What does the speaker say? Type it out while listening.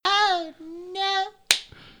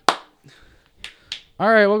All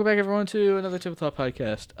right, welcome back, everyone, to another Tabletop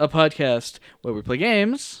Podcast. A podcast where we play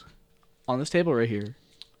games on this table right here.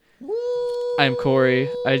 Woo! I'm Corey.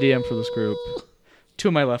 I DM for this group. To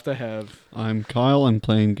my left, I have... I'm Kyle. I'm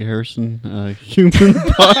playing Garrison, human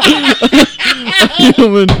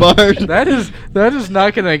human bard. That is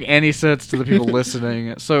not going to make any sense to the people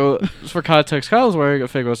listening. So, for context, Kyle's wearing a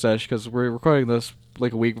fake mustache because we're recording this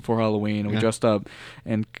like a week before Halloween, and we dressed up,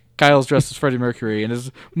 and Kyle's dressed as Freddie Mercury, and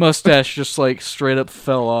his mustache just like straight up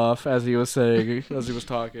fell off as he was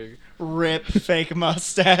talking. Rip fake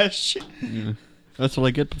mustache. Yeah. That's what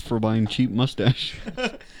I get for buying cheap mustache.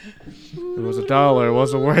 It was $1. It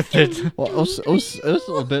wasn't worth it. Well, it was a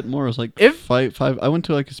little bit more. It was like If- five. I went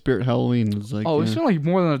to like a Spirit Halloween. It was like, Oh, we spent like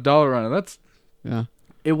more than $1 on it. That's yeah.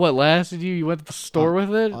 it. What lasted you? You went to the store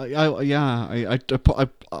with it? I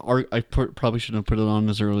probably shouldn't have put it on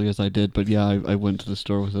as early as I did, but yeah, I went to the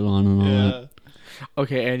store with it on and all that.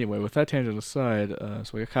 Okay. Anyway, with that tangent aside, so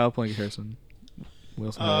we got Kyle playing Harrison. We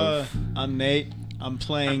also have I'm Nate. I'm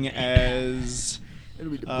playing as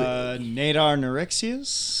Nadar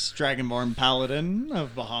Nerexius, Dragonborn Paladin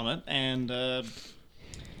of Bahamut, and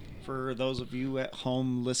for those of you at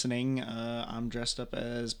home listening, I'm dressed up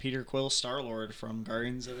as Peter Quill, Star-Lord from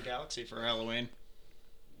Guardians of the Galaxy for Halloween.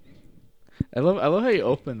 I love how you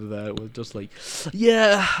opened that with just like,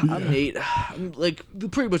 yeah, I'm Nate. I'm like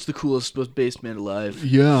pretty much the coolest, most based man alive.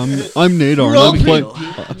 Yeah, I'm Nadar. No I'm big playing.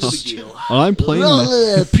 deal. I'm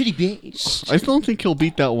playing. Pretty based. I still don't think he'll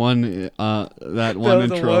beat that one. That one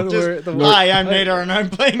The intro. one where- the one- Hi, I'm Nadar, and I'm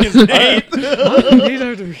playing as Nate.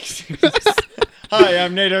 Hi,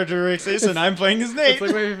 I'm Nadar Nerexius, and I'm playing as Nate. It's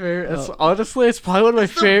like my favorite. Honestly, it's probably one of my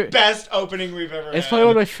It's the favorite. best opening we've ever had. It's probably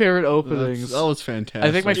one of my favorite openings. That was fantastic.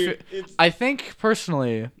 I think my. Dude, it's- I think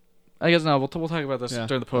personally, I guess no. We'll talk about this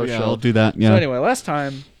during the post yeah, show. I'll do that. Yeah. So anyway, last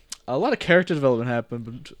time, a lot of character development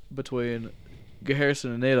happened between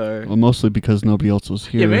Harrison and Nadar. Well, mostly because nobody else was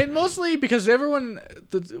here. Yeah, mostly because everyone.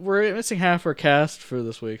 We're missing half our cast for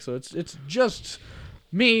this week, so it's just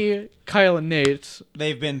me, Kyle, and Nate.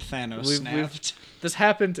 They've been Thanos snapped. This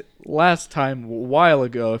happened last time a while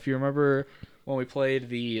ago. If you remember when we played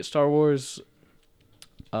the Star Wars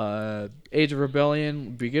Age of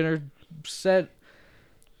Rebellion beginner set,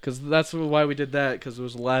 because that's why we did that, because it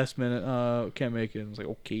was last minute. Can't make it. I was like,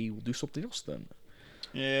 okay, we'll do something else then.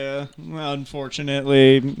 Yeah, well,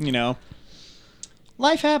 unfortunately,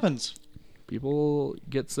 life happens. People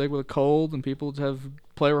get sick with a cold, and people have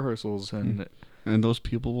play rehearsals, and And those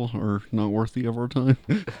people are not worthy of our time.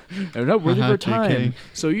 they're not worthy of our JK. time.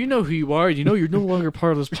 So you know who you are. You know you're no longer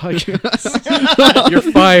part of this podcast. You're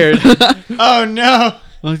fired. Oh no!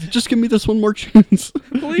 Just give me this one more chance,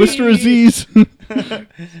 Mr. Aziz.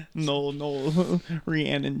 No,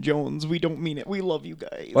 Rhiannon Jones, we don't mean it. We love you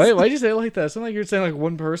guys. Why'd you say it like that? It's not like you're saying like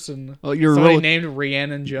one person. Oh, you're Somebody really, named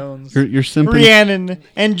Rhiannon Jones. you're simping. Rhiannon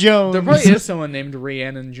and Jones. There probably is someone named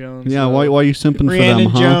Rhiannon Jones. Yeah, why are you simping for Rhiannon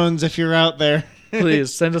them, huh? Jones, if you're out there.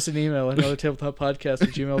 Please send us an email at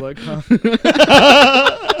anothertabletopodcast@gmail.com.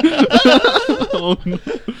 Oh, no.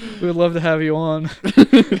 We would love to have you on.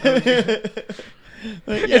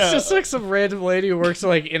 Yeah. It's just like some random lady who works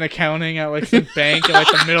like in accounting at like some bank in like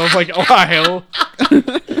the middle of like Ohio.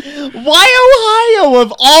 Why Ohio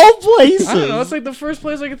of all places? I don't know. It's like the first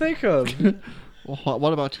place I could think of. Well,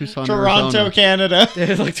 what about Tucson, Toronto, Arizona? Canada.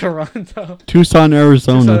 It's like Toronto. Tucson,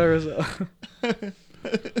 Arizona. Arizona.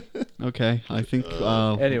 Okay, I think we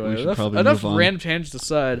Anyway, should enough probably move on. random tangents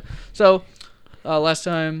aside. So, last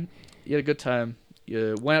time you had a good time.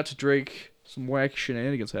 You went out to drink. Some wacky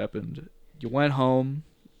shenanigans happened. You went home.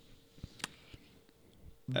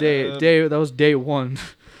 That was day one.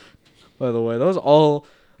 By the way, that was all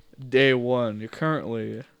day one. You're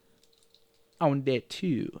currently on day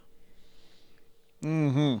 2.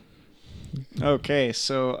 Mm-hmm. Okay,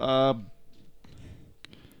 so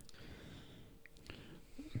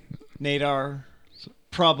Nadar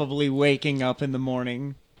probably waking up in the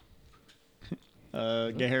morning.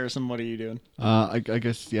 Harrison, what are you doing? I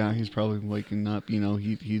guess yeah, he's probably waking up.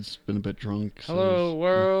 He's been a bit drunk. So Hello,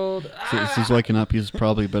 world. Since he's waking up, he's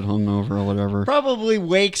probably a bit hungover or whatever. Probably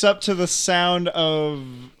wakes up to the sound of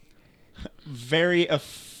very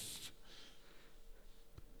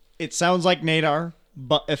it sounds like Nadar,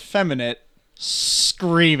 but effeminate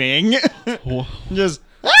screaming. Wha- Just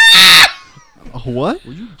What?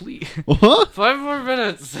 Will you bleed? What? 5 more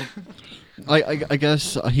minutes. I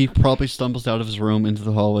guess he probably stumbles out of his room into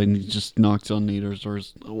the hallway and he just knocks on Nader's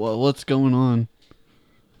doors. What's going on?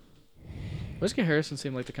 Wesker Harrison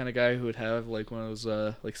seemed like the kind of guy who would have like one of those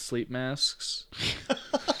like sleep masks.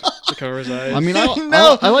 The cover his eyes. I mean,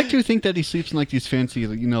 No. I like to think that he sleeps in like these fancy,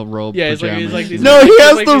 robe yeah, pajamas. he's like these. No, he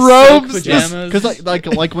has like the these silk robes. pajamas. Because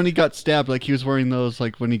like when he got stabbed, like he was wearing those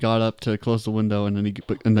like when he got up to close the window, and then he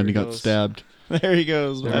There got goes. stabbed. There he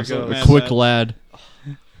goes. There he Absolute goes. A mad quick dad. lad.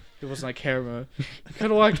 It wasn't on camera. Could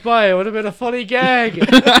have walked by. It would have been a funny gag. It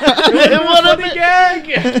It would have funny been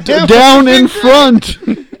gag. Down in front.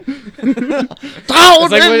 Down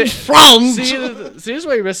like when in it- front. See, this is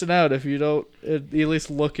why you're missing out if you don't at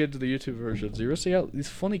least look into the YouTube versions. You're missing out these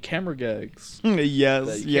funny camera gags. That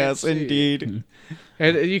Yes, you yes, can't see. indeed.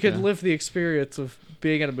 And you could Yeah. live the experience of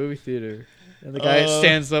being at a movie theater. And the guy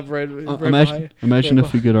stands up right Imagine behind. imagine right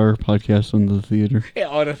if we get our podcast on the theater. Yeah,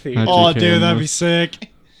 on a theater. Actually, Oh, okay, dude, I that'd know. be sick.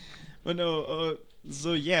 But no,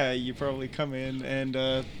 so yeah, you probably come in and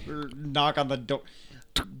or knock on the door.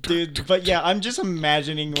 Dude, but yeah, I'm just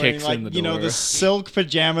imagining wearing Kicks in the the door. silk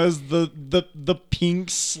pajamas, the pink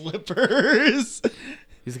slippers.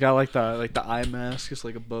 He's got like the eye mask just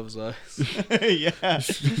like above his eyes. Yeah.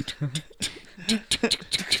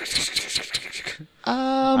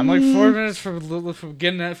 I'm like 4 minutes from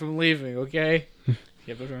getting that from leaving. Okay. You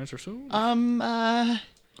have better answer soon.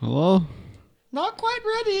 Hello. Not quite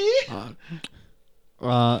ready.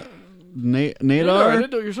 I Nadar.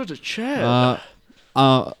 didn't know you're such a Chad.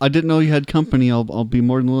 I didn't know you had company. I'll be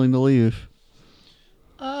more than willing to leave.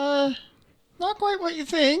 Not quite what you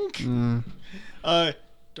think.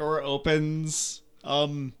 Door opens.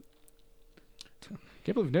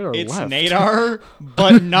 Can't believe Nadar It's left. Nadar,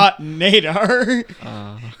 but not Nadar.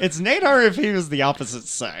 Uh, It's Nadar if he was the opposite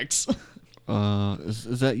sex.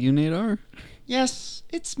 is that you, Nadar? Yes,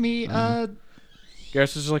 it's me. Garrus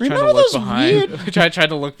is just like Remember trying to look those behind. Trying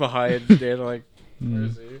to look behind Nadar like, where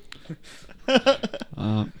is he?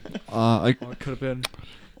 I Oh, it could have been.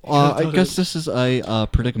 I guess this is a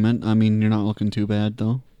predicament. I mean, you're not looking too bad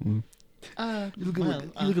though. You look a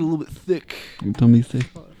little bit thick. Tell me thick.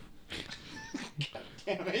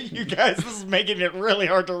 Damn it, you guys, this is making it really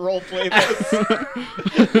hard to roleplay this.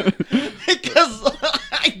 Because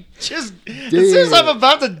I just, as soon as I'm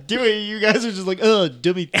about to do it, you guys are just like, oh,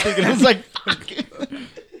 dummy thick. And I was like, fuck.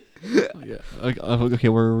 Yeah. Okay,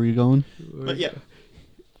 where were you going? But yeah.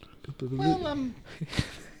 Well,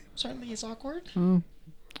 certainly it's awkward.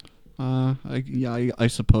 I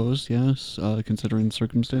suppose yes. Considering the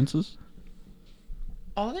circumstances.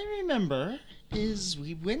 All I remember is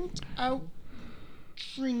we went out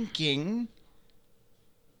drinking,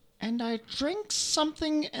 and I drank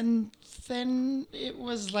something, and then it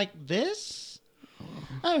was like this.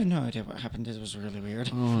 I have no idea what happened. It was really weird.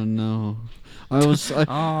 Oh no. I was. I,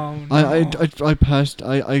 Oh no. I passed.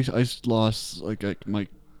 I lost like my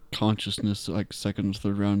consciousness like second or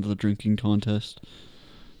third round of the drinking contest.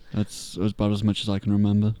 It was about as much as I can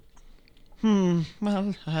remember. Well,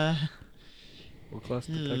 World class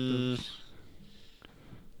detective.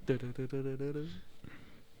 Da-da-da-da-da-da.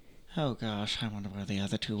 oh gosh, I wonder where the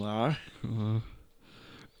other two are.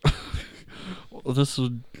 Well, this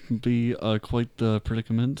would be quite the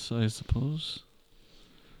predicament, I suppose.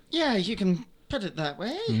 Yeah, you can put it that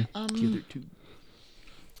way. Mm. The other two.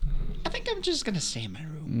 I think I'm just gonna stay in my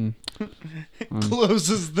room. Mm.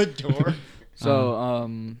 Closes the door. So,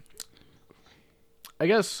 I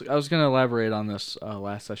guess I was gonna elaborate on this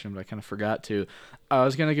last session, but I kind of forgot to. I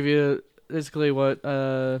was gonna give you basically what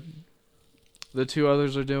the two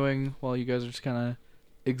others are doing while you guys are just kind of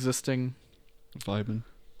existing. Vibing.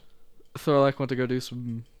 Thorlak went to go do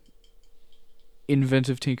some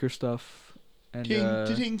inventive tinker stuff, and Ting,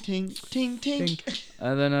 ting, ting, ting, ting. tink.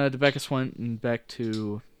 And then Debeckus went and back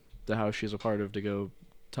to the house she's a part of to go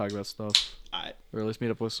talk about stuff, or at least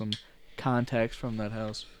meet up with some contacts from that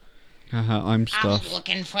house. Haha, I'm stuffed.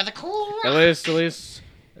 Looking for the cool At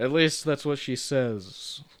least that's what she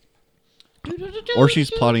says. Or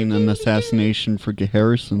she's plotting an assassination for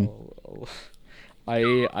Harrison.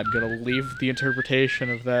 I'm gonna leave the interpretation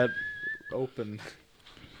of that open.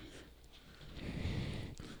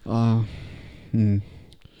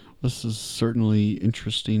 This is certainly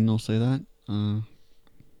interesting, I'll say that.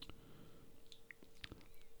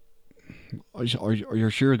 Are you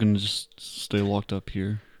sure you're gonna just stay locked up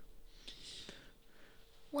here?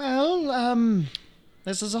 Well,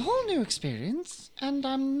 this is a whole new experience, and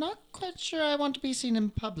I'm not quite sure I want to be seen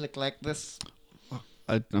in public like this.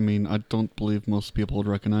 I mean, I don't believe most people would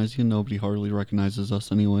recognize you. Nobody hardly recognizes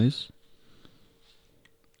us anyways.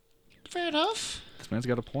 Fair enough. This man's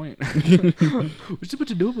got a point. What's a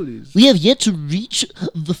bunch of nobodies? We have yet to reach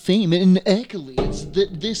the fame and accolades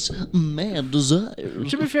that this man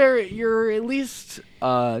desires. To be fair, you're at least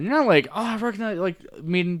you're not like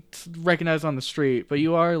recognized on the street, but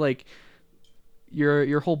you are like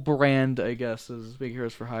your whole brand, I guess, as Big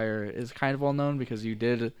Heroes for Hire is kind of well known because you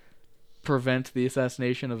did prevent the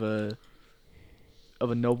assassination of a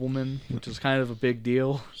nobleman, which is kind of a big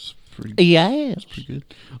deal. It's pretty, Yes. pretty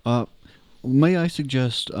good. May I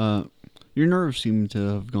suggest? Your nerves seem to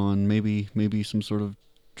have gone. Maybe some sort of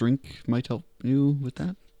drink might help you with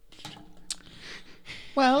that.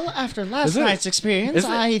 Well, after last Is it- night's experience, is it-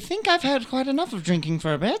 I think I've had quite enough of drinking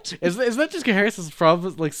for a bit. Is that just Harris's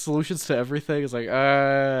problem? Like solutions to everything is like,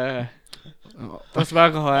 put some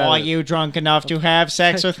alcohol. Are in it. you drunk enough to have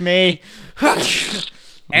sex with me?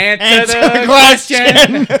 Answer the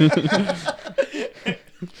question.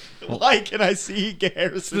 Why can I see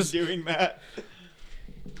Garrison doing that?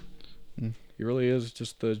 He really is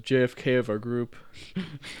just the JFK of our group.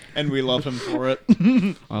 And we love him for it.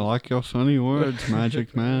 I like your funny words,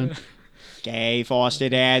 Magic Man. Gay Foster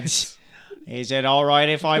Dads. Is it alright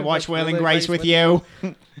if I watch Will and Grace with you?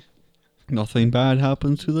 Nothing bad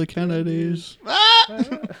happens to the Kennedys.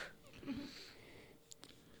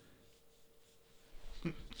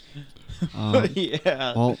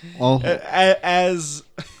 Yeah. I'll As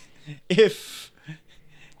if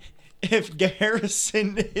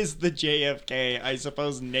Garrison is the JFK, I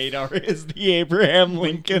suppose Nadar is the Abraham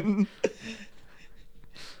Lincoln.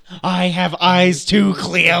 I have eyes too,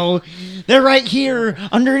 Cleo. They're right here,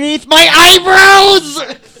 underneath my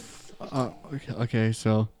eyebrows. okay,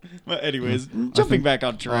 so But anyways, jumping back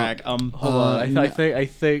on track. Hold on, I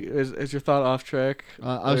think is your thought off track?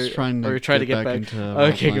 I was trying to Or you're trying to get back into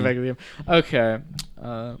Okay, get role-playing. back to the game.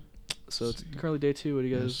 Okay. So it's currently day 2. What do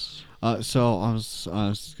you guys? So I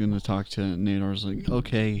was gonna talk to Nate. I was like,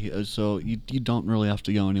 okay, so you don't really have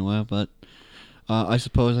to go anywhere, but I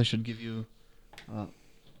suppose I should give you.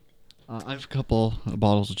 I have a couple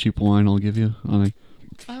bottles of cheap wine. I'll give you.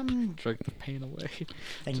 Drink the pain away.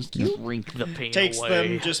 Thank you. Drink the pain Takes away.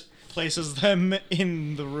 them, just places them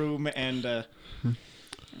in the room, and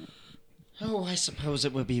oh, I suppose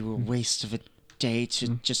it would be a waste of a day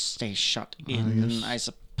to just stay shut in. yes. I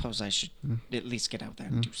suppose I should at least get out there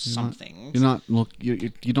and do You're something. You're not look. You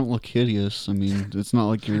don't look hideous. I mean, it's not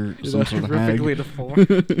like you're You're some not sort of horrifically hag.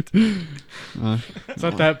 deformed. Uh, It's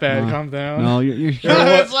not that bad. no. Calm down. no, you're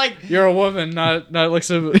It's like You're a woman, not like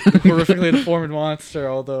some horrifically deformed monster.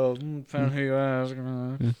 Although, depending on who you ask.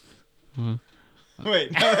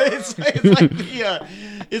 wait, no,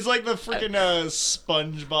 it's like the freaking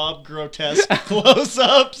SpongeBob grotesque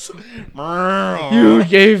close-ups. You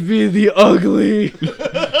gave me the ugly.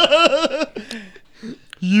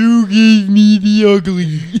 You gave me the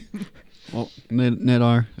ugly. well,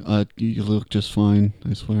 Nedar, you look just fine.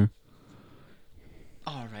 I swear.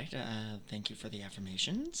 All right, thank you for the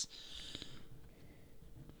affirmations.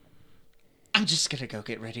 I'm just gonna go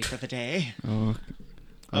get ready for the day. Oh,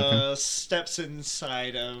 okay. Steps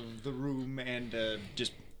inside of the room and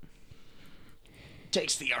just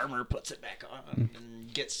takes the armor, puts it back on,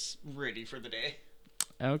 and gets ready for the day.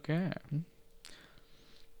 Okay.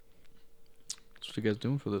 What you guys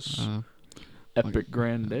doing for this epic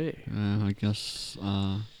grand day? I guess.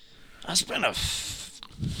 I spent a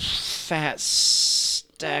fat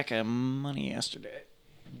stack of money yesterday.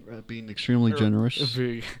 Being extremely generous.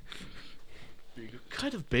 Very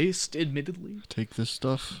kind of based, admittedly. Take this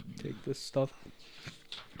stuff. Take this stuff.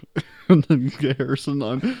 And then Harrison,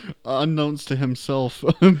 unknowns to himself,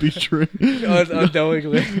 betrayed.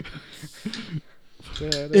 Unknowingly.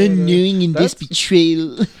 Unknowing in this That's-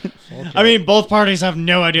 betrayal. I mean, both parties have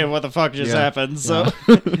no idea what the fuck just Yeah. happened, so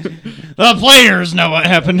the players know what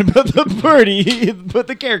happened, but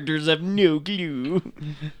the characters have no clue.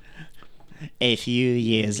 A few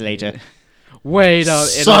years later. Wait a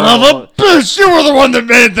Son of a bitch! You were the one that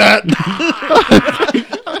made that.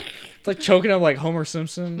 It's like choking up like Homer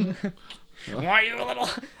Simpson. Why you a little?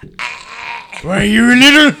 Were you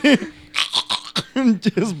little?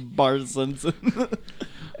 Just Bart Simpson.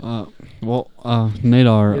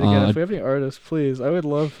 Nadar, Yet again, if we have any artists, please, I would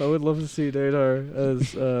love to see Nadar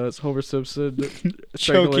as Homer Simpson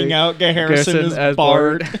Choking out Garrison as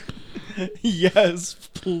Bart. Bart. Yes,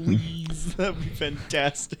 please. That'd be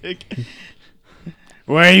fantastic.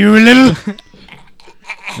 Were you little?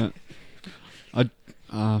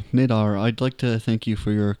 Nadar, I'd like to thank you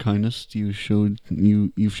for your kindness you've shown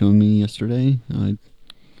me yesterday. I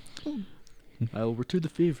will return the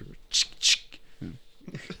favor.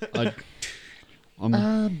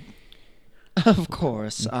 Of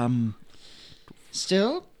course.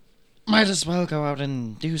 Still, might as well go out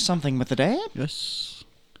and do something with the day. Yes.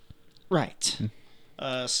 Right.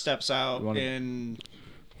 Steps out You wanna- in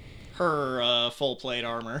her full plate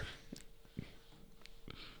armor.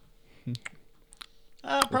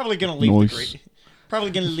 Probably gonna leave Nice. the grave. Probably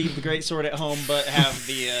gonna leave the great sword at home, but have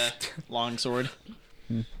the long sword.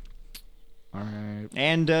 All right.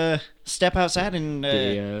 And step outside and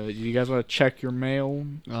Do you guys want to check your mail?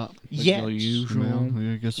 yeah. The usual.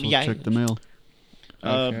 Mail. I guess we'll Yeah. check the mail.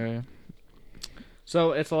 Okay.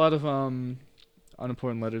 So it's a lot of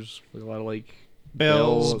unimportant letters. Like a lot of like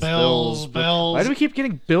Bills. Why do we keep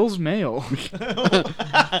getting Bill's mail?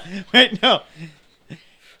 Wait, no.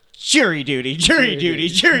 Jury duty,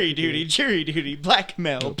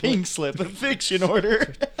 blackmail, pink slip, eviction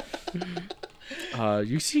order.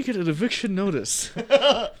 You seek an eviction notice.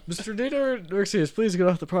 Mr. Nadar Nerexius, please get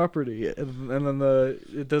off the property. And then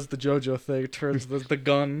it does the JoJo thing, turns the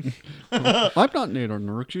gun. I'm not Nadar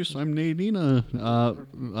Nerexius. I'm Nadina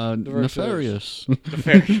Nefarious.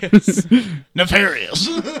 Nefarious. Nefarious.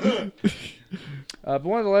 But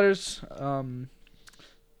one of the letters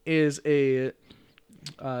is a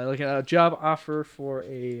like a job offer for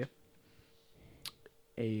a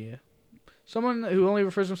someone who only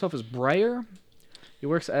refers to himself as Briar. He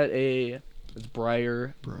works at it's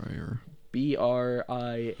Briar. Briar.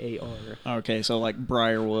 Okay, so like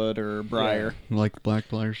Briarwood or Briar. Like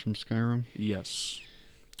Blackbriar from Skyrim. Yes.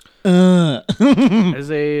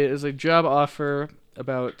 Is a job offer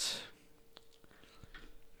about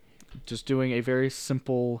just doing a very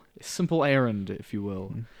simple errand, if you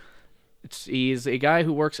will. He's a guy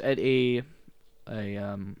who works at a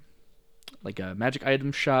magic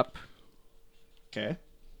item shop. Okay.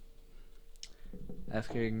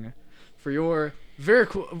 Asking for your very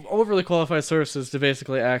overly qualified services to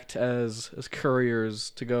basically act as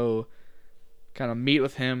couriers to go kind of meet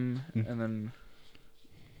with him and then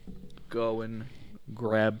go and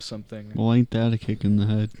grab something. Well, ain't that a kick in the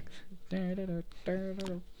head?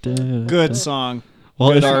 Good song. Well,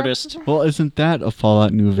 Good isn't- artist. Well, isn't that a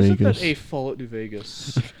Fallout New Isn't Vegas? that a Fallout New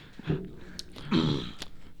Vegas? All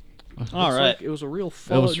Looks right. like it was a real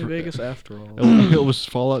Fallout was New r- Vegas after all. It was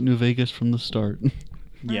Fallout New Vegas from the start.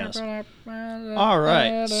 Yes. All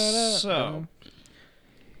right. So,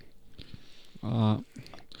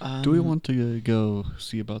 Do we want to go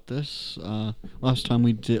see about this? Last time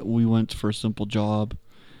we went for a simple job.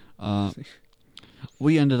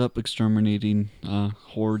 We ended up exterminating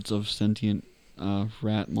hordes of sentient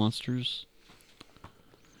rat monsters.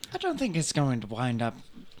 I don't think it's going to wind up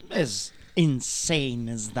as insane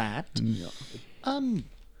as that.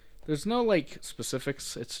 There's no like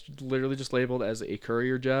specifics. It's literally just labeled as a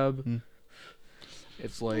courier job.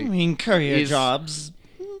 It's I like mean, courier is- jobs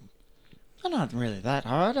are not really that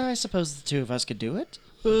hard. I suppose the two of us could do it.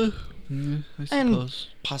 I And suppose.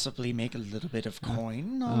 possibly make a little bit of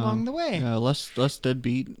coin along the way. Yeah, less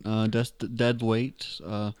deadbeat, dead weight.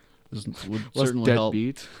 Would less certainly help.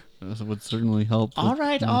 deadbeat. Would certainly help. All with-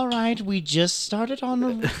 right. We just started on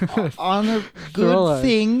a Throw good line.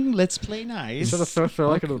 thing. Let's play nice. Instead of throw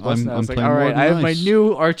like into the bus I'm- now. I'm It's like, playing all right, more than I have my nice.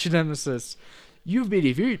 new arch nemesis. You've made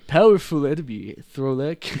a very powerful enemy,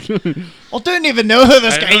 Throlek. I don't even know who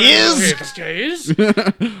this guy is. This guy is.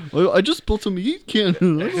 Well, I just built a meat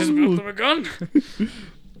cannon. I just built him a gun.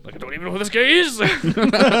 Like I don't even know who this guy is.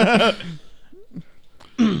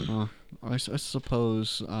 I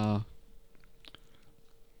suppose.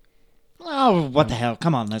 Oh, what the hell?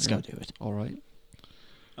 Come on, let's go do it. All right.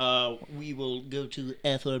 We will go to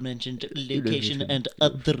aforementioned location and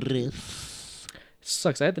address.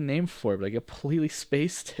 Sucks. I had the name for it, but I completely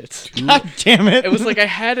spaced it. God damn it! It was like I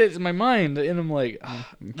had it in my mind, and I'm like,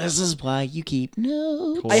 This is why you keep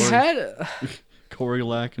notes. I had. Corey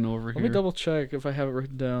lacking over Let here. me double check if I have it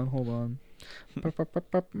written down. Hold on.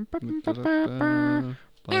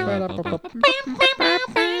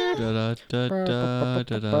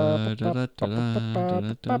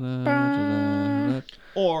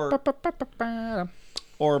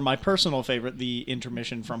 Or my personal favorite, the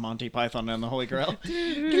intermission from Monty Python and the Holy Grail.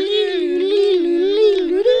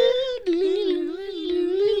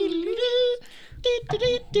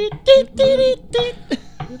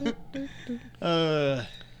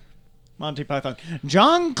 Monty Python.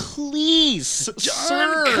 John Cleese,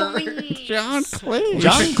 sir. John Clay.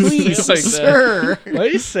 John Cleese, Say it like that. sir. Why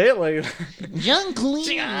do you say it like that? John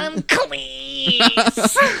Cleese.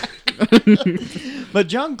 But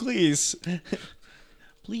John Cleese,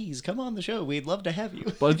 please come on the show. We'd love to have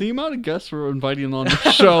you. But the amount of guests we're inviting on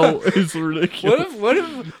the show is ridiculous. What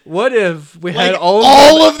if we had Like,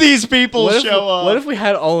 all of these people what if, show up. What if we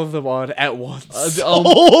had all of them on at once? The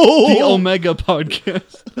Oh, Omega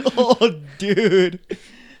podcast. oh, dude.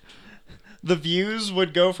 The views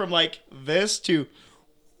would go from like this to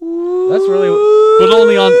That's really. But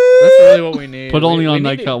only on. That's really what we need. But only we on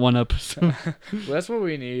need Nightcut one episode. Well, that's what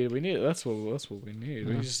we need. That's what we need.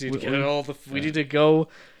 We Yeah. just need to get it all. We need to go.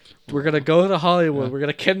 We're gonna go to Hollywood. Yeah. We're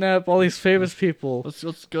gonna kidnap all these famous people.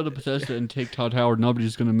 Let's go to Bethesda and take Todd Howard.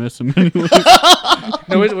 Nobody's gonna miss him anyway.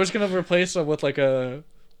 No, we're just gonna replace them with like a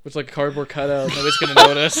cardboard cutout. Nobody's gonna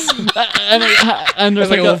notice. and There's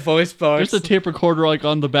like a little voice box. there's a tape recorder like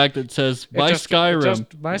on the back that says "Buy Skyrim."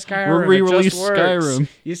 Buy Skyrim. We're it re-released just works. Skyrim.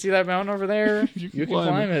 You see that mountain over there? You can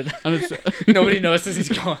climb it. And it's Nobody notices he's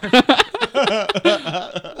gone.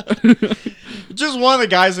 Just one of the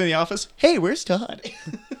guys in the office. Hey, where's Todd?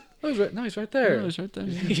 Oh, he's right there. Oh, it's right there.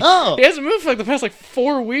 Oh, He hasn't moved for like the past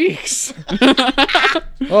 4 weeks.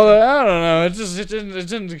 Well, I don't know. It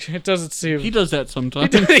doesn't seem. He does that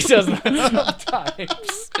sometimes. He does that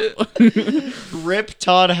sometimes. rip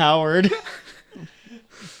Todd Howard.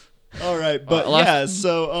 All right, but last- yeah,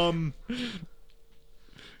 so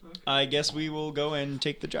I guess we will go and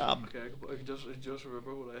take the job. Okay, I can just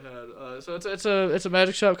remember what I had. So it's a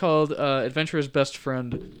magic shop called Adventurer's Best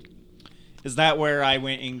Friend. Is that where I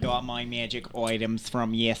went and got my magic items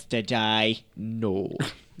from yesterday? No.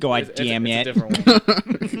 God damn it's it. a different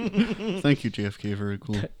one. Thank you, JFK. Very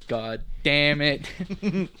cool. God damn it.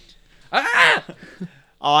 Ah!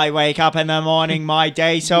 I wake up in the morning, my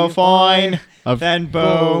day so fine. Then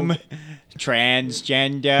boom.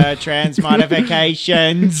 Transgender,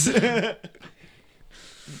 transmodifications.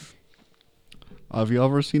 Have you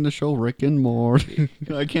ever seen the show Rick and Morty?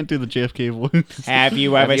 I can't do the JFK voice. Have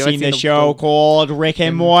you ever you ever seen seen the the- show called Rick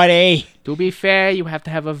and Morty? To be fair, you have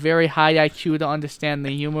to have a very high IQ to understand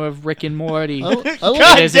the humor of Rick and Morty. I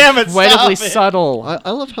God It is damn it, incredibly stop it. subtle.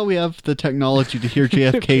 I love how we have the technology to hear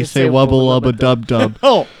JFK Say say wubba lubba dub dub.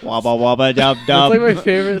 Oh, wabba wabba dub It's dub. like my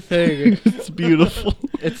favorite thing. It's beautiful.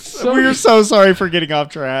 It's so. We're so sorry for getting off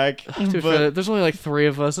track. To be but fair, there's only 3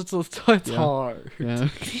 of us. It's hard. Yeah.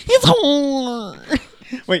 it's hard.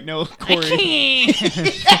 Wait, no, Corey.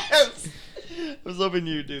 Yes! I was hoping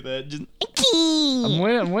you'd do that. Just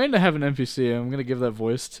I'm waiting to have an NPC. I'm gonna give that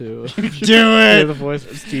voice to. do Give the it. voice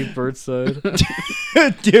of Steve Birdside.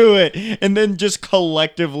 Do it. And then just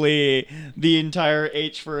collectively, the entire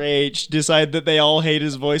H for H decide that they all hate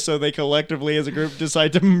his voice, so they collectively, as a group,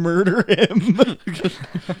 decide to murder him.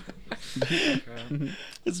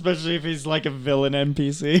 Especially if he's like a villain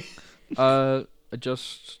NPC. Oh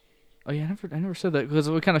yeah, I never said that because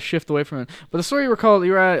we kind of shift away from it. But the story you recall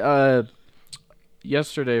you were at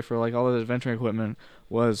yesterday for like all of the adventuring equipment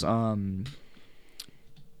was it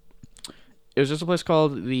was just a place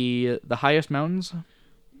called the Highest Mountains.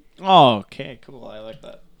 Oh, okay, cool. I like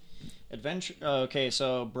that. Adventure. Okay,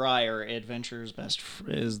 so Briar, Adventure's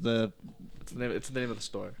is the. It's the name of the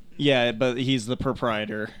store. Yeah, but he's the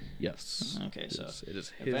proprietor. Yes. Okay, so it is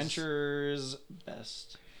his. Adventure's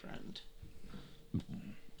best friend.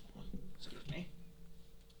 Excuse me.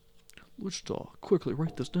 Let's quickly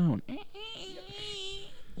write this down.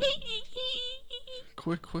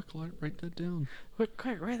 Quick, write that down. Quick,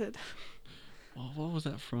 write it. Oh, what was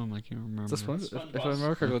that from? I can't remember. It's a sponge. If I SpongeBob.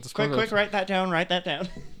 remember correctly, it's a Quick, SpongeBob. write that down. Write that down.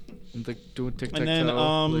 I'm doing tic tac And then,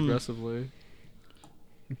 toe aggressively.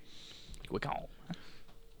 Quick on.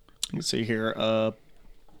 Let's see here.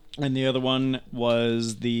 And the other one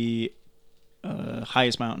was the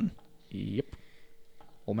highest mountain. Yep.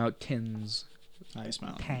 Or mountains. Highest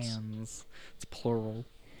mountains. Tans. It's plural.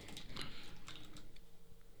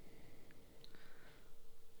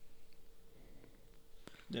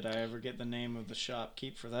 Did I ever get the name of the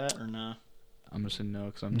shopkeep for that or nah? I'm just saying no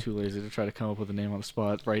because I'm too lazy to try to come up with a name on the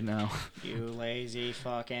spot right now. You lazy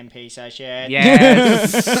fucking piece of shit.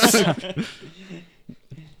 Yes.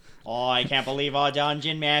 Oh, I can't believe our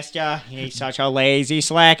dungeon master. He's such a lazy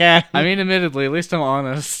slacker. I mean, admittedly, at least I'm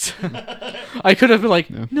honest. I could have been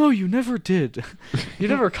like, Yeah. no, you never did. You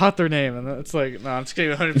never caught their name. And it's like, no, I'm just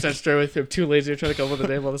getting 100% straight with you. I'm too lazy to try to come up with a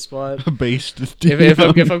name on the spot. Based. If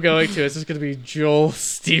I'm going to, it's just going to be Joel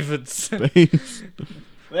Stevenson. Based.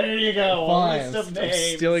 There you go. A list of I'm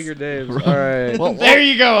names. stealing your names. All right. Well, There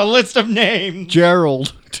you go. A list of names.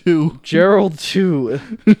 Gerald, too. Gerald 2.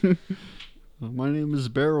 My name is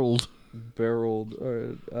Berold. Barreled. All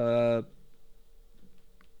right.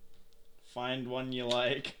 Find one you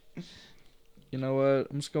like. You know what?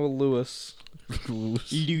 I'm just going with Lewis.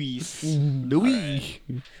 Luis. Louis.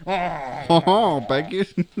 Oh,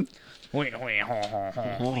 Beckett.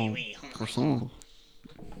 Croissant. All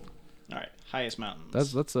right. Highest mountains.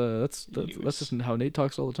 That's just how Nate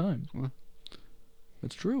talks all the time. What?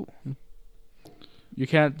 It's true. You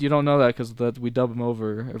can't. You don't know that because we dub him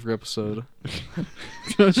over every episode.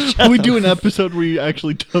 We do an episode where you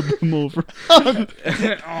actually dub him over.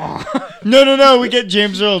 No. We get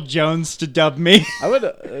James Earl Jones to dub me. I would.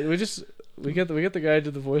 We get the guy who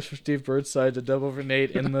did the voice for Steve Burnside to dub over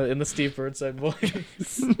Nate in the Steve Burnside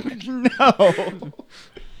voice. No.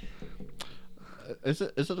 Is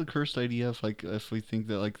it a cursed idea if we think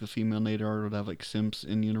that like the female Nadar would have like simps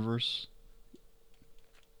in universe?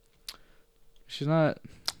 She's not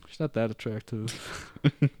that attractive.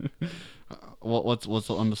 What's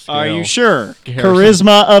on the scale? Are you sure? Harrison.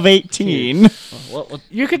 Charisma of 18. What?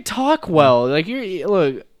 You can talk well. Like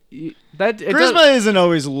look. Charisma isn't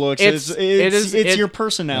always looks. It's your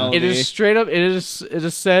personality. It is straight up. It is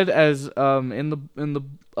said as in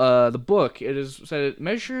the book. It is said it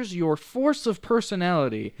measures your force of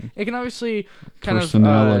personality. It can obviously kind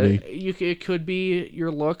Personality. of it could be your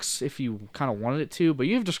looks if you kind of wanted it to, but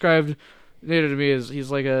you've described Nader to me as he's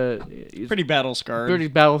pretty battle scarred. Pretty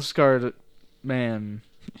battle scarred man.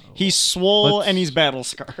 He's swole and he's battle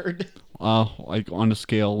scarred. Like on a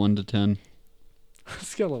scale 1 to 10.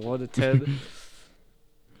 Scale of 1 to 10.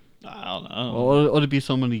 I don't know. Well, would it be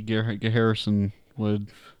somebody Harrison would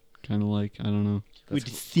kind of like? I don't know. With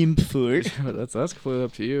simp food. that's completely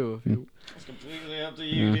up to you. It's completely up to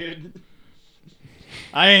you, dude.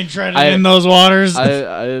 I ain't treading in those waters.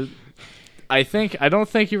 I don't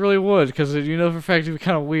think you really would, because you know for a fact it'd be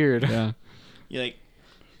kind of weird. Yeah. You're like,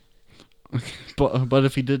 but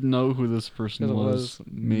if he didn't know who this person was,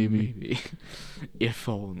 maybe. If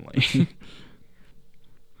only.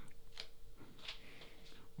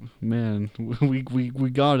 Man, we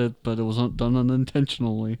got it, but it was done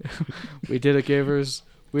unintentionally. We did it, Gavers.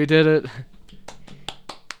 We did it.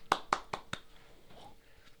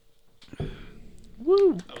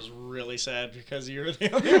 Woo! I was really sad because you were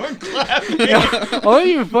the only one clapping. Oh,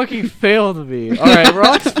 you fucking failed me. Alright,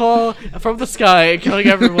 rocks fall from the sky, killing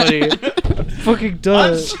everybody. Fucking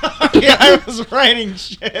done. I'm sorry, I was writing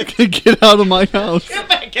shit. Get out of my house. Get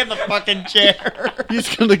back in the fucking chair.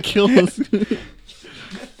 He's gonna kill us.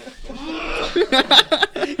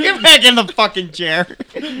 Get back in the fucking chair.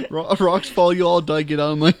 Rocks fall, you all die. Get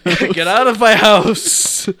out of my house. Get out of my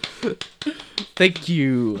house. Thank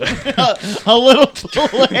you. A little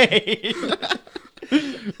delayed.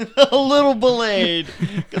 A little delayed.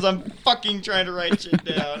 Because I'm fucking trying to write shit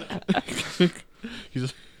down.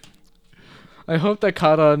 I hope that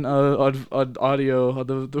caught on audio on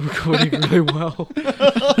the recording really well.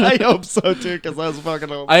 I hope so too, because I was fucking.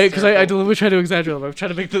 I deliberately tried to exaggerate. I'm trying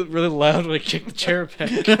to make it really loud when I kick the chair back.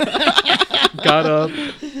 Got up.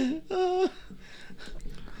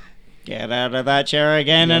 Get out of that chair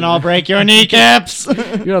again, and I'll break your kneecaps.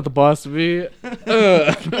 You're not the boss of me.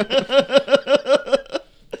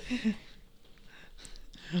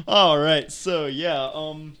 All right, so yeah,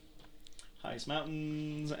 Highest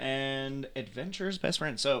Mountains and Adventure's Best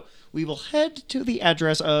Friends. So we will head to the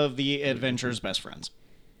address of the Adventure's Best Friends.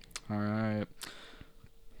 All right.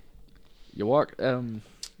 You walk. I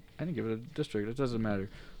didn't give it a district. It doesn't matter.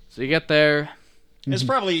 So you get there. It's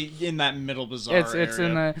probably in that middle bazaar It's area.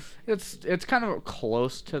 in the. It's kind of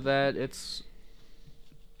close to that. It's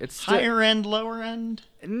higher end, lower end.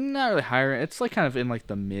 Not really higher. It's like kind of in like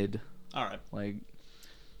the mid. All right. Like.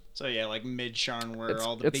 So yeah, like mid-Sharn where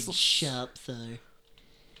all the it's big shops are.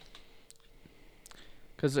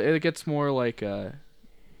 Because it gets more like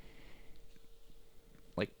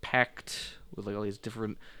packed with like all these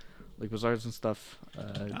different like bazaars and stuff.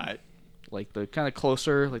 Like the kind of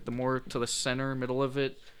closer, like the more to the center, middle of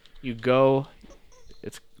it, you go.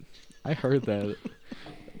 I heard that.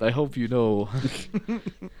 I hope you know.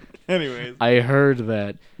 Anyways. I heard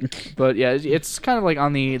that. But yeah, it's kind of like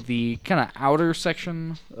on the kind of outer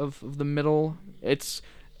section of the middle. It's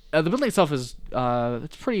the building itself is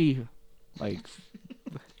it's pretty like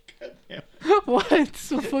what? It's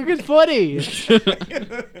so fucking funny.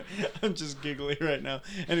 I'm just giggling right now.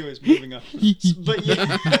 Anyways, moving on. But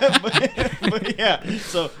yeah,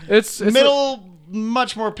 so it's middle,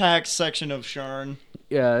 much more packed section of Sharn.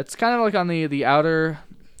 Yeah, it's kind of like on the outer,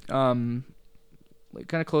 like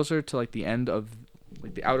kind of closer to like the end of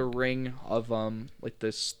like the outer ring of like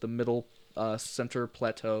the middle center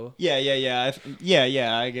plateau. Yeah.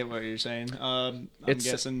 I get what you're saying. I'm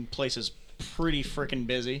guessing place is pretty freaking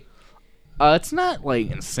busy. It's not like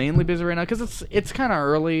insanely busy right now because it's kind of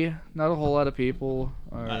early. Not a whole lot of people.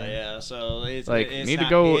 Yeah, so it's like it's need not, to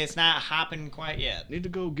go. It's not hopping quite yet. Need to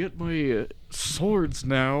go get my swords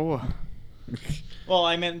now. Well,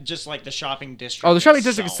 I meant just like the shopping district. Oh, the shopping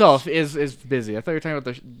district itself is busy. I thought you were talking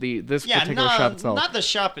about this particular shop itself. Not the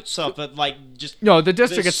shop itself, but like just no, the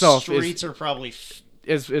district itself. Streets are probably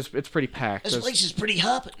it's pretty packed. This place is pretty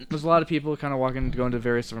hopping. There's a lot of people kind of going to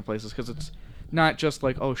various different places because it's not just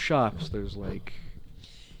like shops. There's like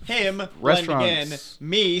Him blending in, restaurants.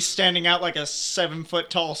 me standing out like a 7-foot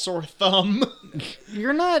tall sore thumb.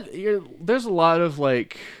 There's a lot of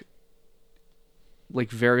like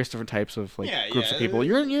various different types of groups of people.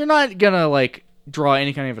 You're not gonna like draw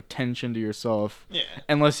any kind of attention to yourself. Yeah.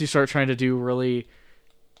 Unless you start trying to do really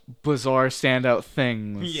bizarre standout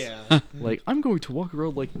things. Yeah. Like, I'm going to walk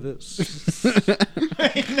around like this. No.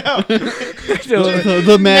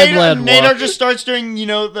 The Mad Lad walk. Nadar just starts doing,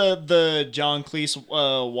 the John Cleese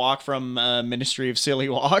walk from Ministry of Silly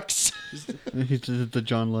Walks. He did the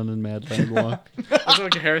John Lennon Mad Lad walk. That's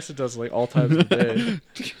what Harrison does like all times of the day.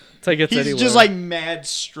 That's how he gets He's anywhere. just like mad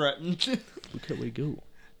strutting. Look how we go.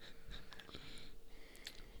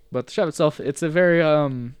 But the shop itself, it's a very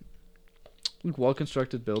well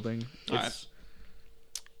constructed building. Alright.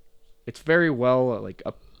 It's very well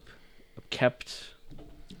kept.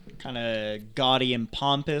 Kind of gaudy and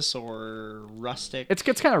pompous or rustic. It's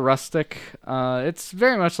kind of rustic. It's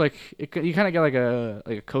very much like you kind of get like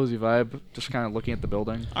a cozy vibe just kind of looking at the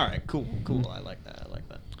building. All right, cool. I like that.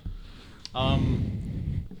 I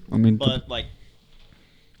mean, But like,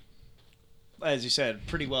 as you said,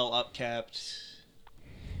 pretty well upkept.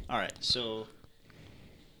 All right, so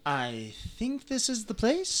I think this is the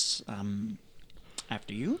place.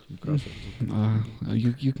 After you.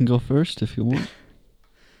 you can go first if you want.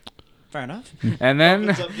 Fair enough. And then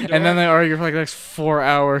Opens up the door. they argue for like the next 4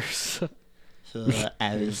 hours. 4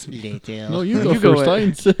 hours later. No, you go You go first. I it.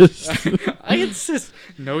 insist. I insist.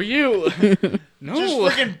 No, you. No. Just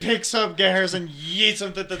freaking picks up Garrus and yeets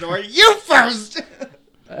him to the door. You first.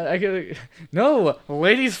 I get no,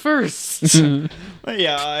 ladies first. Well,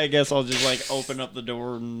 yeah, I guess I'll just like open up the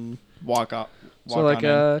door and walk up. So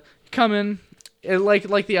like come in. It,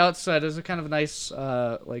 like the outside is a kind of nice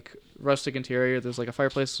like rustic interior. There's like a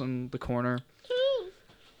fireplace in the corner.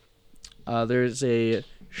 There's a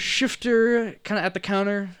shifter kind of at the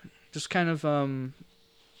counter, just kind of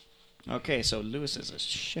Okay, so Lewis is a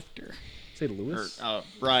shifter. say Lewis. Or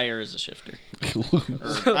Briar is a shifter.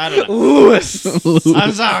 Or, I don't know. Lewis.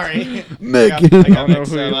 I'm sorry. Megan. I got don't know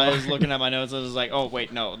mixed who up. you I are. was looking at my notes. I was like, oh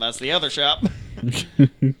wait, no, that's the other shop.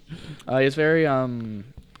 He's very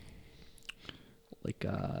like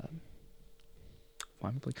why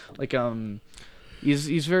am I blanking?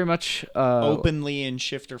 He's very much Openly in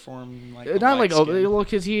shifter form, like not like open. open. Well,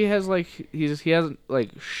 because he hasn't like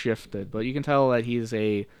shifted, but you can tell that he's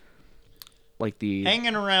a like the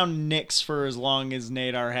Hanging around Nyx for as long as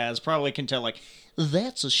Nadar has, probably can tell like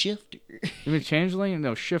That's a shifter. you mean changeling?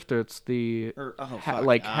 No, shifter. It's the or oh ha- fuck,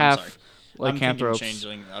 like I'm half sorry. like I'm thinking canthropes.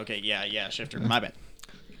 changeling. Okay, yeah, shifter. My bad.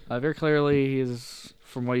 Very clearly, he's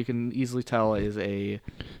from what you can easily tell is a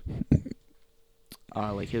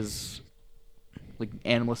like his like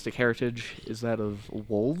animalistic heritage is that of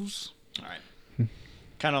wolves. All right.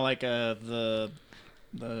 Kind of like the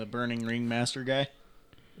Burning Ringmaster guy.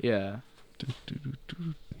 Yeah.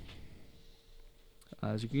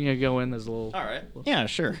 So you can go in. There's a little. All right. Yeah,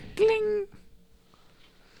 sure. Gling.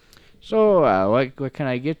 So what can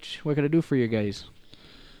I get? What can I do for you guys?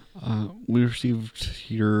 We received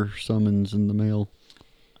your summons in the mail.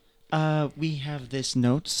 We have this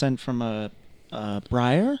note sent from a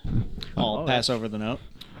Briar. I'll pass over the note.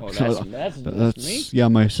 Oh, That's yeah.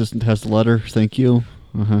 My assistant has the letter. Thank you.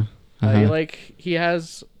 He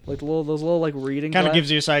has like those little like reading. Kind of gives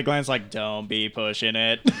you a side glance, like, "Don't be pushing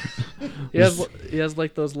it." He has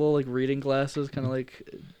like those little like reading glasses, kind of like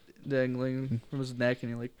dangling from his neck,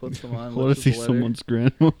 and he like puts them on. What is he? Someone's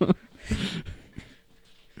grandma.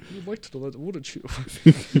 You'd like to know that, wouldn't you?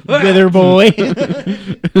 Wither boy.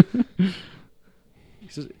 He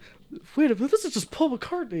says, "Wait a minute, this is just Paul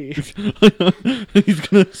McCartney." He's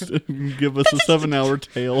gonna give us a 7-hour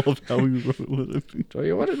tale of how he wrote it. Do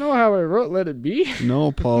you want to know how I wrote "Let It Be"?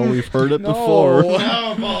 No, Paul, we've heard it No. before.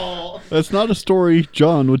 No ball. That's not a story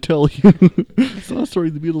John would tell you. It's not a story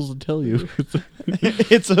the Beatles would tell you.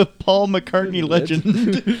 It's a Paul McCartney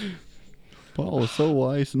legend. Paul is so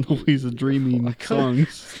wise in the ways of dreaming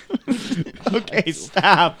songs. Okay,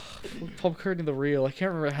 stop. Paul McCartney the real. I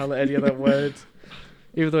can't remember how any of that went.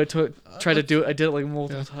 Even though tried to do it, I did it like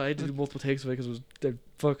multiple times. I did multiple takes of it because it was they'd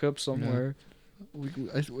fuck up somewhere.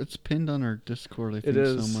 It's pinned on our Discord, I think,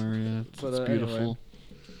 is. somewhere. Yeah, But, it's beautiful. anyway.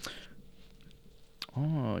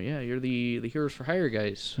 Oh yeah, you're the Heroes for Hire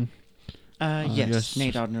guys. Yes, yes.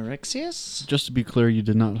 Nadar Nerexius. Just to be clear, you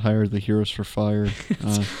did not hire the Heroes for Fire.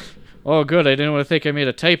 Oh good, I didn't want to think I made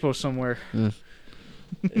a typo somewhere.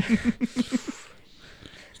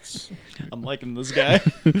 I'm liking this guy.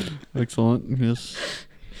 Excellent. Yes.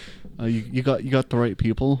 You got the right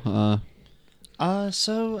people.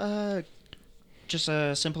 Just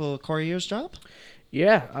a simple courier's job?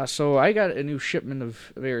 Yeah, so I got a new shipment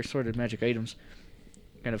of very assorted magic items,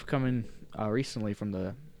 kind of coming recently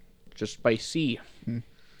from just by sea.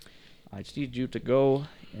 I just need you to go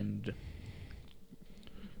and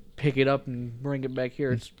pick it up and bring it back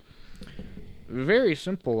here. It's very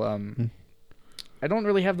simple. I don't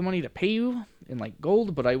really have the money to pay you in like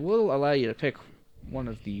gold, but I will allow you to pick one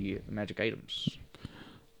of the magic items.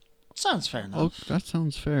 Sounds fair enough. Oh, that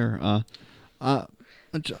sounds fair. Out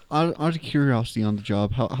of curiosity on the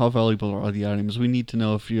job, how valuable are the items? We need to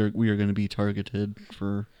know if we are going to be targeted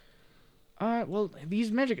for. Well,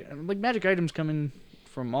 these magic items come in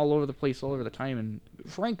from all over the place, all over the time, and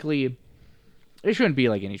frankly, it shouldn't be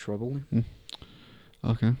like any trouble.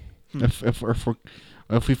 Okay.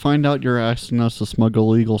 If we find out you're asking us to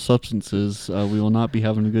smuggle illegal substances, we will not be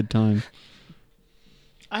having a good time.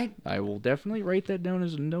 I will definitely write that down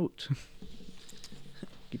as a note.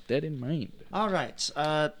 Keep that in mind. All right.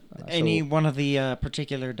 Any one of the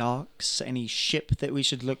particular docks? Any ship that we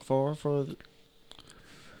should look for?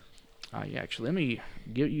 Yeah, actually, let me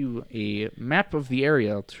give you a map of the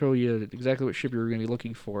area. I'll show you exactly what ship you're going to be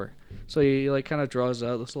looking for. So he like kind of draws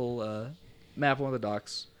out this little map on the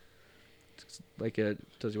docks. Like it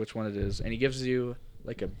tells you which one it is, and he gives you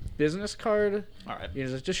like a business card. All right. You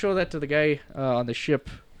just show that to the guy on the ship,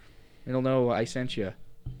 and he'll know I sent you.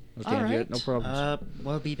 All right. No problems.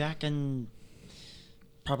 We'll be back in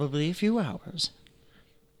probably a few hours,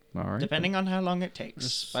 All right. depending on how long it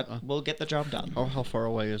takes. But we'll get the job done. How far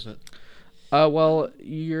away is it? Well,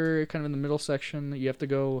 you're kind of in the middle section. You have to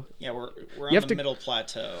go. Yeah, we're You have on the to- middle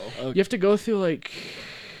plateau. You have to go through like.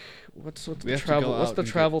 What's We the have to travel? go What's out the and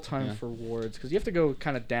travel get- time yeah. for wards? Because you have to go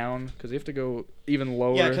kind of down. Because you have to go even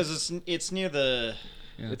lower. Yeah, because it's near the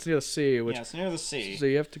it's near the sea. Which it's near the sea. so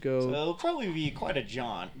you have to go. So it'll probably be quite a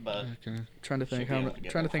jaunt, but Okay. Trying to think Should be how able to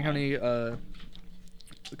get trying to there think how many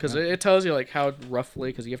because it tells you like how roughly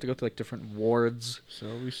because you have to go to like different wards.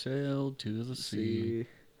 So we sailed to the sea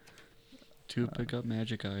to pick up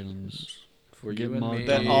magic items. For Get you and mugged. me.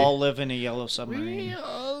 that all live in a yellow submarine.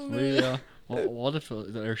 What if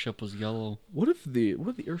the airship was yellow? What if the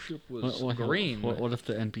airship was green? What if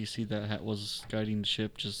the NPC that was guiding the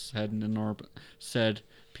ship just had an orb said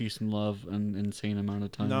peace and love an insane amount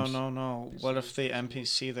of times? No. What if the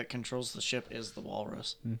NPC that controls the ship is the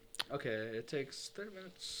walrus? Okay, it takes 30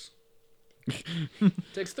 minutes.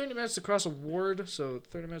 Takes 30 minutes to cross a ward, so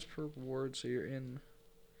 30 minutes per ward, so you're in.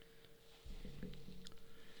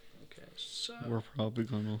 Okay, so. We're probably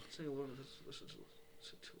gonna.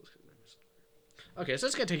 Okay, so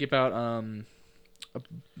it's gonna take you about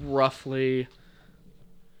roughly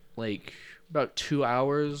like about 2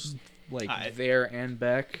 hours, like Alright. there and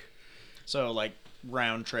back. So like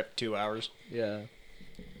round trip 2 hours. Yeah.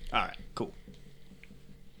 All right, cool.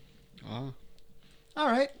 Ah, All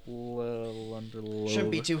right, Little under low.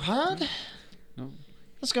 shouldn't be too hard. no.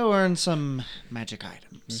 Let's go earn some magic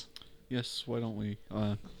items. Yes. Why don't we?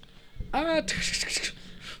 The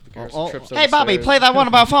garrison I'll- trips Hey, Bobby, upstairs. play that one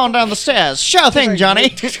about falling down the stairs. Sure thing,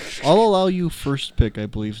 Johnny. I'll allow you first pick, I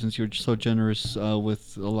believe, since you're so generous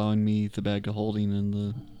with allowing me the bag of holding and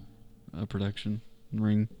the protection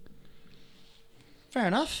ring. Fair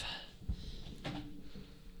enough.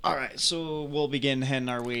 All right, so we'll begin heading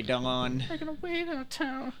our way down. We're gonna wait in a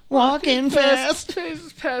town. Walking fast.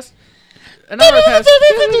 Phases past. An hour passed.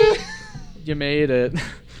 You made it.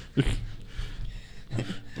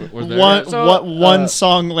 We're there. One, So, one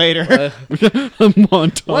song later.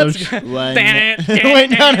 Montage. One. Damn it. Wait,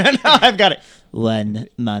 no, I've got it. One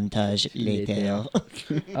montage later.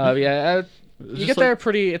 Yeah. You Just get there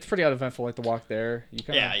pretty. It's pretty uneventful, like the walk there. You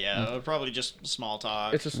kinda, Yeah, probably just small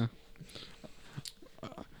talk. It's just.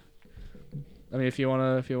 I mean, if you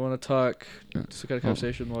wanna talk, just kind of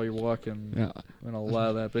conversation while you're walking, Yeah. and I'll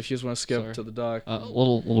allow that. But if you just want to skip Sorry. to the dock, A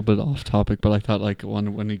little bit off topic, but I thought like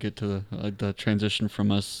when you get to the transition from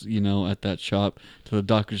us, at that shop to the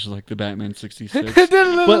dock, which is like the Batman '66. But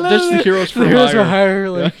there's the Heroes for Hire.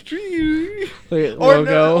 like, or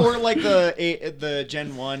logo. or like the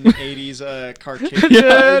Gen 1 80s cartoon.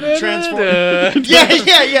 Transform.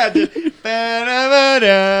 Yeah.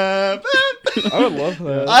 I would love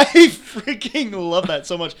that. I freaking love that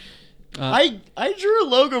so much. Uh, I drew a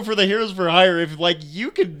logo for the Heroes for Hire. If like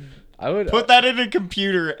you could, I would Put that in a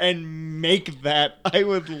computer and make that. I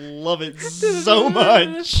would love it so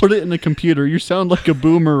much. Put it in a computer. You sound like a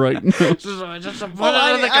boomer right now. just put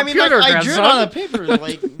Well, it in the I mean, like, computer, I drew it grandson. on a paper.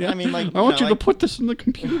 Like, I mean, like, I want you to like, put this in the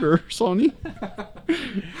computer, Sonny.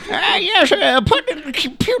 Yes, put it in the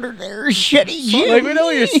computer there, shitty. Like, we know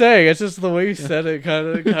what you're saying. It's just the way you said it kind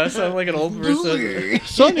of sounded like an old person.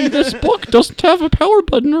 Sonny, this book doesn't have a power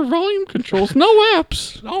button or volume controls. No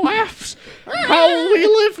apps. No apps. How will we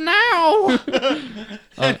live now?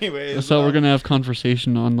 anyways. So we're gonna have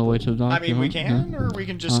conversation on the way to the dock. I mean, we huh? can, Yeah. or we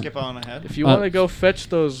can just skip on ahead. If you want to go fetch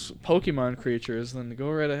those Pokemon creatures, then go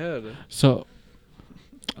right ahead. So,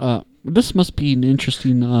 this must be an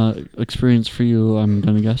interesting experience for you. I'm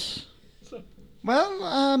gonna guess.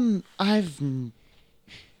 Well,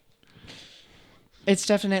 it's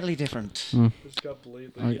definitely different.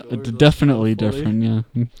 Definitely different. Yeah.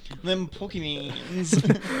 Them Pokemons.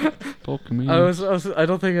 Pokemon. I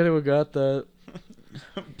don't think anyone got that.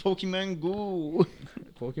 Pokemon Go.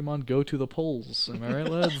 Pokemon go to the polls. Am I right,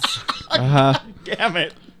 lads? Damn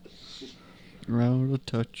it. Out of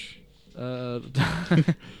touch.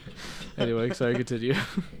 Anyway, sorry, continue.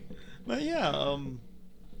 But yeah,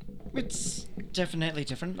 it's definitely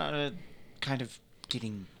different. Kind of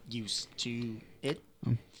getting used to it.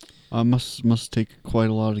 Must take quite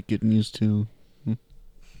a lot of getting used to.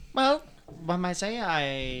 Well, one might say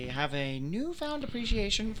I have a newfound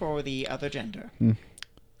appreciation for the other gender.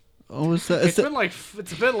 Oh, is that? It's been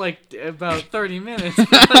like about 30 minutes,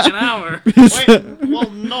 like an hour. Wait, well,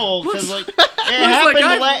 no, because like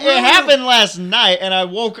it happened last night, and I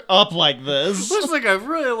woke up like this. Looks like I've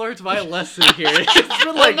really learned my lesson here. It's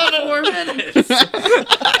been like 4 minutes.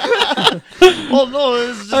 Well, no,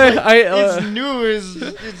 it's just it's new.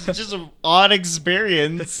 It's just an odd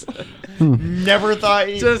experience. Never thought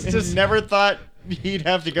never thought he'd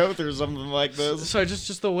have to go through something like this. So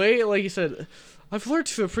just the way, like you said, I've learned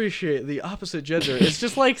to appreciate the opposite gender. It's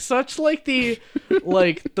just like such like the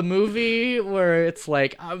movie where it's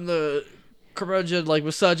like I'm the curmudgeon, like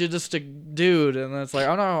misogynistic dude, and then it's like,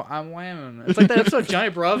 oh no, I'm women. It's like that episode of Johnny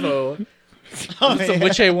Bravo. It's a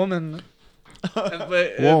witch a woman.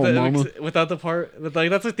 Without the part, but like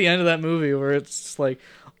that's like the end of that movie where it's just like,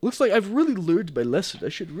 looks like I've really learned my lesson. I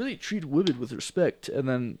should really treat women with respect, and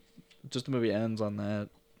then just the movie ends on that.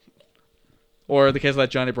 Or in the case of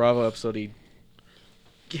that Johnny Bravo episode, he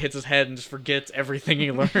hits his head and just forgets everything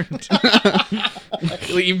he learned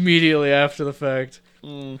like, immediately after the fact.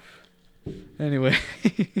 Anyway,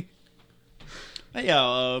 but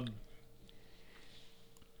yeah,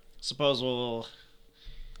 suppose we'll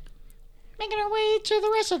making our way to the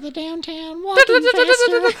rest of the downtown, walking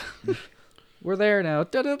faster. we're there now.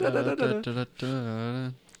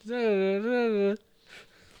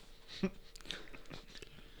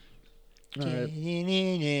 All right.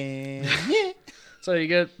 So you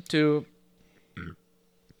get to.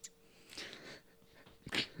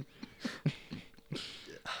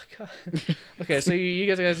 Oh, God. Okay, so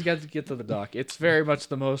you guys got to get to the dock. It's very much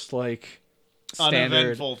the most like standard,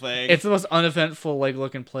 uneventful thing. It's the most uneventful like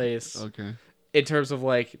looking place. Okay. In terms of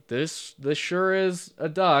like this sure is a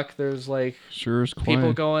dock. There's like Sure is quiet.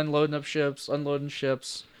 people going, loading up ships, unloading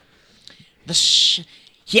ships.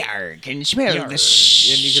 Here, can you smell Yarr.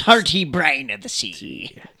 the And you get- salty brine of the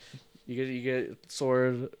sea? You get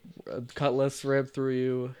sword, cutlass rammed through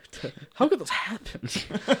you. How could this happen?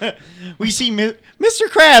 We see Mr.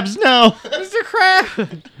 Krabs. No, Mr.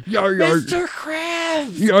 Krabs! Yar yar. Mr.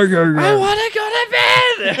 Krabs! Yar yar I yar. want to go to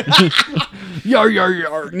bed! Yar yar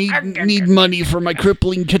yar. Need money for my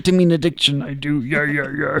crippling ketamine addiction. I do. Yar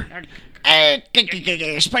yar yar.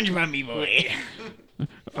 SpongeBob me boy.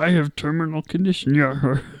 I have terminal condition.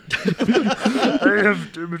 Yar. I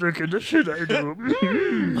have terminal condition. I do.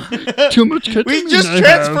 Too much ketamine. we just I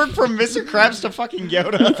transferred have. from Mr. Krabs to fucking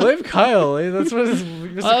Yoda. Blame Kyle. That's what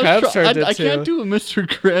Mr. Krabs turned into. I can't do a Mr.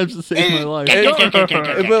 Krabs to save my life. But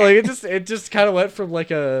like it just kind of went from like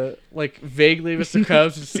a vaguely Mr.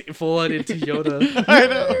 Krabs to full on into Yoda. I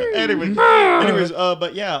know. Anyways,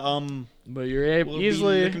 but yeah, But you're we'll be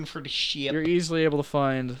easily looking for the ship. you're easily able to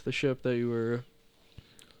find the ship that you were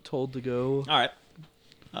told to go. All right.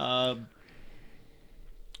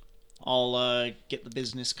 I'll get the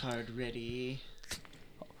business card ready.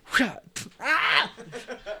 All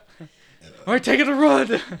right, take it a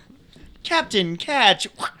run. Captain, catch!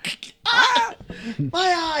 Ah! My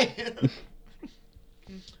eye!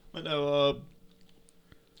 But no,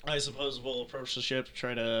 I suppose we'll approach the ship,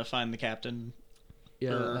 try to find the captain,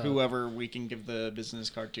 or whoever we can give the business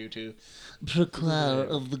card to. Proclaim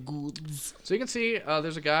of the goods. So you can see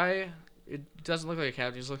there's a guy. It doesn't look like a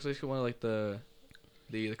captain. He just looks like one of like the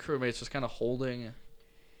crewmates, just kind of holding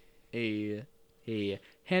a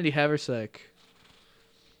handy haversack.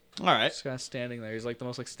 All right. Just kind of standing there. He's like the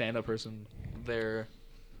most like stand-up person there.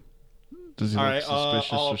 Does he All look right.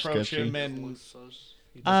 suspicious I'll or approach sketchy? him and.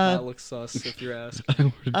 He does not look sus if you're asked. I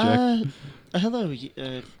would object. Hello.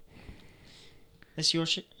 This your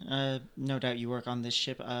ship? No doubt you work on this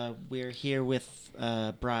ship. We're here with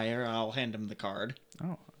Briar. I'll hand him the card. Oh,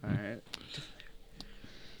 all right.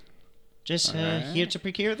 Just Alright. here to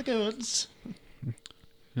procure the goods.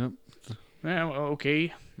 Yep. Yeah, well,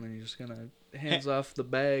 okay. And then you're just gonna hands off the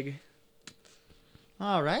bag.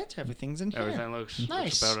 All right. Everything's in here. Everything looks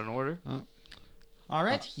Nice. about in order. All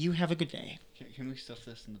right. You have a good day. Can we stuff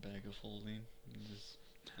this in the bag of holding?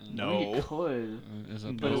 No. You could, Is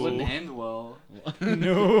it but it No. wouldn't end well.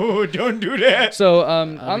 No, don't do that. So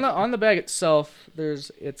on the bag itself,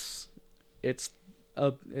 it's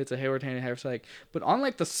a Hayward handy haversack, but on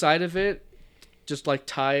like the side of it, just like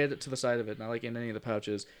tied to the side of it, not like in any of the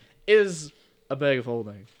pouches, is a bag of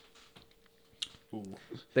holding.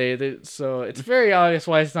 They so it's very obvious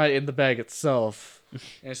why it's not in the bag itself, and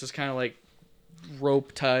it's just kind of like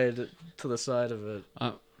rope tied to the side of it.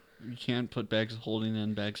 You can't put bags of holding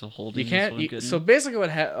in bags of holding. You is can't. what I'm getting So at. basically, what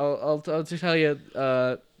I'll tell you.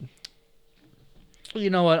 You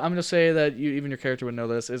know what? I'm gonna say that even your character would know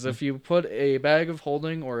this. Is if you put a bag of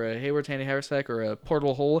holding or a Hayward handy haversack or a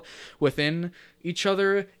portable hole within each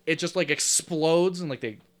other, it just like explodes and like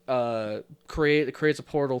they creates a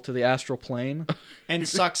portal to the astral plane. And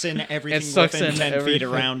sucks in everything sucks within in 10 feet everything.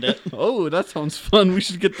 around it. Oh, that sounds fun. We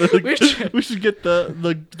should get the we should get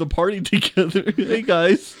the party together. Hey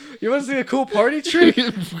guys, You want to see a cool party trick?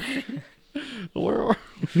 where are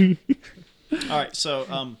we? All right, so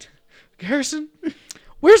Harrison,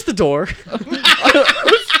 where's the door?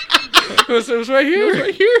 It was right here.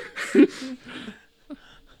 Right here.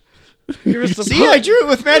 You were see, I drew it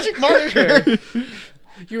with magic marker.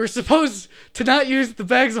 You were supposed to not use the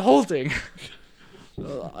bags of holding.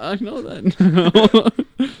 I know that.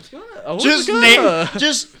 I wasn't just gonna.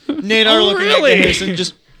 just Nadar Oh, looking really? at Harrison.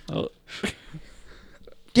 Just Oh.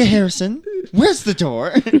 Harrison, where's the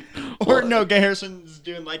door? Or no, Harrison's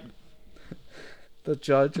doing like The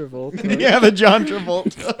John Travolta. yeah, the John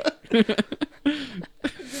Travolta.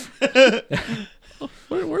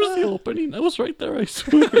 Where's the opening? I was right there. I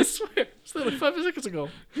swear. I swear. It's like 5 seconds ago.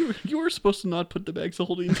 You were supposed to not put the bags of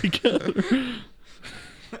holding together.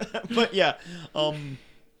 But yeah,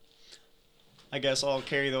 I guess I'll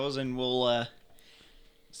carry those and we'll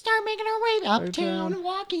start making our way uptown,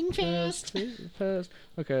 walking fast.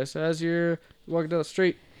 Okay, so as you're walking down the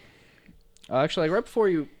street, actually, like right before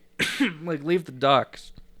you like leave the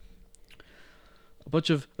docks, a bunch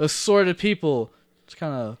of assorted people just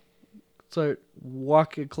kind of start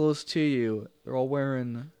walking close to you. They're all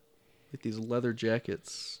wearing like these leather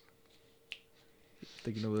jackets.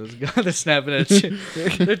 Thinking of this guy, they're snapping at you.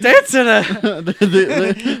 They're dancing.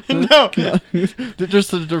 No,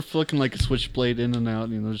 They're flicking like a switchblade in and out.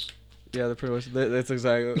 You know, just Yeah, they're pretty much. That's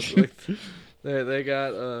exactly. Like, they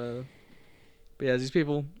got. But yeah, these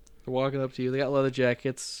people are walking up to you. They got leather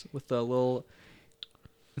jackets with the little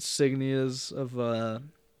insignias of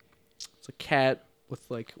it's a cat with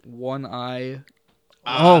like one eye.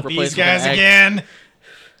 these guys again.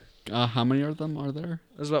 how many of them are there?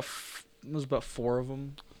 There's about 4 of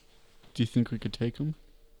them. Do you think we could take them?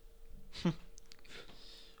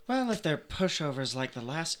 Well, if they're pushovers like the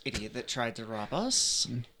last idiot that tried to rob us,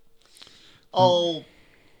 I'll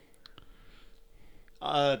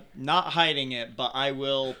not hiding it, but I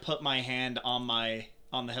will put my hand on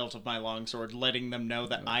the hilt of my longsword, letting them know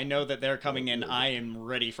that I know that they're coming in. I am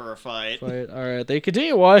ready for a fight. But all right, they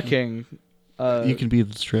continue walking. You can be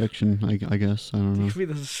the distraction, I guess. I don't know. Give me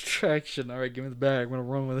the distraction. All right, give me the bag. I'm gonna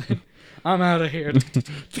run with it. I'm out of here.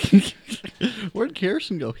 Where'd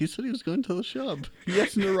Harrison go? He said he was going to the shop. He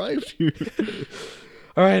hasn't arrived here.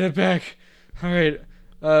 All right, I'm back. All right,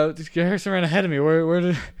 Harrison ran ahead of me.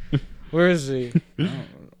 Where is he?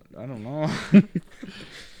 I don't know.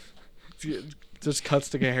 Just cuts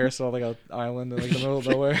to get Harrison on like an island in like the middle of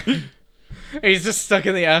nowhere. He's just stuck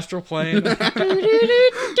in the astral plane.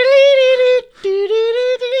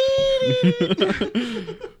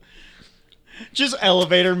 Just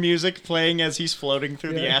elevator music playing as he's floating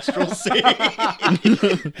through the astral sea.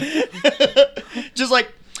 Just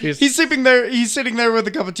like he's sitting there. He's sitting there with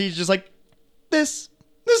a cup of tea, just like this.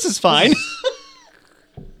 This is fine.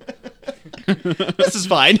 This is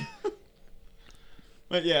fine.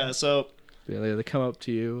 But yeah, so Yeah, they come up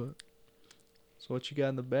to you. So what you got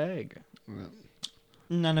in the bag?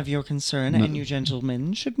 none of your concern, No. and you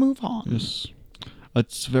gentlemen should move on. Yes.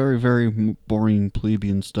 It's very, very boring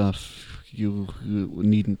plebeian stuff. You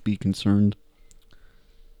needn't be concerned.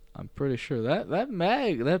 I'm pretty sure that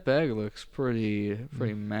bag looks pretty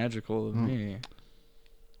magical to me.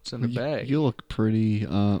 It's in the bag. You look pretty Thank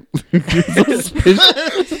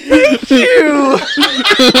you.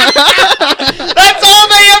 That's all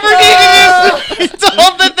they ever needed. Is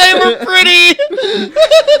told that they were pretty.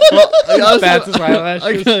 Bats his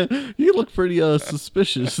eyelashes. You look pretty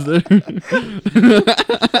suspicious there.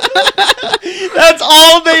 That's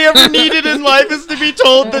all they ever needed in life is to be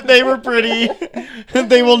told that they were pretty.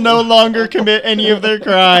 They will no longer commit any of their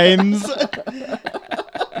crimes.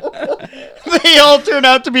 They all turn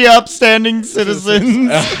out to be upstanding citizens.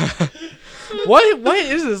 What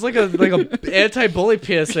is this? Like a anti-bully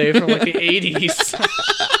PSA from like the 80s.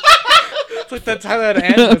 It's like that's how that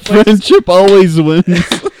ends. It's like, Friendship always wins.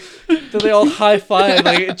 do they all high five,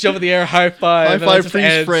 like jump in the air, high five, High and then it five, just freeze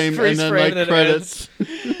ends. frame, Freeze and then frame, like it credits.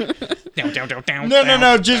 No.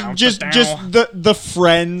 Just the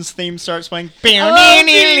Friends theme starts playing.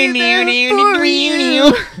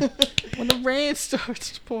 When the rain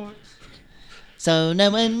starts to pour. So no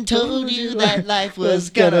one told you that life was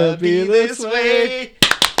gonna be this way.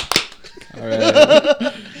 All right.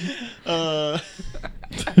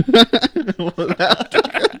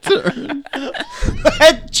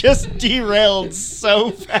 That just derailed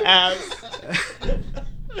so fast.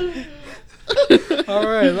 All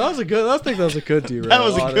right. I think that was a good derail. That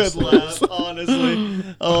was a honestly. good laugh, honestly.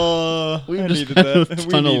 Oh, We I just needed had that. a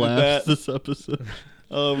We ton of needed laughs that. this episode.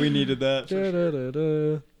 Oh, we needed that. For sure.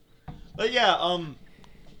 Da-da-da-da. But yeah,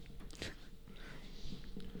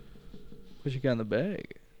 What you got in the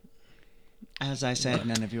bag? as I said,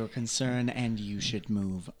 none of your concern, and you should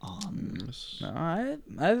move on. No,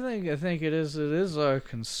 I think it is our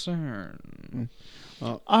concern.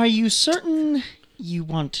 Are you certain you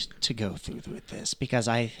want to go through with this? Because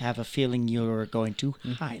I have a feeling you're going to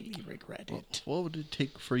highly regret it. What would it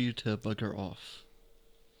take for you to bugger off?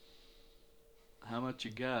 How much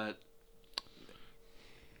you got?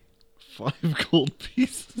 5 gold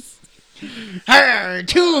pieces. Arr,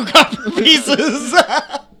 2 copper pieces!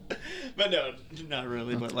 But no, not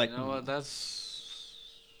really, but like... You know what? That's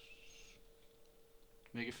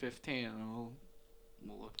make it 15, and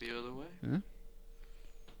we'll look the other way. Yeah.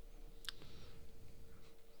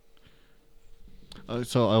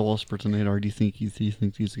 So I will whisper to Nadar. Do you think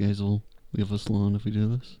these guys will leave us alone if we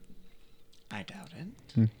do this? I doubt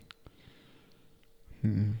it.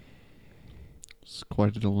 It's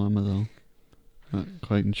quite a dilemma, though. Not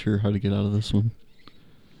quite sure how to get out of this one.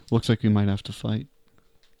 Looks like we might have to fight.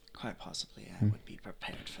 Quite possibly, I would be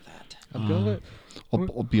prepared for that. I'm gonna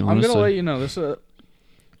I'll be I'm honest. gonna let you know this. I'm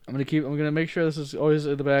gonna make sure this is always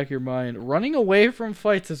in the back of your mind. Running away from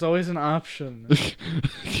fights is always an option.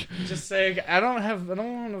 Just saying, I don't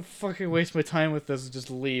want to fucking waste my time with this.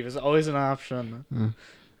 Just leave. It's always an option.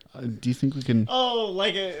 Do you think we can? Oh,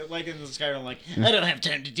 like in the Skyrim, like, I don't have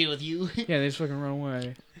time to deal with you. Yeah, they just fucking run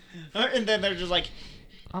away. And then they're just like,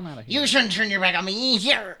 I'm out of here. you shouldn't turn your back on me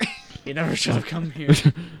here. You never should have come here.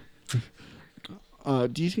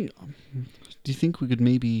 Do you think we could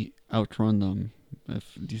maybe outrun them?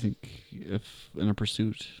 Do you think if in a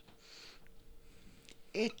pursuit?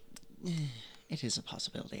 It is a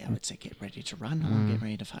possibility. I would say get ready to run or get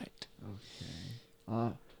ready to fight.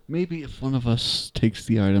 Okay. Maybe if one of us takes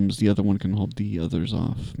the items, the other one can hold the others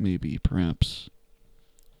off. Maybe, perhaps.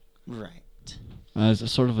 Right. As a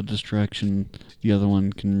sort of a distraction, the other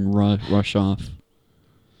one can rush off.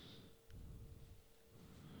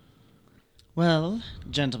 Well,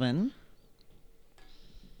 gentlemen,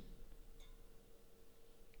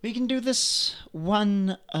 we can do this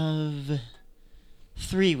one of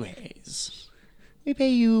 3 ways. We pay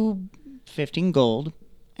you 15 gold,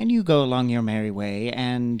 and you go along your merry way,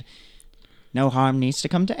 and no harm needs to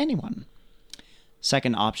come to anyone.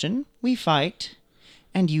 Second option, we fight,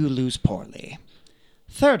 and you lose poorly.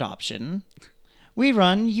 Third option, we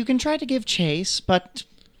run, you can try to give chase, but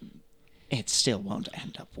it still won't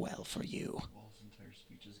end up well for you. While this entire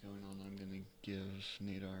speech is going on, I'm gonna give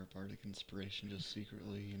Nadar bardic inspiration just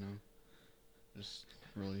secretly, just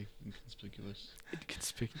really inconspicuous.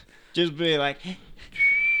 Just be like,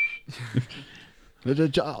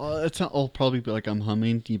 It's not. I'll probably be like I'm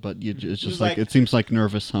humming, but it's just Just like like- it seems like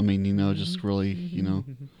nervous humming, just really,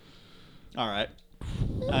 all right.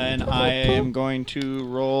 And I am going to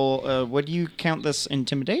roll. What do you count this?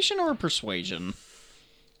 Intimidation or persuasion?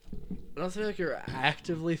 I don't feel like you're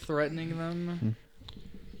actively threatening them.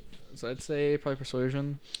 So I'd say probably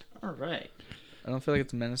persuasion. All right. I don't feel like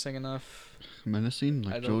it's menacing enough. menacing,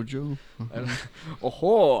 I like don't- JoJo.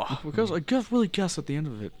 Because I really guess at the end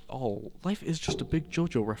of it, life is just a big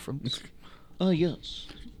JoJo reference. Oh, yes.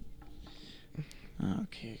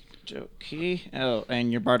 Okay, dokie. Oh,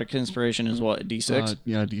 and your bardic inspiration is what? D6.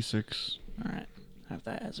 Yeah, D6. All right. Have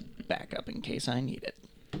that as a backup in case I need it.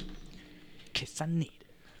 Kiss I need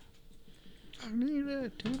it. I need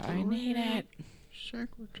it. I need it.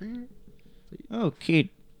 Secretary. Okay,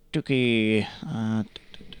 dokie.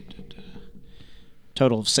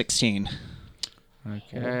 Total of 16.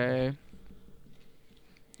 Okay.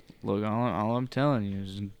 Look, all I'm telling you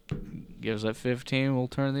is give us that 15, we'll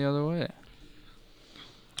turn the other way.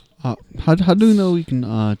 How do we know we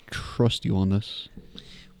can trust you on this?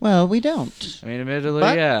 Well, we don't. I mean, admittedly,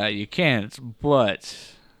 But- yeah, you can't,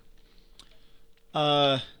 but...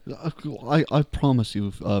 I promise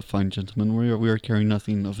you, fine gentlemen, we are carrying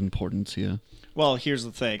nothing of importance here. Well, here's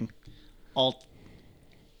the thing. I'll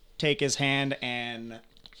take his hand, and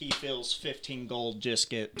he feels 15 gold just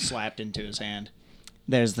get slapped into his hand.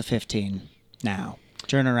 There's the 15. Now,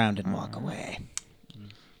 turn around and walk away.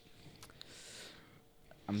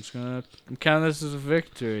 I'm counting this as a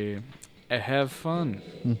victory. Have fun.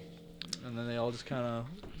 And then they all just kind of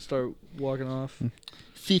start walking off.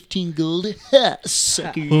 15 gold. Ha,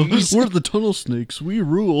 suckers. We're the tunnel snakes. We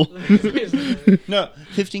rule. No,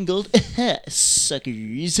 15 gold. Ha,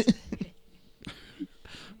 suckers.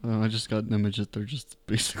 I just got an image that they're just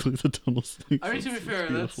basically the tunnel snakes. I mean, to be It's fair,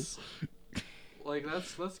 beautiful.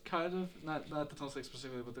 that's kind of not the tunnel snakes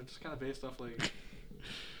specifically, but they're just kind of based off like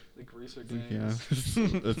greaser gangs. Yeah,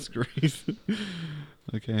 that's great.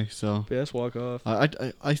 Okay, so Yes, walk off. I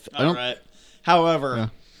all don't. right. However, Yeah.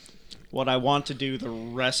 what I want to do the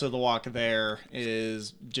rest of the walk there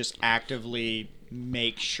is just actively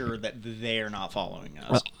make sure that they're not following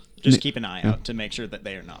us. Just keep an eye out to make sure that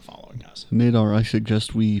they are not following us. Nadar, I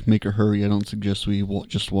suggest we make a hurry. I don't suggest we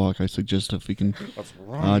just walk. I suggest if we can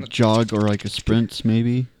jog or like a sprint,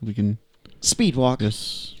 maybe we can Speed walk.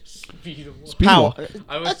 just Speed Power. walk.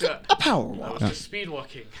 I was A power walk. just speed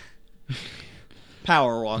walking.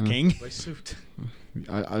 Power walking. My suit.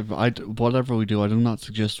 Whatever we do, I do not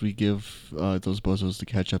suggest we give those bozos to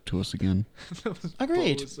catch up to us again.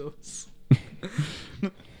 Agreed. Bozos.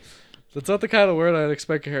 That's not the kind of word I'd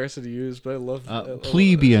expect Harrison to use, but I love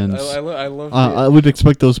plebeians. I love. I would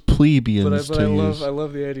expect those plebeians but to I use.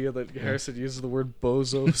 love the idea that Harrison uses the word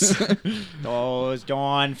bozos. Those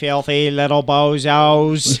darn filthy little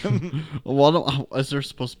bozos. Well, is there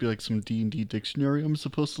supposed to be like some D&D dictionary I'm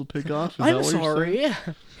supposed to pick off? Is that what you're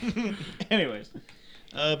saying? Anyways,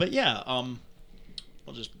 but yeah,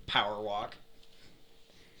 we'll just power walk,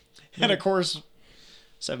 and of course,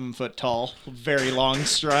 7 foot tall, very long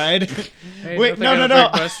stride. Ain't Wait, nothing no. gonna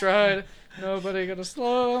break my stride. Nobody gonna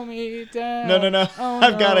slow me down. No. Oh,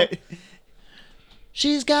 I've got no. it.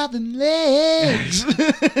 She's got them legs.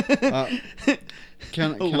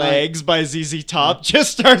 Can Legs by ZZ Top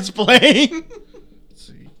just starts playing. Let's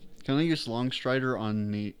see. Can I use Long Strider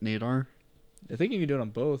on Nadar? I think you can do it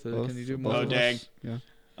on both. Both? Can you do Both both? Oh, of dang. us? Yeah.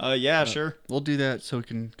 Yeah, sure. We'll do that so we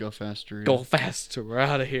can go faster. yeah. Go fast. We're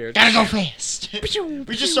out of here. Gotta go fast.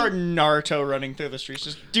 We just start Naruto running through the streets,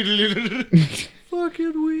 just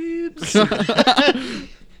Fucking weebs.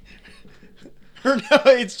 Or no,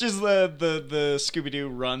 it's just the Scooby Doo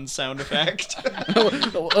run sound effect.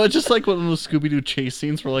 Just like one of those Scooby-Doo chase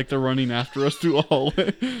scenes where like they're running after us through a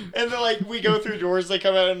hallway. And then like we go through doors, they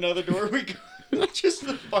come out another door. We go just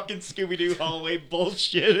the fucking Scooby Doo hallway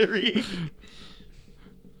bullshittery.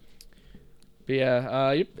 But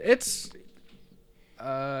yeah, it's.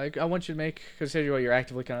 I want you to make consider what you're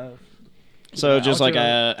actively kind of. So I just want like you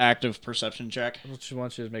to- a active perception check. I just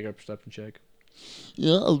want you to make a perception check.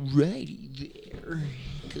 Alrighty there.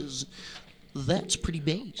 Because that's pretty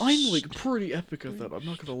base. pretty epic at that. I'm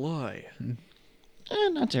not gonna lie.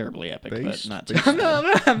 Not terribly epic, Based- but not based-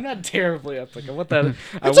 terrible. I'm not terribly epic. I want that.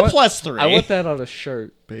 It's a +3. I want that on a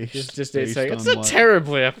shirt. Based, Just based saying on it's not what?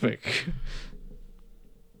 terribly epic.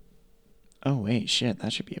 Oh wait, shit,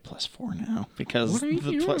 that should be a +4 now because What are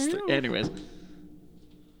the you +3. doing? Anyways,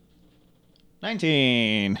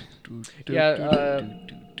 19. Yeah,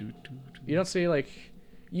 You don't see like,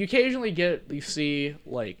 you occasionally see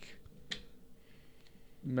like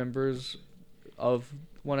members of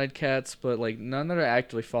One-Eyed Cats, but like none that are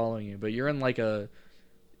actively following you. But you're in like a,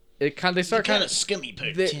 they start kind of scummy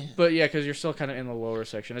part. but yeah, because you're still kind of in the lower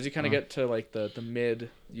section. As you kind of get to like the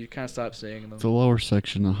mid, you kind of stop seeing them. The lower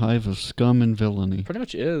section, a hive of scum and villainy. Pretty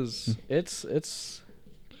much is. It's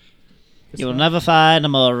You'll not- never find a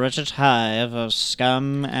more wretched hive of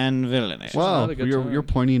scum and villainy. Wow, not a good you're time.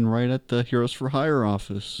 pointing right at the Heroes for Hire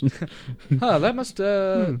office. Huh, that must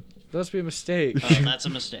be a mistake. Oh, that's a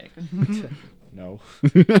mistake. No.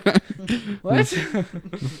 What?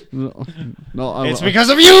 No, It's because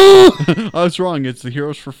of you. I was wrong. It's the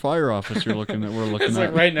Heroes for Fire office you're looking at. We're looking It's at.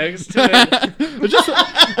 like right next to it.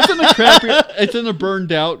 It's in a crappier. It's in a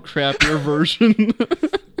burned out, crappier version.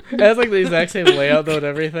 It has like the exact same layout though and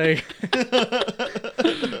everything.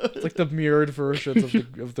 It's like the mirrored versions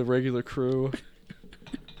of the regular crew.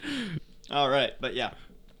 All right, but yeah.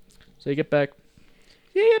 So you get back.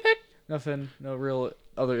 Yeah, you get back. Nothing. No real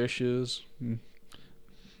other issues.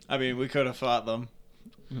 I mean, we could have fought them.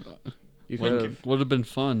 You could. Would have been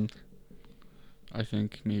fun. I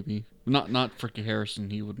think maybe not for Harrison.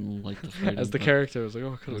 He wouldn't like the fighting. As the but- character was like,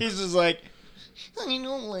 oh, could have. He's just like, I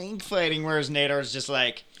don't like fighting. Whereas Nadar's just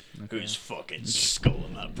like, whose fucking skull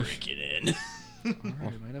am I breaking in?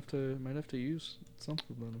 Alright, might have to use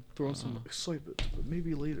something then. Throw some excitement, but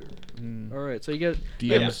maybe later. Alright, so you get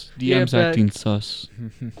DM's Yeah, DM's but- acting sus.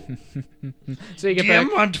 so you get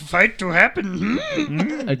back. want fight to happen?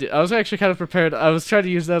 I was actually kind of prepared. I was trying to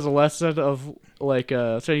use that as a lesson of like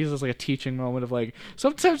I was trying to use this as like a teaching moment of like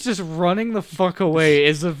sometimes just running the fuck away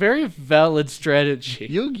is a very valid strategy.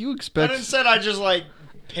 You But expect instead, I just like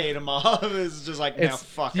paid him off. It's just like, now It's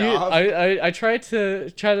fuck you- off. I try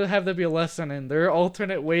to have that be a lesson, and there are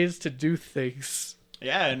alternate ways to do things.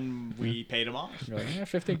 Yeah, and we paid him off. You're like,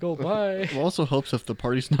 15 gold, bye. it also helps if the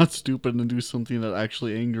party's not stupid and do something that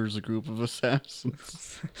actually angers a group of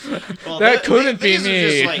assassins. Well, That couldn't be these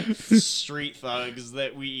me. Are just like street thugs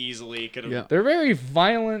that we easily could have. Yeah. They're very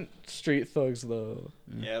violent street thugs, though.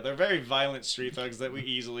 Yeah, they're very violent street thugs that we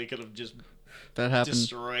easily could have just. That happened.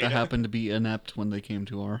 Destroyed. That happened to be inept when they came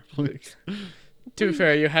to our place. To be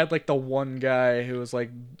fair, you had like the one guy who was like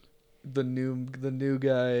the new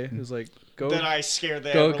guy who's like go That I scared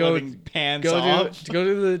the go- ever go- living pants go off.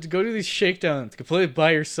 do these shakedowns completely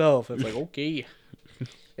by yourself. It's like okay,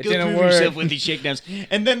 it Go didn't through work. yourself with these shakedowns,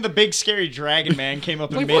 and then the big scary dragon man came up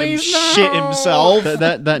and Like, made him please, no! shit himself.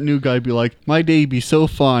 that new guy be like, my day be so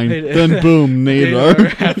fine. Hey, Then boom,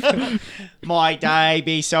 Nadar. My day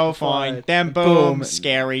be so fine. Fine. Then Boom. boom,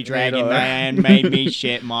 scary dragon Nadar. man made me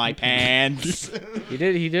shit my pants. He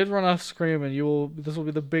did run off screaming. This will be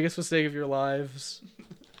the biggest mistake of your lives.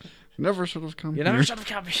 Never should have come You here. never should have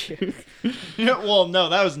come here. Well, no,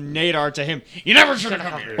 that was Nadar to him. You never should have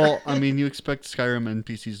come here. Well, I mean, you expect Skyrim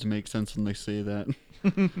NPCs to make sense when they say that.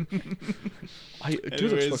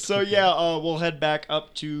 Anyways, so yeah, we'll head back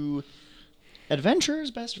up to Adventurer's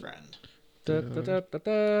best friend. Da, da, da, da,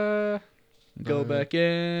 da. Go back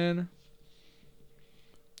in.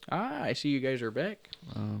 I see you guys are back.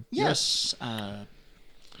 Yes,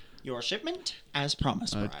 your shipment, as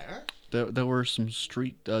promised, Uh, Briar. There were some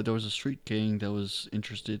street. There was a street gang that was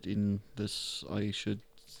interested in this. I should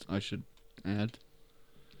add.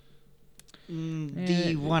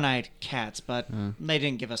 The one-eyed cats, but Uh. they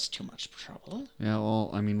didn't give us too much trouble. Yeah. Well,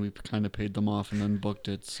 I mean, we kind of paid them off and then booked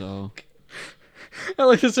it. So I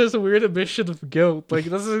like this is a weird admission of guilt. Like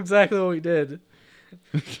this is exactly what we did.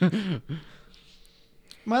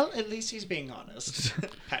 Well, at least he's being honest.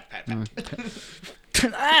 Pat, pat, pat.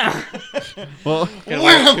 well, Can't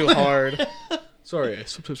work too hard. Sorry, I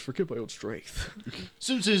sometimes forget my own strength.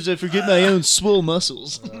 Sometimes I forget my own swole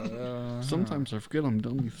muscles. sometimes I forget I'm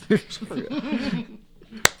done with things.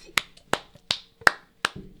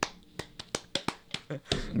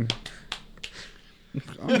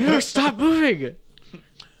 Stop moving.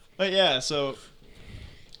 But yeah, so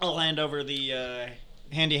I'll hand over the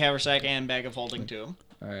handy haversack and bag of holding to him.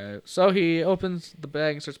 Alright, so he opens the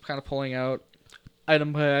bag and starts kind of pulling out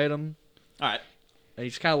item by item. All right. And he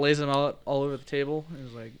just kind of lays them all over the table. And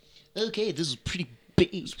he's like, Okay, this is pretty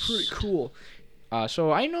big. pretty cool.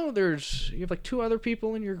 So I know you have like 2 other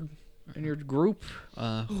people in your group.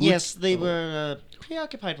 Yes, they were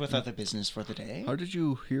preoccupied with other business for the day. How did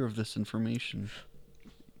you hear of this information?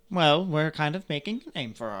 Well, we're kind of making a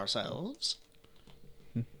name for ourselves.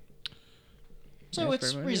 So Yes,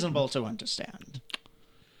 it's very much. reasonable to understand.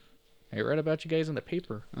 I read about you guys in the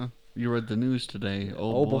paper. You read the news today.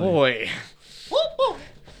 Oh boy. Whoop,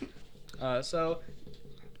 whoop.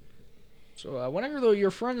 So whenever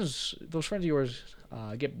those friends of yours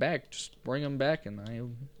get back, just bring them back, and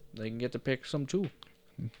they can get to pick some too.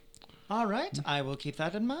 All right, I will keep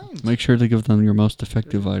that in mind. Make sure to give them your most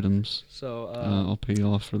effective items. So I'll pay you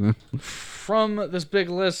off for them. from this big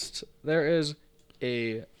list, there is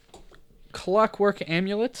a clockwork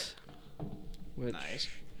amulet. Which, Nice.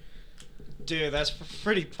 Dude, that's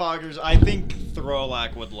pretty poggers. I think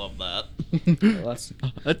Throlak would love that. well,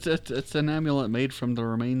 that's It's an amulet made from the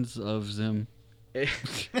remains of Zim. a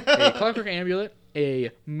clockwork amulet, a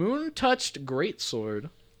moon-touched greatsword.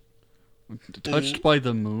 Touched by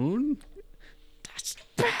the moon?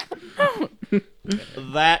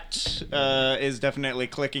 That is definitely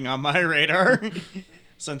clicking on my radar.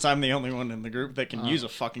 Since I'm the only one in the group that can use a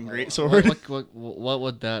fucking great sword. What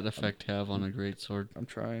would that effect have on a greatsword? I'm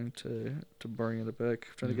trying to bring it back.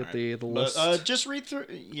 I'm trying to get the list. Just read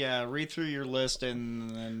through your list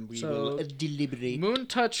and then we So, will deliberate. Moon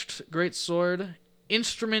touched greatsword,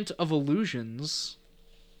 instrument of illusions,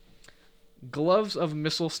 gloves of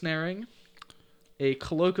missile snaring, a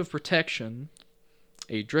cloak of protection,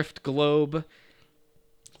 a drift globe,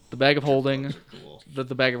 the bag of holding, Cool.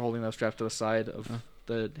 the bag of holding that's strapped to the side of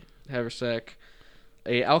the haversack,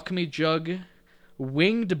 a alchemy jug,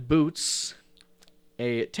 winged boots,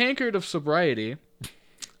 a tankard of sobriety,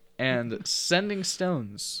 and sending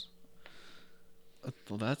stones.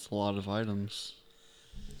 Well, that's a lot of items.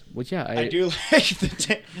 Well, yeah, I do like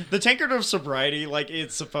the tankard of sobriety. Like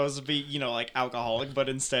it's supposed to be, like alcoholic, but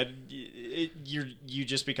instead you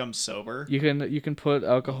just become sober. You can put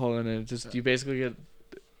alcohol in it. Just you basically get.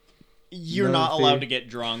 You're No not fee. allowed to get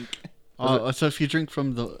drunk. So if you drink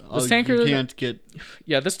from the, tankard- you can't get.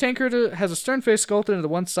 Yeah, this tankard has a stern face sculpted into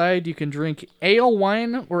one side. You can drink ale,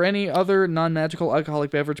 wine, or any other non-magical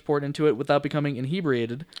alcoholic beverage poured into it without becoming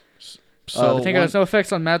inebriated. So the tankard has no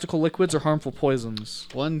effects on magical liquids or harmful poisons.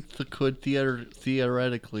 one could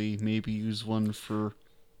theoretically maybe use one for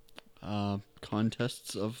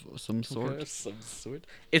contests of some sort. Okay, some sort.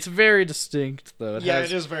 It's very distinct, though. It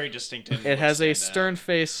It is very distinctive. It has a stern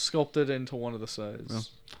face sculpted into one of the sides. Well.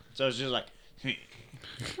 So it's just like.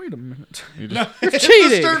 Wait a minute. No, You're the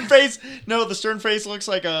cheating! stern face. No, the stern face looks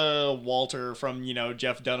like a Walter from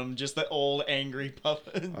Jeff Dunham, just the old angry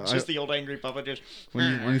puppet, the old angry puppet. Just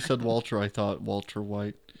When you said Walter, I thought Walter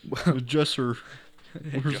White. Jesser,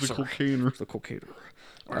 where's the Jesser. cocaine? The cocaine.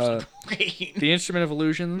 the The instrument of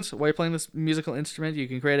illusions. While you're playing this musical instrument, you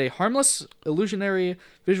can create a harmless, illusionary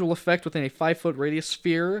visual effect within a 5-foot radius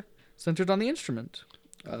sphere centered on the instrument.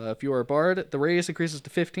 If you are a bard, the radius increases to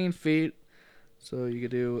 15 feet. So you could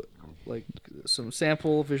do like some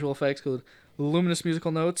sample visual effects called luminous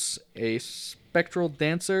musical notes, a spectral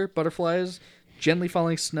dancer, butterflies, gently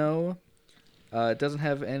falling snow. It doesn't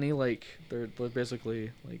have any they're basically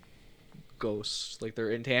like ghosts, like they're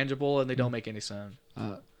intangible and they don't make any sound.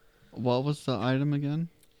 What was the item again?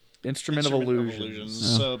 Instrument of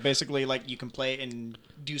illusions. Oh. So basically, you can play it and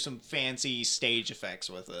do some fancy stage effects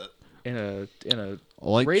with it. In a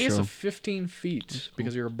Light radius show. of 15 feet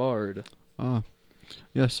because you're a bard. Ah,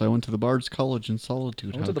 yes, I went to the Bard's College in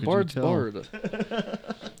Solitude. I went How to the could you Bard's tell? Bard.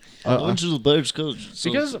 I went to the Bard's College. So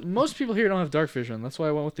Because most people here don't have dark vision. That's why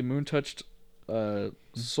I went with the moon-touched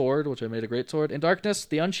sword, which I made a great sword. In darkness,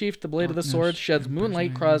 the unsheathed blade of the sword sheds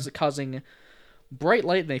moonlight, causing bright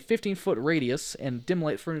light in a 15-foot radius and dim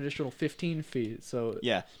light for an additional 15 feet. So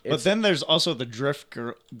Yeah, but It's- then there's also the drift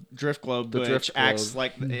globe, The which drift acts globe.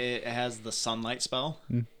 like it has the sunlight spell.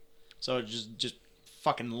 So it just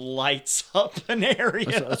fucking lights up an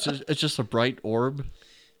area. It's just a bright orb.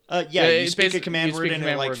 Yeah, Yeah, you it's speak a basi- command you word speak a and it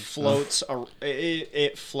command like word. floats.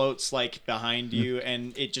 It floats behind you,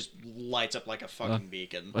 and it just lights up like a fucking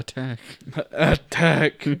beacon. Attack.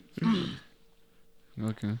 attack.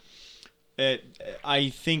 Okay. I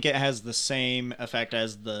think it has the same effect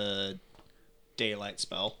as the daylight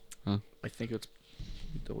spell. I think it's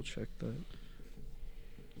double check that.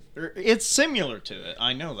 It's similar to it.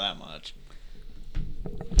 I know that much.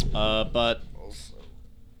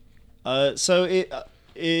 So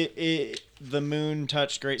the moon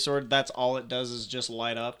touched greatsword. That's all it does is just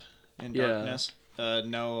light up in Yeah. darkness.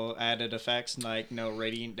 No added effects, like no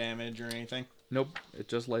radiant damage or anything. Nope, it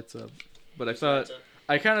just lights up. But I thought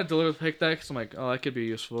I kind of deliberately picked that because I'm like, oh, that could be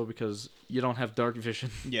useful because you don't have dark vision.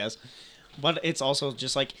 Yes, but it's also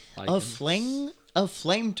just like Icons. a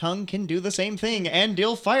flame tongue can do the same thing and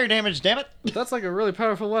deal fire damage. Damn it! But that's like a really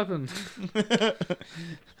powerful weapon.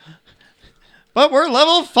 But we're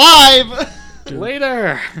level 5.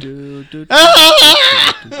 Later. Dude.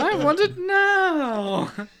 I want it now.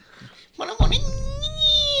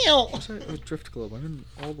 Sorry, oh, Drift Globe. I'm in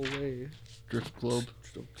all the way. Drift globe.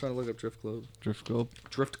 I'm trying to look up Drift Globe. Drift globe.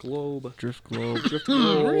 Drift Globe. Drift globe. Drift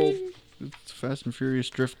Globe. It's a Fast and Furious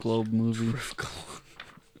Drift globe movie. Drift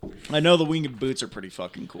Globe. I know the winged boots are pretty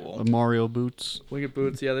fucking cool. Mario boots. Winged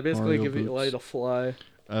boots. Yeah, they basically Mario give you boots. light to fly.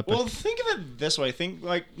 Epic. Well, think of it this way. Think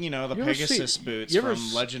the You ever Pegasus see- boots you ever from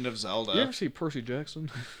s- Legend of Zelda. You ever see Percy Jackson?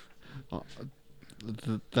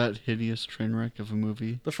 That hideous train wreck of a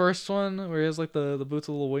movie. The first one where he has like the boots with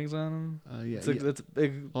little wings on him. Yeah, It's, like, yeah. it's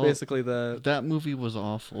big, Oh. basically the. That movie was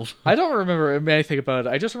awful. I don't remember anything about it.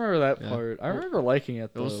 I just remember that Yeah. part. I remember liking it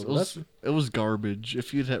It though. was, it was garbage.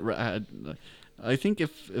 If you'd had, I think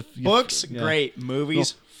if you, Books, yeah. great.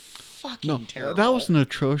 Movies, fucking No, terrible. that was an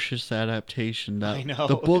atrocious adaptation. That I know,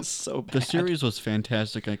 the book, it's so the bad. series was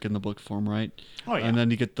fantastic, like in the book form, right? Oh, yeah. And then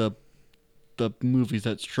you get the movies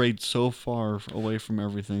that strayed so far away from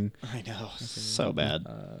everything. I know, so bad.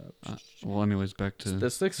 Well, anyways, back to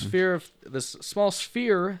The this small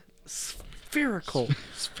spherical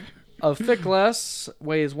of thick glass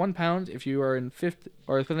weighs 1 pound. If you are in 50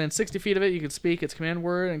 or within 60 feet of it, you can speak its command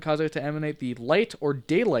word and cause it to emanate the light or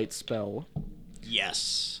daylight spell.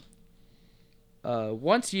 Yes.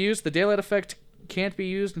 Once used, the daylight effect can't be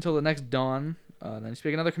used until the next dawn. Then you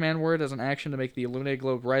speak another command word as an action to make the illuminated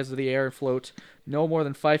globe rise to the air and float no more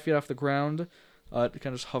than 5 feet off the ground. It kind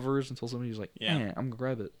of just hovers until somebody's like, Yeah. I'm gonna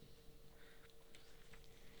grab it.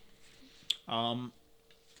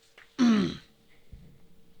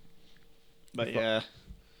 But yeah.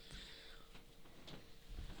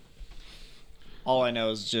 All I know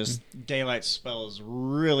is just daylight spell is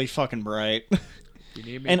really fucking bright. If you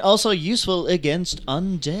need me, And also useful against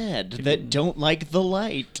undead that don't like the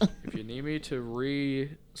light. if you need me to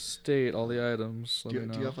restate all the items, let me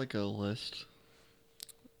know. do you have like a list?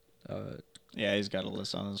 Yeah, he's got a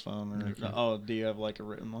list on his phone. Oh, do you have like a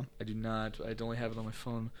written one? I do not. I only have it on my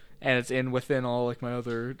phone, and it's within all like my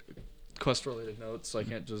other quest-related notes, so I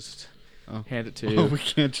can't just hand it to you. Oh, we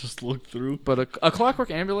can't just look through. But a clockwork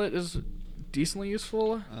amulet is decently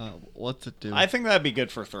useful. What's it do? I think that'd be good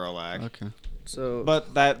for Throwlack. Okay. So,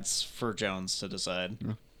 But that's for Jones to decide.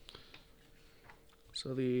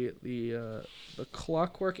 so the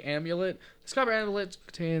clockwork amulet. This copper amulet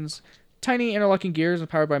contains tiny interlocking gears and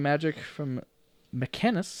powered by magic from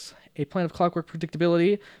Mechanus, a plan of clockwork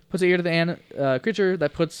predictability. Puts an ear to the creature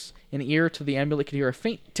that puts an ear to the amulet can hear a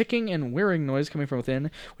faint ticking and whirring noise coming from within.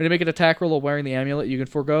 When you make an attack roll while wearing the amulet, you can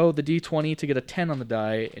forego the d20 to get a 10 on the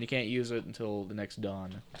die, and you can't use it until the next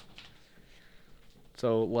dawn.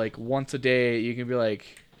 So, like, once a day, you can be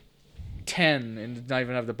like 10 and not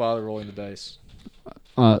even have to bother rolling the dice.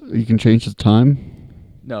 You can change the time.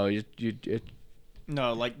 No,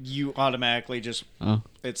 No, like you automatically just. Oh.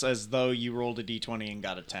 It's as though you rolled a d20 and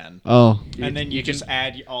got a 10. Oh. And then you you can- just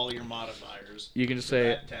add all your modifiers. you can just to say,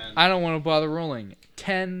 that 10. I don't want to bother rolling.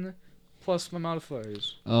 10 plus my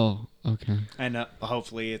modifiers. Oh. Okay. And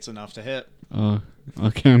hopefully it's enough to hit. Oh.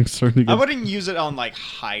 Okay. I'm starting to I get. wouldn't use it on like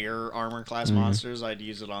higher armor class monsters. I'd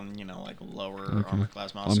use it on, like lower armor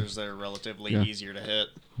class monsters that are relatively yeah. easier to hit.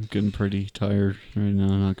 I'm getting pretty tired right now.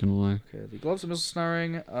 Not gonna lie. Okay, the gloves of missile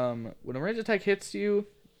snaring. When a ranged attack hits you,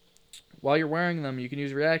 while you're wearing them, you can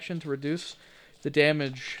use reaction to reduce the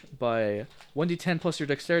damage by 1d10 plus your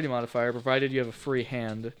dexterity modifier, provided you have a free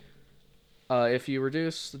hand. If you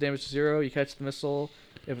reduce the damage to 0, you catch the missile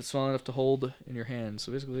if it's small enough to hold in your hand.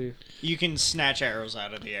 So basically, You can snatch arrows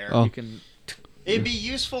out of the air. Oh. you can. It'd be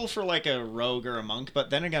useful for like a rogue or a monk, but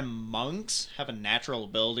then again, monks have a natural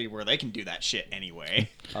ability where they can do that shit anyway.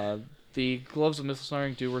 The gloves of missile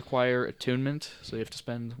snaring do require attunement, so you have to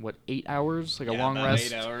spend 8 hours, like a Yeah, long about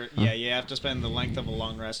rest. 8 hours. Yeah, you have to spend the length of a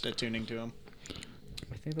long rest attuning to them.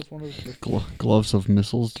 I think that's one of the. Gloves of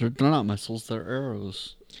missiles. They're not missiles. They're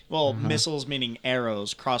arrows. Well, missiles meaning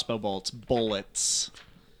arrows, crossbow bolts, bullets.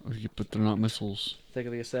 Oh, yeah, but they're not missiles. Think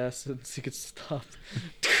of the assassins. You could stop.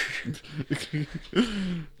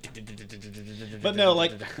 But no,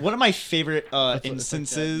 like one of my favorite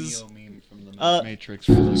instances. Matrix.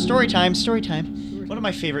 Story time. One of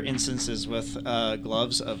my favorite instances with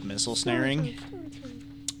gloves of missile snaring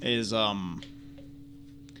is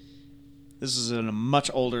this is in a much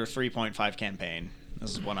older 3.5 campaign.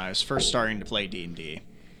 This is when I was first starting to play D&D.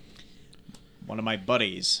 One of my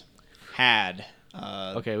buddies had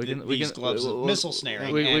Okay, these gloves of missile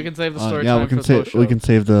snaring. We and- can save the story yeah, time we can for the save post we show. can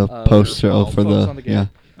save the post show I'll for focus the on the game. yeah.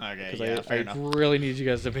 Okay, 'Cause yeah, fair I enough. really need you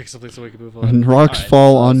guys to pick something so we can move on. And rocks Alright.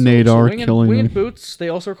 fall on So Nadar, winged killing him. boots, they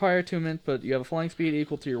also require attunement, but you have a flying speed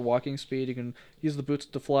equal to your walking speed. You can use the boots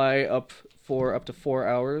to fly up to 4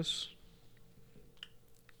 hours.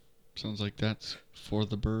 Sounds like that's for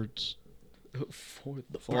the birds. For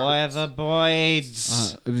the For the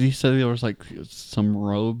boys. He said there was like some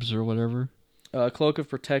robes or whatever. Cloak of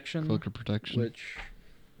protection, Cloak of protection. which,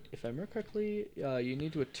 if I remember correctly, you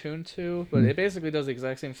need to attune to, but it basically does the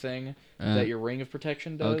exact same thing that your ring of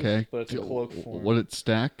protection does. Okay. But it's a cloak form. Would it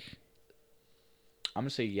stack? I'm gonna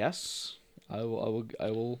say yes. I will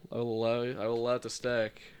allow it to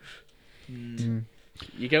stack.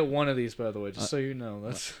 You get one of these, by the way, just so you know.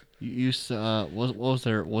 That's You what was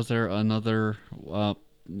there? Was there another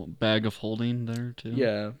bag of holding there too?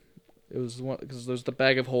 yeah. It was one because there's the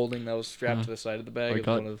bag of holding that was strapped to the side of the bag. I It's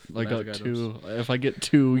got one of the I got magic two. If I get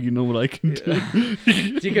two, you know what I can do.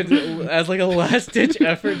 items. You could, as like a last ditch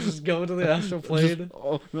effort, just go to the astral plane.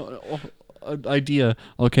 Oh no! idea.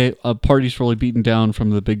 Okay, a party's really beaten down from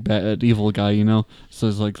the big bad evil guy. So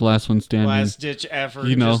it's like the last one standing. Last ditch effort.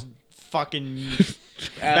 You know. Just fucking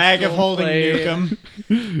bag of holding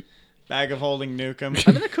nukem. Bag of holding nukem.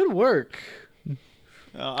 I mean, that could work.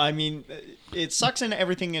 I mean, it sucks into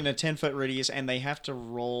everything in a 10-foot radius, and they have to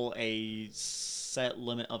roll a set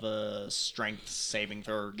limit of a strength saving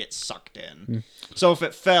throw or get sucked in. So if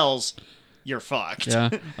it fails, you're fucked. Yeah.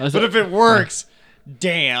 But if it works,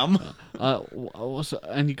 damn.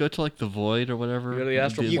 And you go to like the void or whatever. You go to the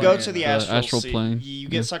astral You plane. go to the astral sea. plane. You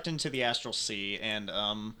get sucked into the astral sea, and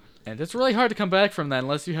And it's really hard to come back from that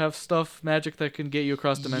unless you have stuff magic that can get you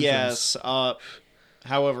across dimensions. yes.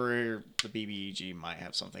 However, the BBEG might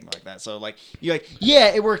have something like that. So, like, you're like, yeah,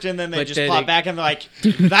 it worked, and then they But just then pop it- back, and they're like,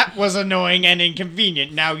 that was annoying and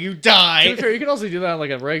inconvenient. Now you To be die. fair, you can also do that on, like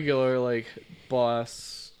a regular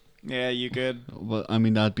boss. Yeah, you could. But I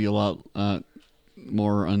mean, that'd be a lot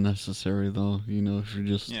more unnecessary, though. If you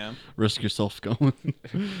just Yeah. risk yourself going.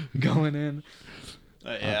 Going in.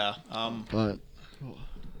 Yeah. But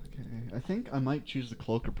okay, I think I might choose the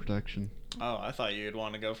cloak of protection. Oh, I thought you'd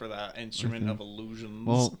want to go for that instrument of illusions.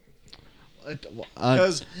 Well,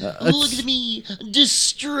 Because Look at me,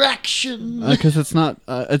 distraction. because it's not.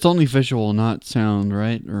 It's only visual, not sound,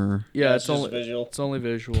 right? Or Yeah, it's it's just only visual. It's only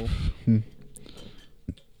visual.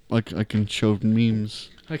 like I can show memes.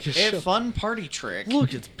 I can A show- fun party trick.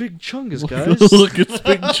 Look, it's Big Chungus, guys. Look, it's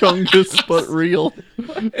Big Chungus, but real.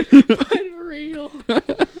 But real.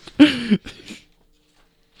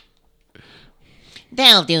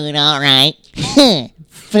 They'll do it all right.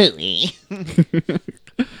 Phooey.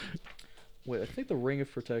 Wait, I think the Ring of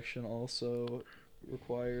Protection also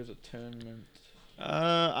requires attunement.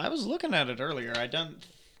 I was looking at it earlier. I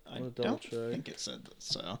Wanna double don't check? think it said that,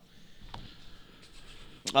 so.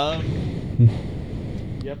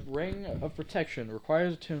 Yep, Ring of Protection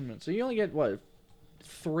requires attunement. So you only get,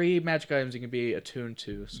 3 magic items you can be attuned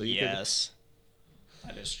to. So you Yes.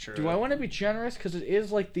 That is true. Do I want to be generous? Because it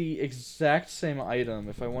is like the exact same item.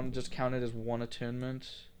 If I want to just count it as one attunement.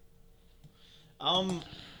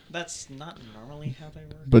 That's not normally how they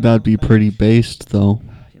work. But that'd be pretty based, though. You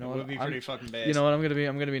It know would what? be pretty fucking bad. You know what? I'm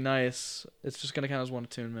gonna be nice. It's just gonna count as one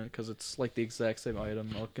attunement because it's like the exact same item.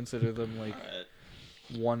 I'll consider them like Alright.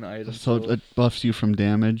 one item. So it buffs you from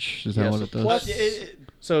damage. Is that Yeah, what so it does? plus-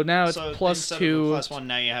 So now it's so plus instead of a 2 +1,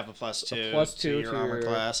 now you have a +2. plus to 2 your to armor your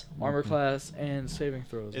class. armor class and saving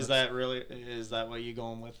throws. Is That's that what you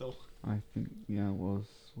going with though? I think what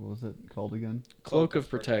was it called again? Cloak of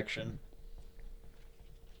Protection.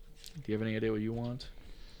 Do you have any idea what you want?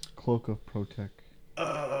 Cloak of Protect.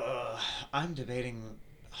 I'm debating.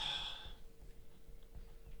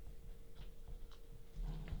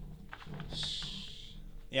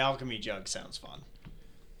 The alchemy jug sounds fun,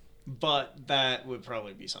 but that would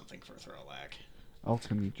probably be something for Throwlack.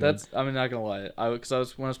 Alchemy jug. That's. I'm not gonna lie.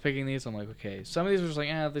 When I was picking these, I'm like, okay. Some of these were just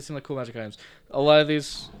like, they seem like cool magic items. A lot of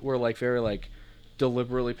these were like very like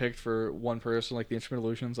deliberately picked for one person, like the instrument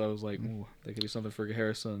illusions. I was like, ooh, they could be something for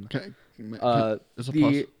Harrison. Okay. Is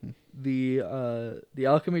it The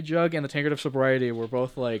alchemy jug and the tankard of sobriety were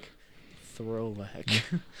both like Throwlack.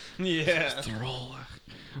 Yeah.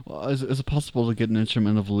 Well, is it possible to get an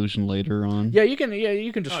instrument of illusion later on? Yeah, you can. Yeah,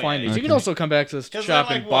 you can just Oh, find yeah, these. You can okay. also come back to this Because shop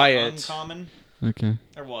they're and like buy what, it. uncommon Okay.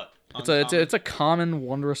 or what? It's a common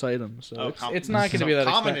wondrous item. So it's not going to be that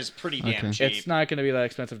common expensive. is pretty damn Okay. cheap. It's not going to be that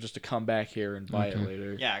expensive just to come back here and buy it Okay.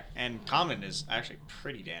 later. Yeah, and common is actually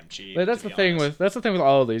pretty damn cheap. But that's to the be thing honest. with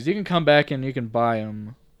all of these. You can come back and you can buy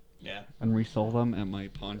them. Yeah. And resell them at my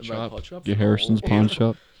pawn my shop. pawn shop? Your Harrison's Oh. pawn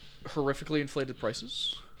shop. Horrifically inflated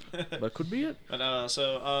prices. That could be it. But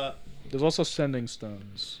There's also sending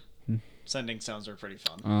stones. sending sounds are pretty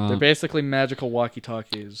fun. They're basically magical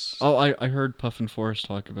walkie-talkies. Oh, I heard Puff and Forrest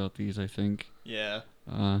talk about these. I think. Yeah.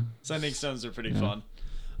 Sending Sending stones are pretty Yeah.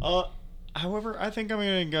 fun. However, I think I'm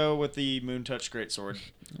gonna go with the Moon Touch Greatsword.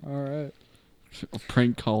 All right.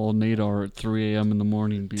 prank call Nadar at 3 a.m. in the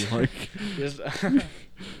morning. Be like, Just-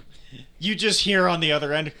 You just hear on the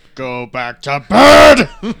other end, "Go back to bed."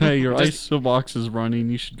 hey, your ice box is running.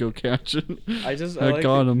 You should go catch it. I I like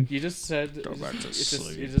got that him. You just said. Go back to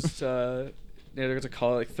sleep. You just. Yeah, they're gonna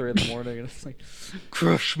call at like 3 in the morning, and it's like,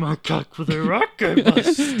 crush my cock with a rock, I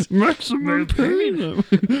must. Maximum pain.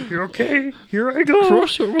 You're okay. Here I go.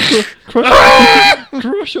 Crush it with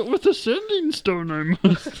crush it with a sending stone. I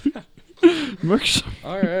must. Maximum.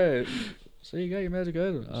 All right. So you got your magic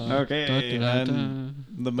item. Okay, and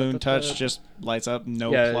the Moon Touch just lights up.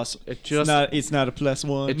 No Yeah, plus. it just- It's not a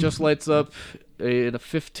 +1. It just lights up in a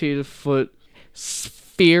 15-foot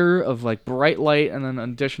sphere of like bright light, and then an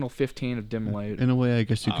additional 15 of dim light. In a way, I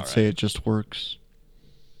guess you could say Alright. it just works.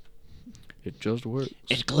 It just works.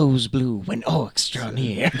 It glows blue when orcs draw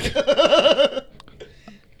near.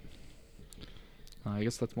 I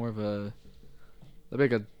guess that's more of a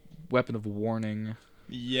weapon of warning.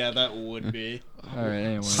 Yeah, that would be. All right.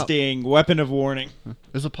 Anyway. Sting, weapon of warning.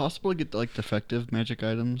 Is it possible to get like defective magic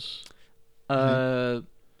items?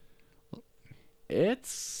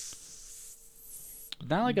 It's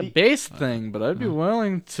not like a base thing, but I'd be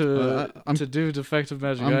willing to do defective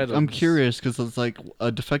magic items. I'm curious because it's like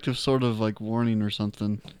a defective sort of like warning or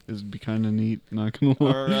something. It'd be kind of neat. Not gonna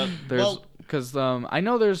lie. Or, Because I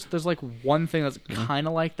know there's like one thing that's kind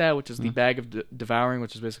of like that, which is the bag of devouring,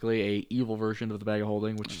 which is basically a evil version of the bag of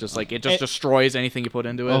holding, which is just like it just destroys anything you put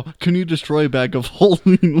into it. Oh, can you destroy a bag of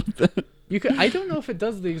holding with that? You could. I don't know if it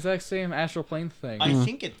does the exact same astral plane thing. I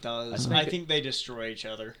think it does. I think they destroy each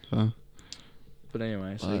other. But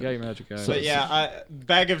anyway, so you got your magic guy. But yeah,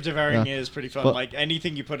 bag of devouring is pretty fun. But- like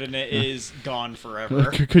anything you put in it is gone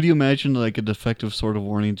forever. Could you imagine like a defective sort of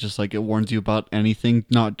warning, just like it warns you about anything,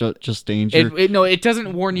 not just danger? It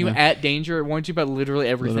doesn't warn you at danger. It warns you about literally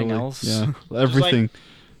everything Literally, else. Yeah, everything.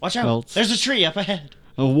 Watch out! else. There's a tree up ahead.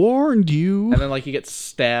 I warned you. And then like you get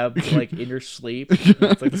stabbed like in your sleep.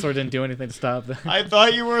 It's like the sword didn't do anything to stop that. I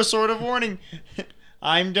thought you were a sword of warning.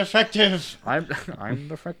 I'm defective. I'm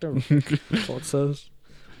defective. That's what it says.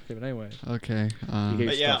 Okay, but anyway. Okay. You get But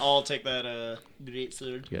your yeah, stuff. I'll take that great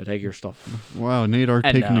sword. Yeah, take your stuff. Wow, Nadar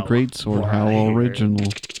And taking a now, great sword. How right. original.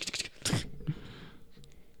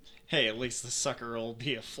 Hey, at least the sucker will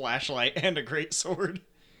be a flashlight and a great sword.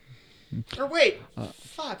 Or wait,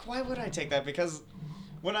 fuck, why would I take that? Because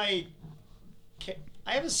when I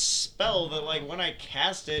have a spell that, like, when I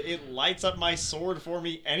cast it, it lights up my sword for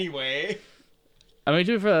me anyway. I mean,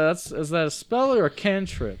 is that a spell or a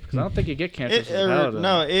cantrip? Because I don't think you get cantrips as a paladin.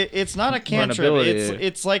 No, it's not a cantrip. ability.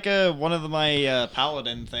 It's like one of my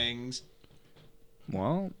paladin things.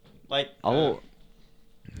 Well, Like,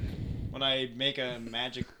 when I make a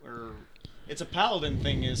magic, or it's a paladin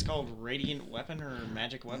thing, is called radiant weapon or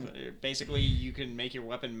magic weapon. Basically, you can make your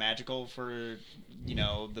weapon magical for,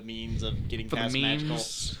 the means of getting for the past magical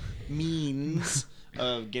memes.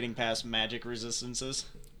 of getting past magic resistances.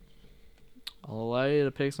 I'll allow you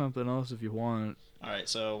to pick something else if you want. All right,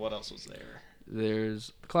 so what else was there?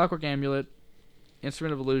 There's Clockwork Amulet,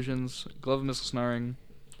 Instrument of Illusions, Glove of Missile Snaring,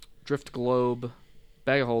 Drift Globe,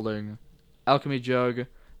 Bag of Holding, Alchemy Jug,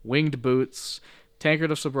 Winged Boots,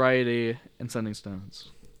 Tankard of Sobriety, and Sending Stones.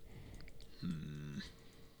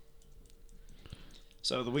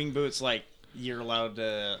 So the wing boots, like, you're allowed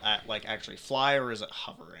to actually fly, or is it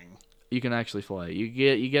hovering? You can actually fly.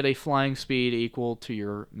 You get a flying speed equal to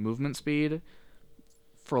your movement speed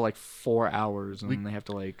for like 4 hours, and then they have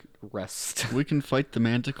to like rest. We can fight the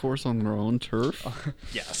manticores on their own turf.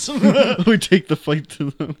 Yes. We take the fight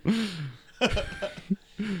to them.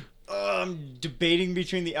 I'm debating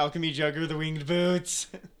between the alchemy jug or the winged boots.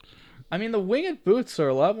 I mean, the winged boots are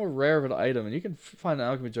a lot more rare of an item, and you can find an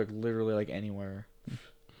alchemy jug literally like anywhere.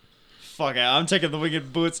 Fuck it, I'm taking the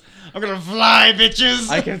winged boots. I'm gonna fly, bitches.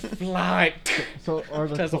 I can fly. So are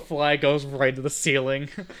As a fly goes right to the ceiling,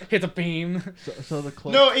 hits a beam. so the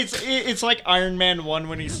cloak. No, it's like Iron Man 1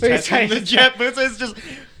 when he's He's testing the trying- jet boots. It's just.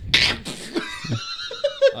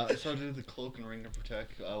 So do the cloak and ring to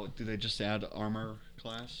protect? Do they just add armor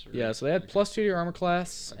class? Or? Yeah, so they had +2 to your armor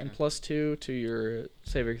class and Okay. +2 to your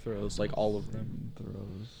saving throws, like all of them.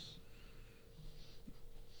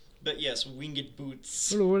 But yes, winged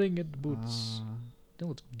boots. What do get the boots? Then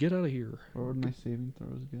let's get out of here. Where would my saving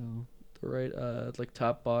throws go? The right, like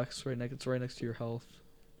top box, it's right next to your health.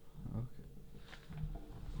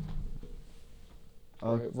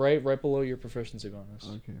 Right below your proficiency bonus.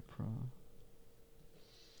 Okay, pro.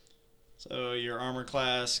 So your armor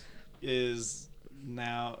class is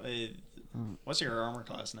now. What's your armor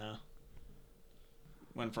class now?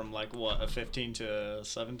 Went from like what, a 15 to a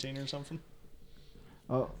 17 or something?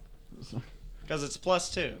 Oh. Because it's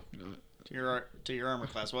 +2 to your armor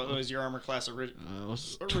class. What was your armor class originally? It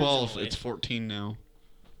was 12. Originally. It's 14 now.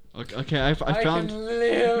 Okay, I I found. can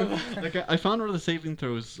live. Okay, I found where the saving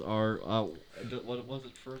throws are. What was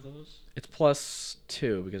it for those? It's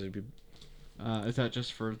 +2 because it'd be. Is that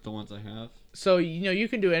just for the ones I have? So you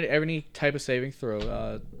can do any type of saving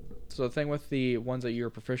throw. So the thing with the ones that you're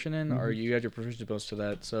proficient in, are you add your proficiency bonus to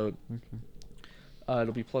that. So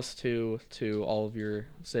it'll be +2 to all of your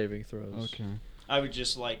saving throws. Okay. I would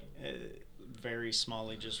just like very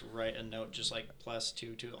smallly just write a note, just like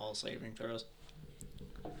 +2 to all saving throws.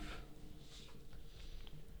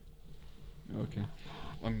 Okay.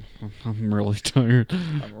 I'm really tired.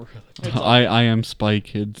 I'm really I am Spy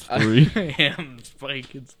Kids 3. I am Spy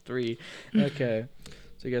Kids 3. Okay.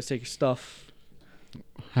 So you guys take your stuff.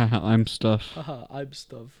 I'm stuff. Haha, I'm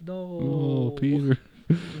stuff. No. Oh, Peter.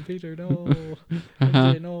 Peter, no.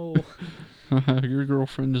 MJ, no. Your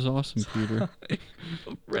girlfriend is awesome, Peter.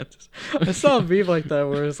 I saw a meme like that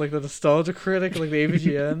where it's like the nostalgia critic, like the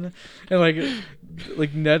AVGN, and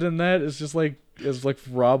like Ned in that is just like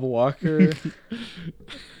Rob Walker.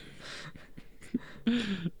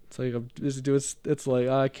 It's like I'm busy doing. It's like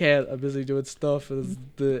I can't. I'm busy doing stuff. And it's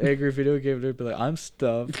the angry video game nerd be like, I'm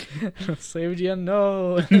stuffed. Say AVGN,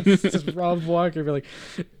 no. It's just Rob Walker be like,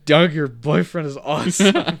 Doug, your boyfriend is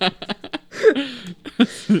awesome.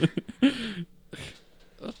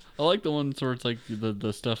 I like the ones where it's like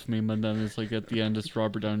the stuff meme, and then it's like at the end it's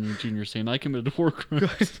Robert Downey Jr. saying, "I committed war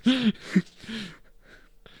crimes."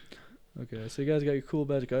 Okay, so you guys got your cool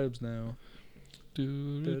magic items now.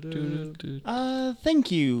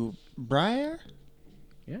 Thank you, Briar.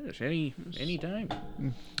 Yes, any time.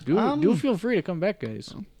 Do feel free to come back,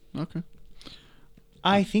 guys. Okay.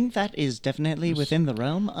 I think that is definitely within the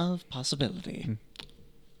realm of possibility.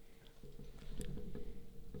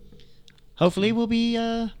 Hopefully, we'll be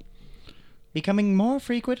becoming more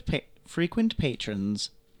frequent patrons.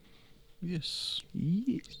 Yes.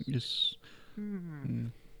 Yes. All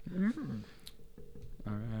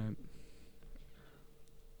right.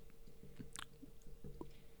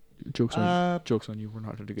 Jokes on you. We're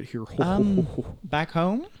not going to get here. Back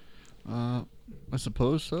home? I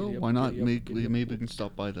suppose so. Giddy up, Why not? giddy up, Maybe giddy up. we can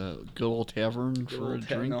stop by the good old tavern for a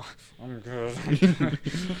drink. No, I'm good.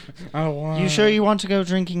 I want. You sure you want to go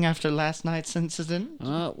drinking after last night's incident?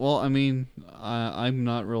 Well, I mean, I'm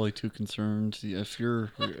not really too concerned. If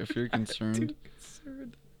you're concerned,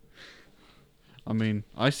 I mean,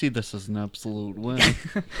 I see this as an absolute win.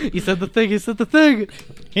 You said the thing.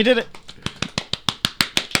 He did it.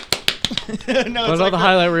 No, What about the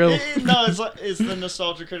highlight reel? No, it's the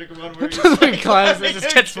nostalgia critic one where Class, it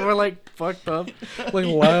just gets more like fucked up, like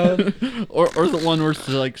loud. or the one where it's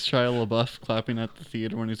like Shia LaBeouf clapping at the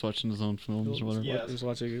theater when he's watching his own films or whatever. Yeah. He's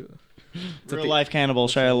watching it. Real life cannibal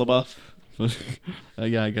Shia LaBeouf.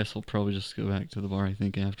 Yeah, I guess I'll probably just go back to the bar, I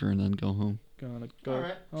think, after, and then go home. Gonna go.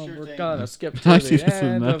 Alright, Oh, sure we're thing. gonna skip I to see the this as an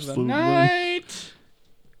end of the absolute win. night.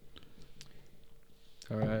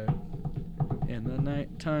 All right. In the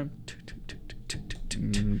nighttime.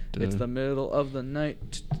 It's the middle of the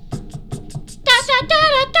night.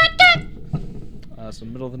 It's the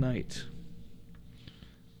middle of the night.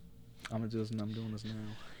 I'm gonna do this, and I'm doing this now.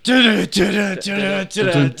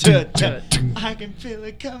 I can feel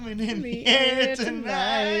it coming in the air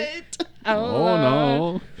tonight. Oh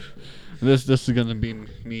no! This is gonna be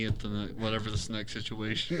me at the whatever this next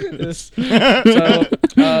situation is. So, in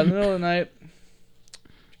the middle of the night,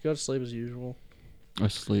 you go to sleep as usual. I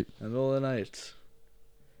sleep. In the middle of the night,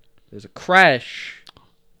 there's a crash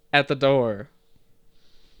at the door.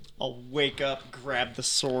 I'll wake up, grab the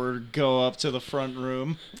sword, go up to the front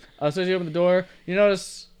room. As soon as you open the door, you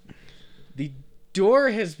notice the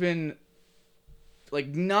door has been like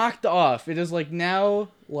knocked off. It is like now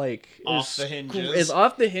like Off the hinges. It's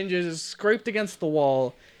off the hinges. It's scraped against the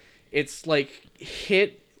wall. It's like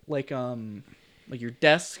hit like your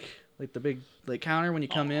desk, like the big like counter when you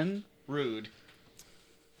come in. Rude.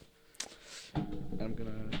 I'm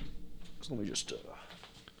gonna. So let me just. To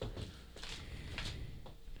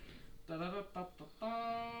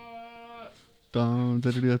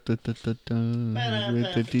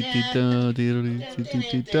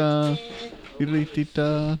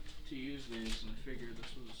use these, and I figured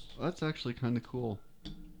this was. That's actually kind of cool.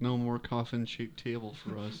 No more coffin-shaped table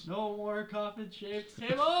for us. No more coffin-shaped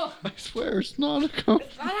table. I swear it's not a coffin.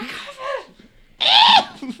 It's not a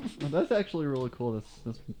coffin. Oh, that's actually really cool.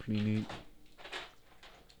 That's pretty neat.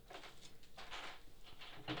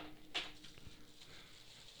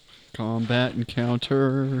 Combat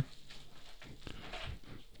encounter.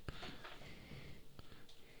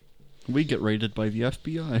 We get raided by the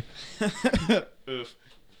FBI. Oof.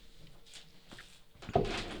 Oh,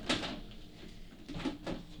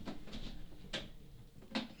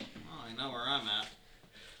 I know where I'm at.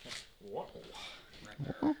 Whoa.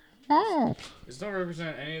 Oh. It's not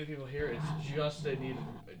represent any of the people here. It's just they need.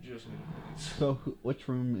 So, which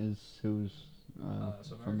room is whose?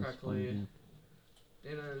 So if I from remember this point of correctly, view?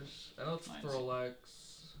 Dinner's. I know it's Nice. Thorlex.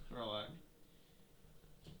 Relax.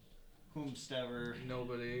 Whomstever.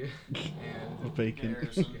 Nobody. And Bacon.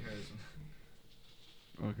 Harrison. Harrison.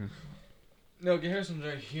 Okay. No, Harrison's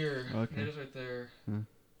right here. Okay. Dinner's right there.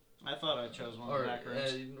 I thought I chose one of Or the back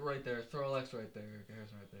rooms. right there. Thorlex right there.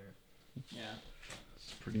 Harrison right there. Yeah.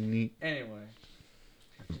 It's pretty neat. Anyway,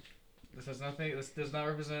 this has nothing. This does not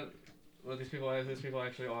represent what these people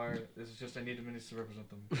actually are. This is just I need minutes to represent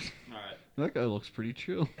them. Alright. That guy looks pretty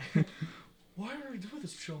chill. Why are do with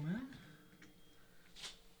this show, man?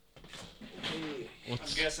 I'm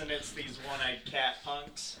guessing it's these one-eyed cat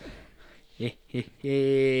punks.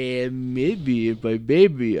 Maybe by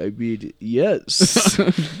baby I mean yes.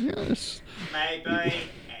 Yes. Maybe,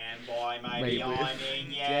 and boy, maybe I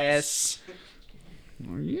mean yes.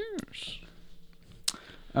 Oh, yes.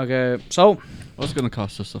 Okay, so Well, it's gonna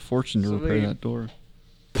cost us a fortune to So repair they- that door.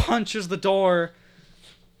 punches the door.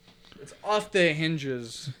 It's off the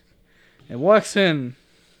hinges. And walks in.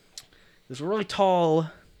 This really tall.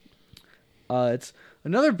 It's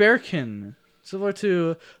another bearkin, similar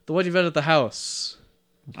to the one you've had at the house.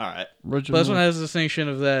 All right, But this one has the distinction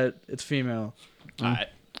of that it's female. all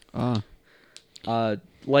right.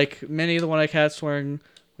 Like many of the one-eyed cats wearing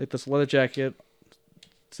like this leather jacket,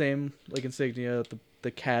 same like insignia,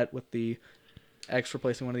 the cat with the X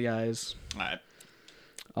replacing one of the eyes. All right.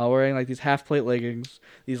 Wearing like these half-plate leggings,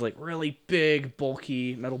 these like really big,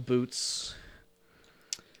 bulky metal boots.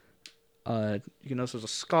 You can notice there's a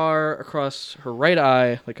scar across her right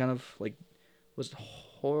eye, like kind of like was it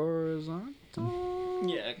horizontal?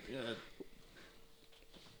 Yeah.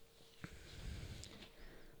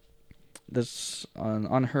 This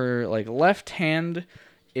on her like left hand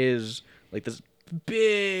is like this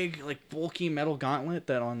big like bulky metal gauntlet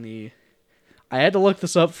that on the I had to look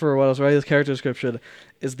this up for what I was writing this character description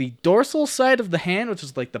is the dorsal side of the hand, which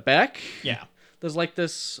is like the back. Yeah. There's like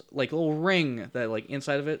this like little ring that like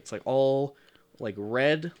inside of it it's like all like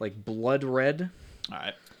red, like blood red. All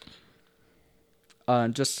right.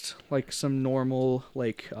 Just like some normal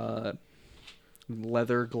like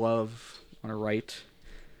leather glove on her right.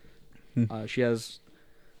 She has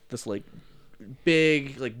this like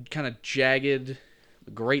big, like kind of jagged,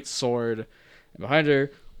 great sword, and behind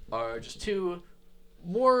her are just two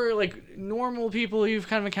more like normal people you've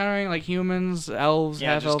kind of encountering, like humans, elves,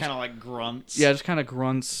 Yeah, half just elves. kind of like grunts. Yeah, just kind of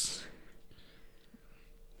grunts.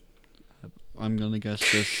 I'm gonna guess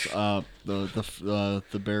this. The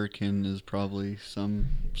bearkin is probably some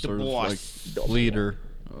sort of like boss. leader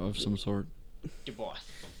of some sort. Your boss.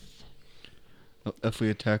 If we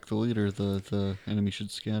attack the leader, the enemy should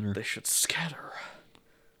scatter. They should scatter.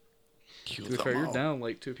 Kill To be them fair, you're all. down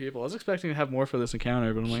like two people. I was expecting to have more for this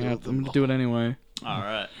encounter, but I'm like, Kill I'm them gonna do it anyway. All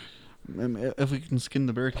right. If we can skin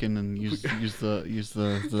the bearkin and use the That's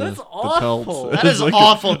the awful. pelt, That is as like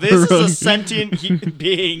awful. This is a rug. sentient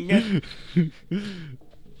being.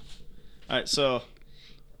 All right, so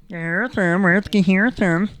Harrison, where's the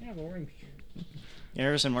Harrison?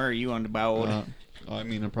 Harrison, where are you on the boat? I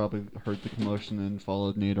mean, I probably heard the commotion and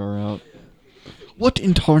followed Nadar out. What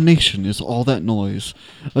in tarnation is all that noise?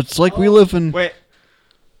 It's like we live in. Wait,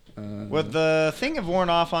 would the thing have worn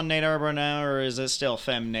off on Nadar by now, or is it still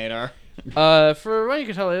Fem Nadar? For what you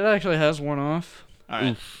can tell, it actually has worn off. All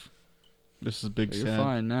right. Oof. This is big You're sad.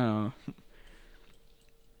 fine now.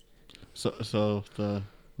 So the.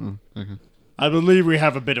 Oh, okay. I believe we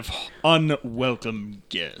have a bit of unwelcome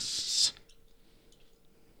guests.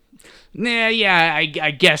 Nah, yeah, I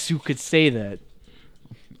guess you could say that.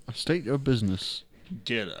 State your business.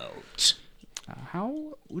 Get out.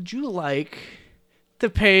 How would you like to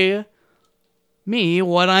pay me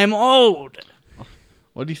what I'm owed?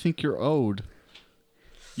 What do you think you're owed?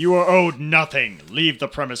 You are owed nothing. Leave the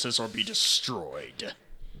premises or be destroyed.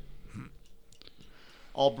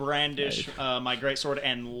 I'll brandish my greatsword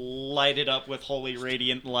and light it up with holy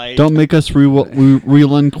radiant light. Don't make us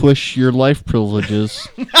relinquish your life privileges.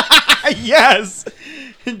 Yes!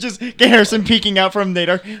 Just get Harrison peeking out from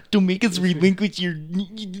Nadar. Don't make us relinquish your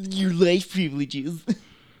life privileges.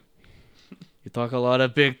 You talk a lot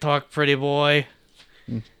of big talk, pretty boy.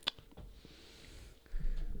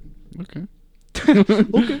 Okay.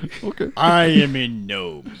 Okay. I am in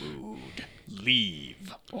no mood.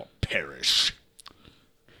 Leave or perish.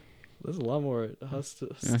 There's a lot more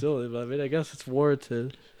hostility, but I mean, I guess it's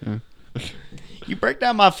warranted. Yeah. You break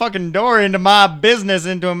down my fucking door into my business,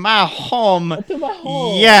 into my home. Into my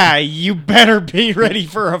home. Yeah, you better be ready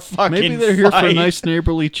for a fucking Maybe they're here for a fight. nice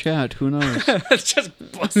neighborly chat. Who knows? It's just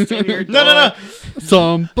busting your door. No.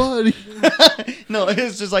 Somebody. No,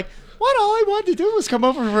 it's just like, what all I wanted to do was come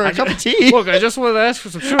over for a cup of tea. Look, I just wanted to ask for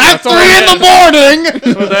some sugar. At That's all I 3 in the had.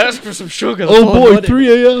 morning! I wanted to ask for some sugar. That's all Oh I boy, wanted.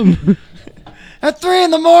 3 a.m. At 3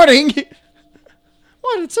 in the morning?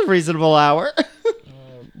 What? It's a reasonable hour.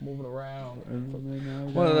 Moving around.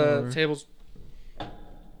 One of the tables.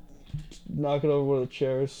 Knock it over one of the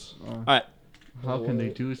chairs. Alright. How can they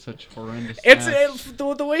do such horrendous It's acts?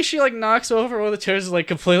 the way she like knocks over one of the chairs is like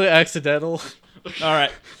completely accidental.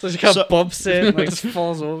 Alright. So she kind So- of bumps it and like just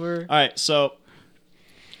falls over. Alright, so.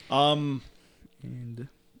 And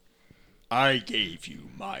I gave you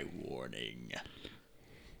my warning.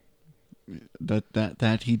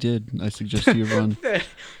 That he did. I suggest you run.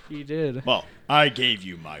 He did. Well, I gave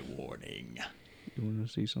you my warning. You want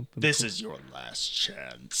to see something? This is your last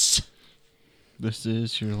chance. This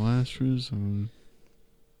is your last resort.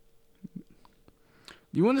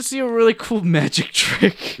 You want to see a really cool magic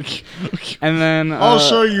trick? And then I'll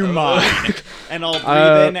show you mine. And I'll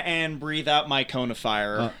breathe in and breathe out my cone of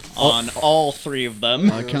fire on all three of them.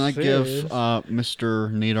 Can I give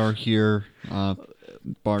Mr. Nadar here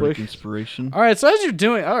bardic inspiration? All right, so as you're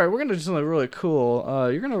doing, all right, we're gonna do something really cool.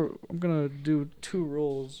 I'm gonna do two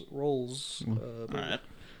rolls. All right.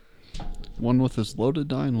 One with this loaded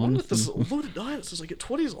die and one with this loaded die that says I get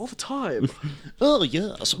 20s all the time. Oh,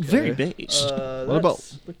 yes. Very based. What about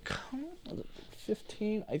the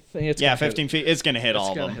 15? I think it's Yeah, gonna 15 feet. It's going to hit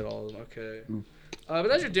all of It's them. gonna hit all of them. Okay. But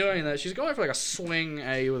as you're doing that, she's going for like a swing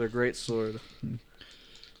at you with her great sword.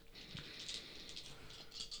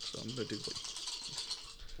 So I'm gonna do like.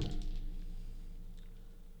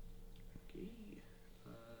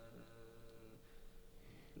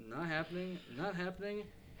 Not happening. Not happening.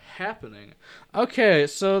 Happening. Okay,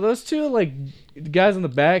 so those two like guys in the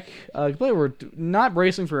back, they were not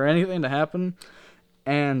bracing for anything to happen,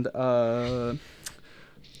 and are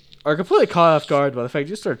completely caught off guard by the fact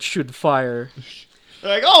you start shooting fire.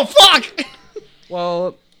 They're like, oh, fuck!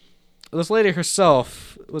 Well, this lady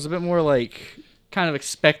herself was a bit more like kind of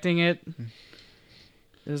expecting it.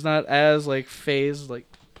 It's not as like phased like.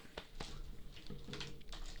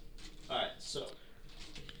 All right, so.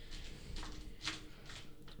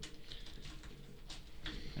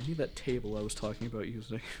 I need that table I was talking about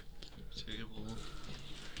using. table?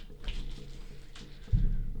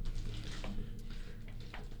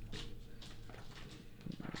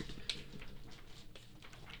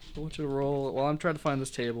 I want you to roll. Well, I'm trying to find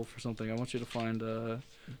this table for something. I want you to find. I want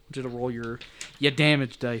you to roll your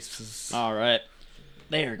damage dice. All right.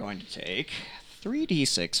 They are going to take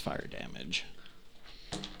 3d6 fire damage.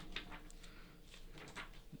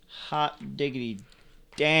 Hot diggity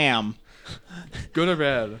damn. Good or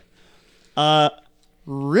bad?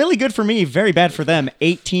 Really good for me, very bad for them.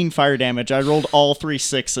 18 fire damage. I rolled all 3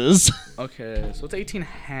 6s. Okay, so it's 18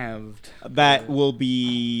 halved. That will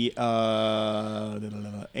be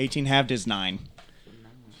 18 halved is 9.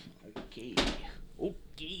 Okay.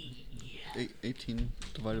 18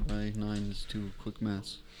 divided by 9 is 2 quick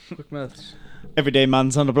maths. Quick maths. Everyday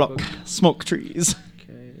man's on the block. Smoke trees.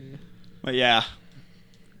 Okay. But yeah.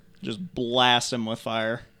 Just blast him with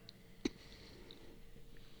fire.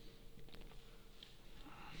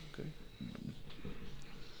 Okay.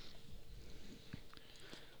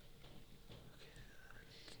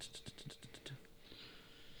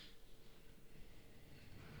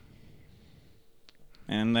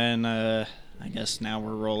 And then I guess now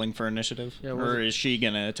we're rolling for initiative. Yeah, or is she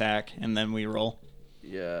gonna attack and then we roll?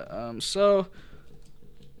 Yeah. So.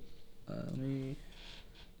 Let me.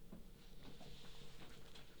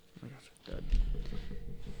 Oh my gosh, dead.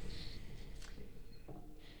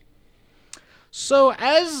 So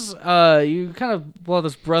as you kind of blow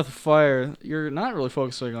this breath of fire, you're not really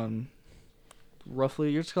focusing on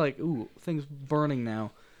roughly. You're just like, ooh, things burning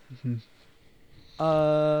now. Mm-hmm.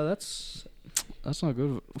 That's not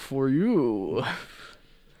good for you.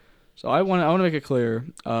 So I want to make it clear.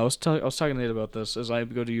 I was talking to Nate about this as I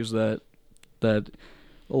go to use that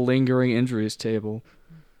lingering injuries table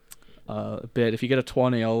a bit. If you get a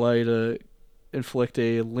 20, I'll allow you to inflict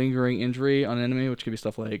a lingering injury on an enemy, which could be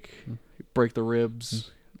stuff like break the ribs.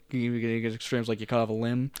 You get extremes like you cut off a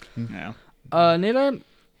limb. Yeah. Nadar,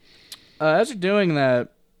 as you're doing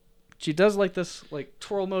that, she does like this like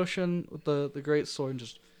twirl motion with the great sword and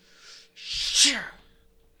just.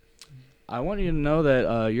 I want you to know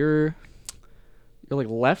that you're like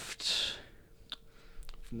left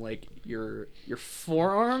from like your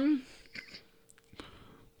forearm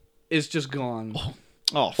is just gone.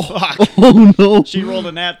 Oh fuck. Oh no! She rolled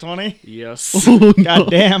a nat 20. Yes. Oh, no.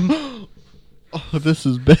 God damn. Oh, this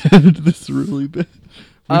is bad. This is really bad.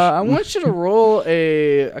 I want you to roll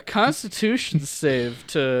a Constitution save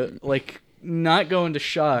to like not go into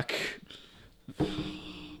shock.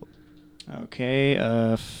 Okay,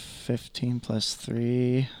 15 plus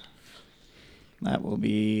 3. That will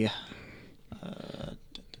be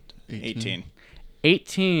 18.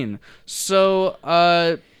 18.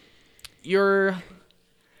 So, you're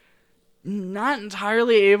not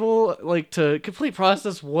entirely able, like, to complete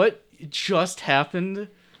process what just happened,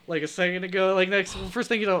 like, a second ago. Like, first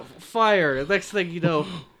thing you know, fire. Next thing you know,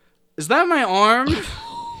 is that my arm?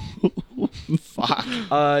 Fuck.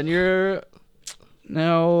 And you're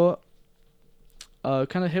now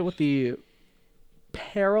kind of hit with the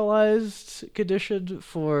paralyzed condition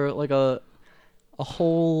for, like, a a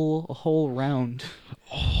whole round.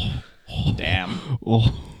 Damn.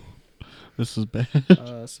 Oh, this is bad.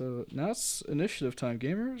 So now it's initiative time,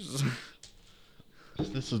 gamers.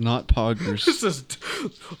 This is not Poggers. This is.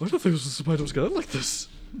 I don't think this was gonna end like this.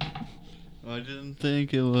 I didn't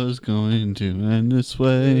think it was going to end this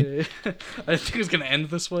way. I think it's gonna end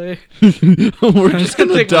this way. We're just gonna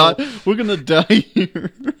gonna take die. my- We're gonna die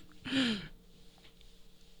here.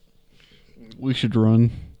 We should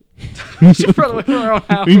run. We should run away from our own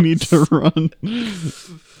house. We need to run.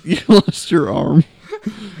 You lost your arm.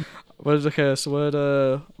 What is okay? So what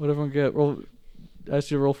everyone get? Roll. I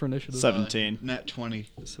asked you to roll for initiative. 17. Nat 20.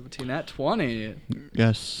 17 at 20.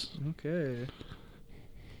 Yes. Okay.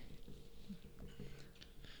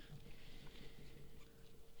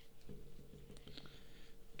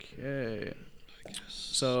 Okay.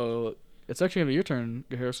 So it's actually gonna be your turn,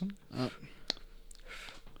 Harrison. You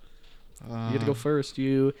get to go first.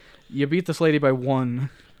 You beat this lady by 1.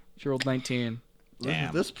 She rolled 19.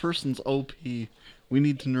 Damn. This person's OP. We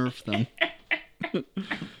need to nerf them.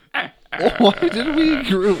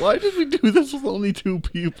 Why did we do this with only 2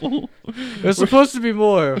 people? There's supposed to be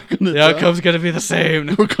more. gonna The die. outcome's gonna be the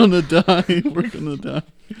same. We're gonna die. We're gonna die.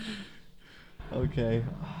 Okay.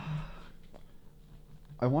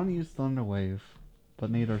 I want to use Thunder Wave,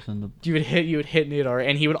 but Nadar's in the. You would hit Nadar,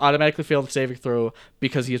 and he would automatically fail the saving throw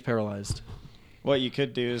because he is paralyzed. What you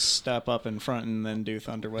could do is step up in front and then do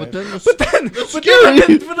Thunder Wave. But then the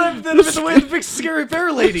big scary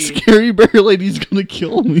bear lady. scary bear lady's gonna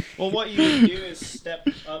kill me. Well, what you would do is step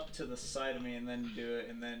up to the side of me and then do it,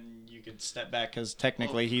 and then you could step back because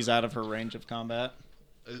technically he's out of her range of combat.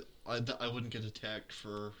 I wouldn't get attacked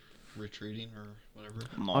for retreating or whatever.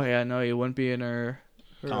 Oh yeah, no, you wouldn't be in her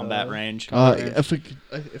Combat range. If we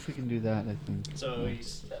can do that, I think. So he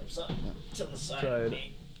steps up to the side Side. of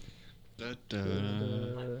me, Uh,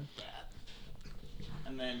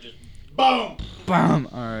 and then just boom. Bam.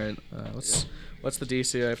 All right. What's the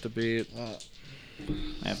DC I have to beat?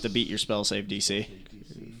 I have to beat your spell save DC.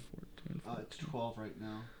 It's 12 right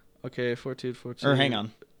now. Okay, 14. Or hang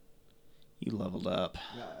on. You leveled up.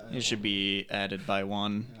 It should be added by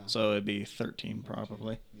 1, so it'd be 13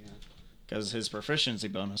 probably. Because his proficiency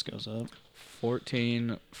bonus goes up.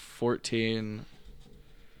 14,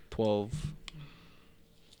 12.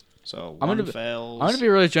 So I'm one gonna be- fails. I'm gonna be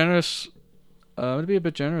really generous. I'm gonna be a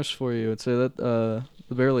bit generous for you and say that the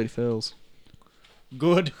bear lady fails.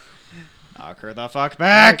 Good. Knock her the fuck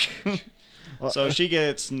back. So she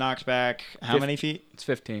gets knocked back how many feet? It's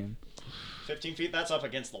 15. 15 feet? That's up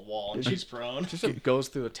against the wall, and she's prone. Just goes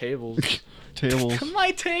through the tables. Tables.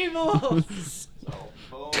 My tables. So,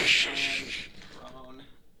 boom, and prone.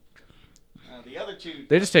 The other two...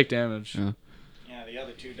 They just take damage. Yeah. Yeah, the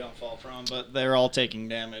other two don't fall prone, but they're all taking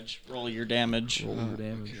damage. Roll your damage. Roll your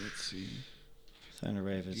damage. Okay, let's see. Thunder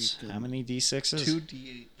Wave is how many d6s?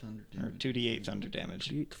 2d8 thunder Or damage. 2d8 thunder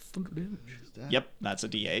damage. 8 thunder damage. Is that- Yep, that's a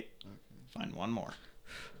d8. Find one more.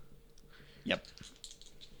 Yep.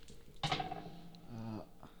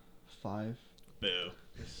 5. Boo.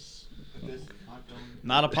 This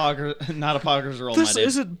Not a pogger's roll, This my dude.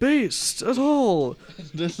 isn't based at all.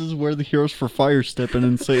 This is where the Heroes for Fire step in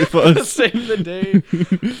and save us. Save the day.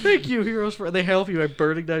 Thank you, heroes, for they help you by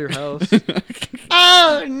burning down your house.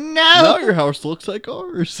 Oh, Now your house looks like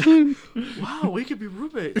ours. Wow, we could be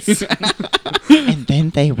roommates. And then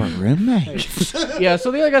they were roommates. Yeah,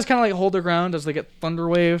 so the other guys kind of like hold their ground as they get thunder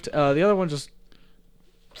waved. The other one just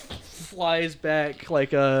flies back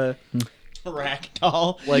like Ragdoll.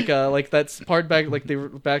 like that's part back like the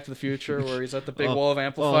Back to the Future where he's at the big Oh. wall of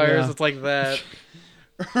amplifiers. yeah. It's like that.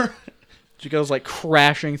 She goes like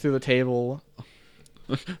crashing through the table.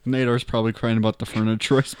 Nadar's probably crying about the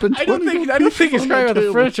furniture. I spent I don't think he's crying about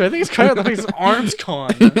the furniture. I think he's crying about the fact his arm's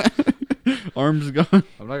gone. Arms gone.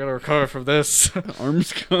 I'm not gonna recover from this.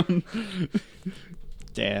 Arms gone.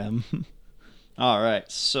 Damn. All right,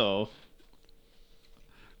 so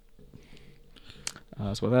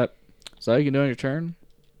So with that, so you can do on your turn.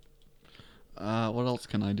 What else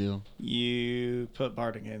can I do? you put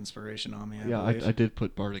Bardic Inspiration on me, I Yeah, believe. I did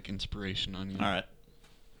put Bardic Inspiration on you. All right.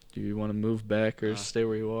 Do you want to move back or stay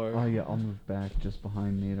where you are? Oh yeah, I'll move back just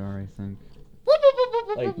behind Nadar, I think.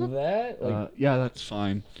 Like that? Yeah, that's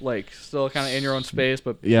fine. Like still kind of in your own space,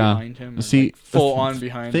 but Yeah. behind him. or, See, like, full the on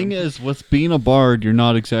behind Thing him. is, with being a bard, you're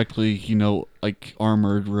not exactly, like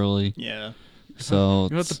armored really. Yeah. So,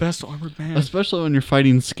 You're not the best armored man. especially when you're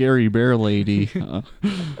fighting scary bear lady,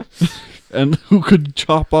 and who could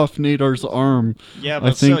chop off Nadar's arm. Yeah, I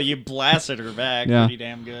but think- still, you blasted her back Yeah. pretty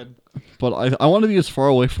damn good. But I want to be as far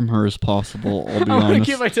away from her as possible. I'll be I want to honest.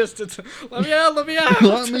 keep my distance. Let me out! Let me out!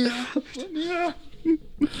 Let me out. Let me out!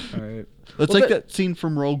 All right. It's Well, like that scene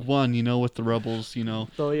from Rogue One, you know, with the rebels, you know,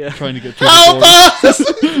 Oh yeah. trying to get through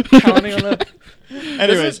the door. Counting on that.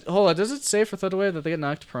 Anyways, Hold on. Does it say for Thunderwave that they get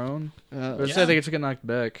knocked prone? Or does it say they get to get knocked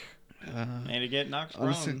back? and to get knocked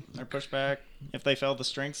honestly- prone. They're pushed back. If they fail the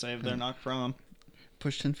strength save, they're knocked prone.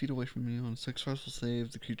 Push 10 feet away from you on a successful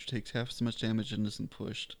save. The creature takes half as much damage and isn't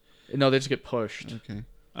pushed. No, they just get pushed. Okay.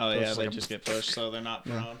 Oh So yeah, it's they like a- just get pushed, so they're not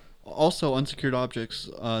prone. Also, unsecured objects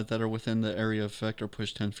that are within the area of effect are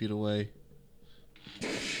pushed 10 feet away.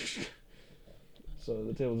 So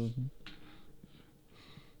the table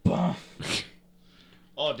just.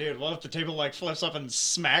 Oh, dude, what if the table like flips up and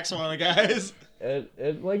smacks one of the guys?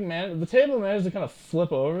 The table managed to kind of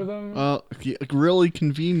flip over them. Yeah, really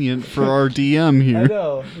convenient for our DM here.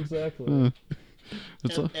 know, exactly.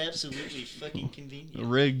 It's Absolutely fucking convenient.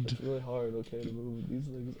 rigged. Really hard, okay, to move these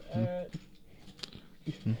things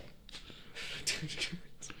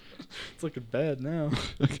It's looking bad now.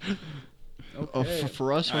 Oh,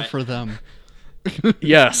 for us or Alright. for them?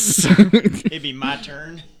 Yes. It'd be my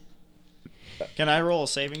turn. Can I roll a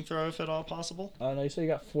saving throw if at all possible? No, you said you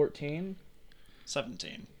got 14?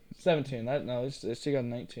 17. 17. She got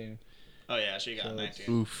 19. Oh yeah, she got So 19.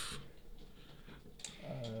 Oof.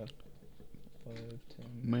 5, 10.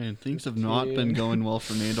 Man, things have not been going well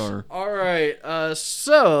for Nadar. Alright,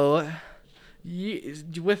 so.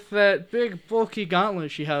 With that big bulky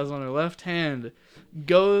gauntlet she has on her left hand,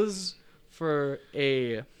 goes for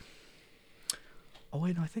a. Oh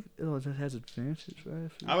wait, no, I think that has advantage,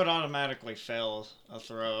 right? I would automatically fail a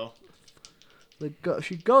throw.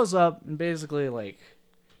 She goes up and basically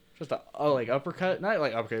just a uppercut, not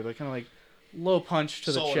like uppercut, but kind of like low punch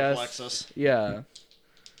to the Solar chest. plexus. Yeah.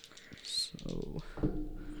 So.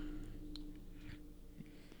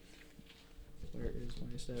 Where is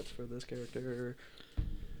my stats for this character?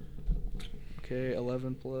 Okay,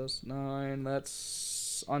 11 plus 9.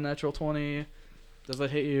 That's unnatural 20. Does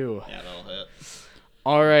that hit you? Yeah, that'll hit.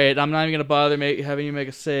 All right, I'm not even gonna bother having you make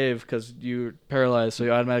a save because you're paralyzed, so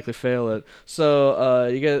you automatically fail it. So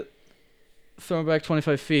you get thrown back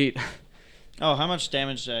 25 feet. Oh, how much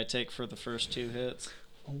damage did I take for the first 2 hits?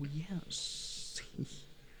 Oh yes.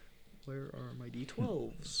 Where are my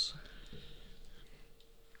d12s?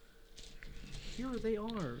 Here they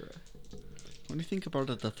are. When you think about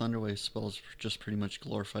it, the Thunderwave spell is just pretty much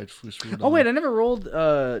glorified Fusrudon. Oh wait, I never rolled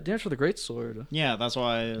damage for the greatsword. Yeah, that's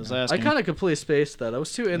why I was I asking. kind of completely spaced that. I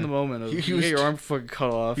was too in the moment of He you was get your too- arm fucking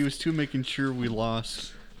cut off. He was too making sure we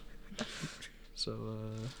lost. So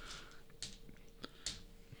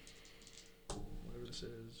whatever this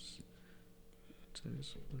is.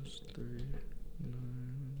 6 plus 3, 9,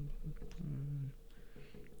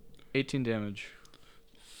 18 damage.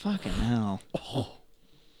 Fucking hell.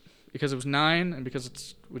 Because it was 9, and because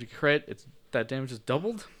it's when you crit, that damage is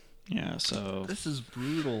doubled. Yeah, so This is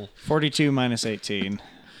brutal. 42 minus 18.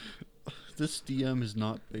 This DM is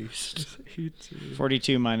not based.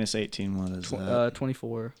 42 minus 18, what is that?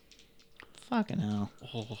 24. Fucking hell.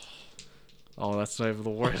 Oh, Oh, that's not even the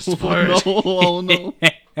worst part. no! Oh no!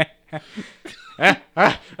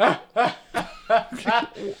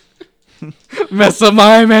 Mess up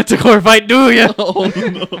my Manticore fight, do ya? Oh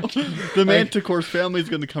no! The Manticore's family is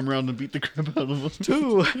gonna come around and beat the crap out of us.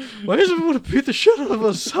 Dude, why does everyone want to beat the shit out of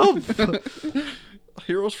us? Help!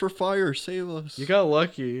 Heroes for Fire, save us! You got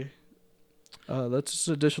lucky. That's just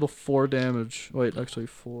additional 4 damage. Wait, actually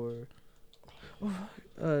 4.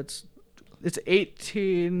 It's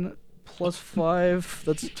 18 plus 5.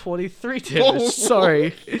 That's 23 damage.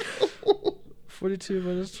 Sorry. 42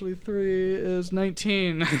 minus 23 is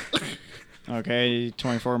 19. Okay,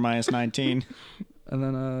 24 minus 19. And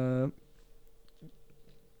then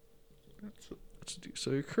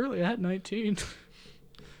so you're currently at 19.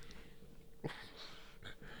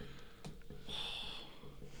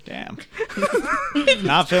 Damn.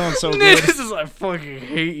 Not feeling so good. This is I fucking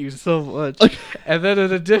hate you so much. And then an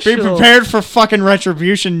Be additional. prepared for fucking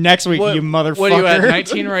retribution next week, you motherfucker. What are you at?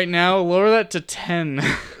 19 right now. Lower that to 10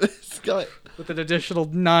 This guy, with an additional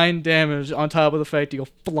 9 damage on top of the fact you go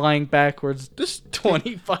flying backwards this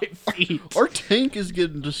 25 feet. our tank is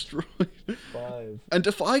getting destroyed. 5. And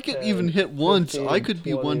if I get even hit once, I could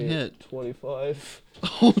be one hit. 25.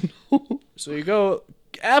 Oh no! So you go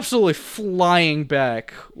absolutely flying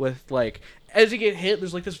back with as you get hit,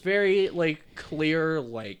 there's this very clear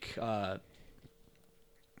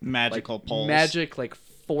Magical pulse. magic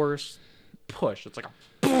force push. It's like a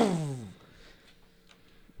boom.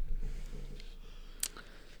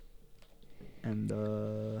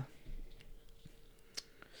 And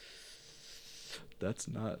that's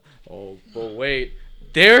not. Oh, but wait,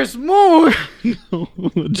 there's more. No,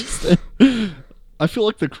 just I feel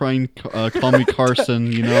like the crying Call Me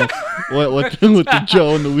Carson, you know, with the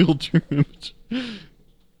Joe in the wheelchair image.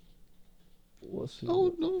 Let's see.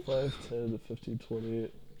 Oh, no. 5, 10, 15,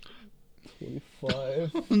 20,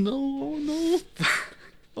 25. Oh no!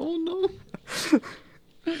 Oh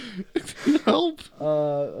no! Help!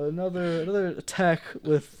 Another attack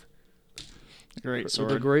with Great the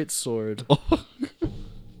sword. great sword. Oh.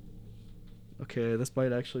 Okay, this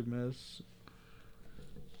might actually miss.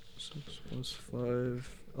 6 plus 5,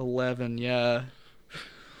 11. Yeah.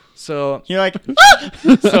 So You're like,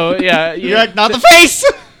 so yeah, you're like, not the face.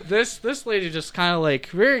 This lady just kind of like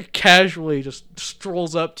very casually just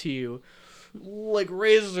strolls up to you, like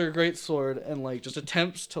raises her great sword and like just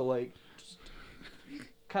attempts to like just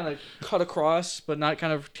kind of cut across, but not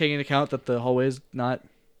kind of taking into account that the hallway is not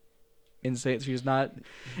insane. She's not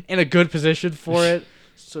in a good position for it,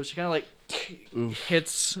 so she kind of like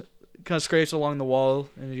hits, kind of scrapes along the wall,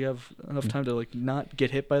 and you have enough time to like not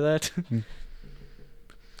get hit by that.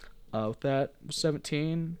 With that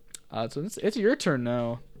 17. So it's your turn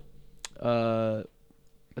now. I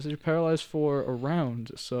said you're paralyzed for a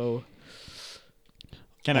round, so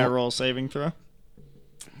Can I roll saving throw?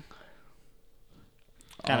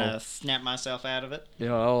 Kind I'll- of snap myself out of it.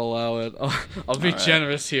 yeah, I'll allow it. I'll be Alright.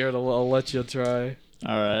 generous here. I'll let you try.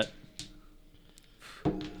 All right.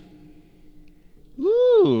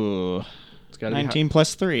 Ooh. It's got to be 19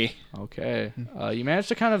 plus 3. Okay. You managed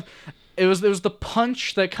to kind of. It was the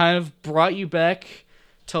punch that kind of brought you back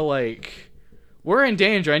to like, we're in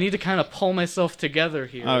danger. I need to kind of pull myself together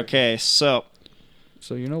here. Okay, so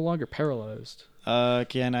So you're no longer paralyzed.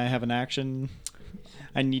 can I have an action?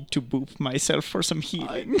 I need to boop myself for some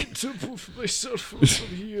healing. To poof myself for some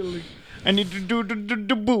healing. I need to do the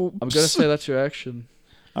boops. I'm gonna say that's your action.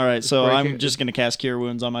 All right, so breaking- I'm just gonna cast Cure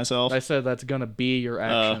Wounds on myself. I said that's gonna be your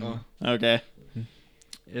action. Okay.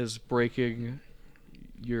 Is breaking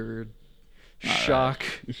your Alright. shock.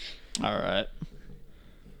 All right.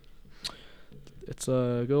 It's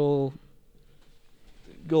a goal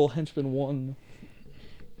henchman 1.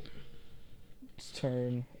 It's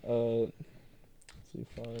turn. Let's see,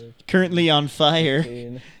 5, Currently on fire.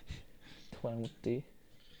 15, 20,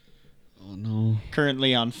 Oh no!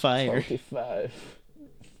 Currently on fire. 25,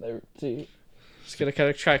 30. Just gonna kind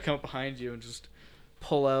of try to come up behind you and just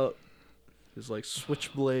pull out his like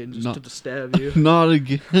switchblade and just No. to stab you. Not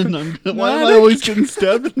again! Why am Not I always getting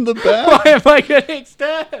stabbed in the back? Why am I getting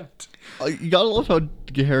stabbed? You gotta love how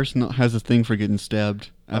Harrison has a thing for getting stabbed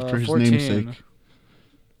after his 14. namesake.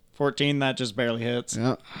 14, that just barely hits.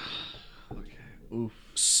 Yeah. Okay. Oof.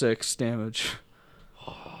 6 damage.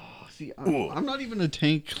 See, I'm not even a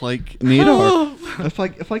tank like Nadar.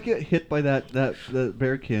 if I get hit by that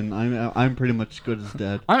bearkin, I'm pretty much as good as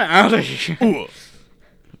dead. I'm out of here.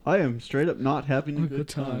 I am straight up not having a good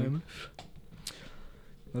time.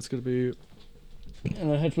 That's gonna be.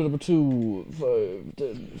 And henchman number 2, 5,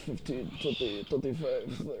 10, 15, 20, 25,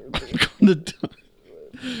 30. I'm gonna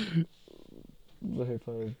die. Okay,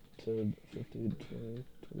 5, 10, 15, 20,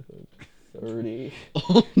 25, 30.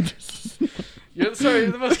 Oh, this is You're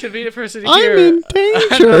the most convenient person to I'm hear. in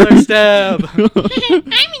danger. Another stab. I'm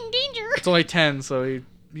in danger. It's only 10, so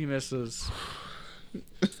he misses.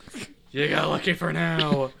 You got lucky for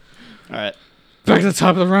now. All right. Back to the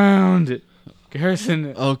top of the round.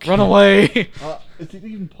 Garrison, Okay. run away. Is it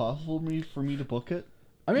even possible for me to book it?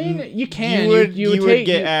 I mean, you can. You would take-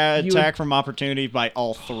 get you would- attack from opportunity by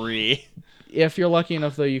all 3. If you're lucky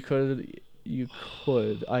enough, though, you could.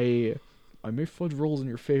 I may fudge rolls in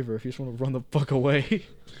your favor if you just want to run the fuck away.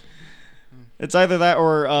 It's either that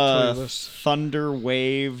or tell you this. thunder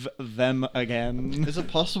wave them again. Is it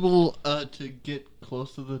possible to get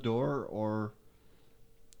close to the door or?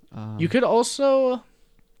 You could also.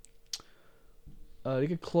 You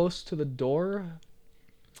get close to the door.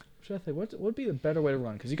 What should I think? What would be the better way to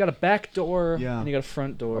run? Because you got a back door Yeah. and you got a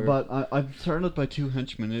front door. But I'm surrounded by 2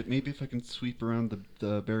 henchmen. Maybe if I can sweep around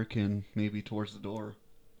the barricade, maybe towards the door.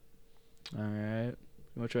 All right,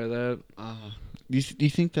 you want to try that? Do you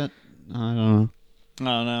think that? I don't know.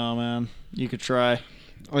 Oh no, man. You could try.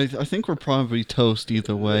 I think we're probably toast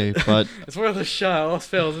either way, but It's worth a shot. All else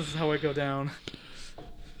fails. This is how I go down.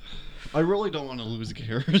 I really don't want to lose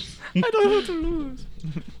Garrus. I don't want to lose.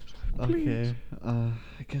 Okay. I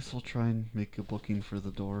guess I'll try and make a booking for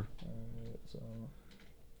the door. Alright, so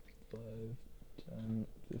 5, 10,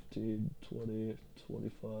 15, 20,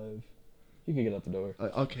 25. You can get out the door.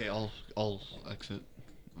 Okay, I'll exit.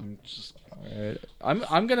 I'm just. All right,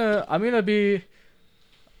 I'm gonna be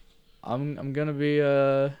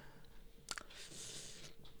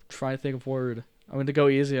trying to think of word. I'm gonna go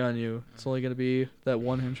easy on you. It's only gonna be that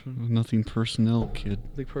one henchman. Nothing personnel, kid.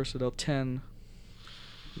 Big personnel 10.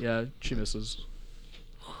 Yeah, she misses.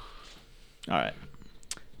 All right.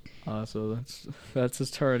 So that's his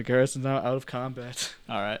turn. Garrison's now out of combat.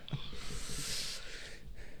 All right.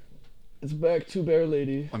 It's back to Bear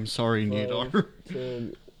Lady. I'm sorry, 5, Nadar.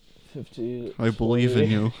 10, 15. I believe in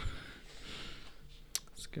 20. you.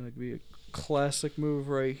 It's gonna be a classic move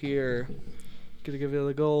right here. Gonna give you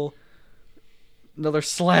the goal. Another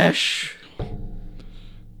slash.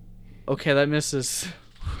 Okay, that misses.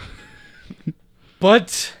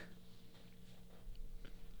 But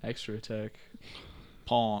extra attack.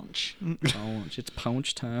 Paunch. Punch. It's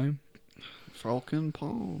punch time. Falcon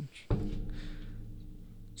Punch.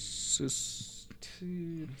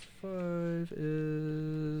 5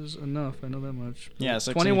 is enough. I know that much. Yeah,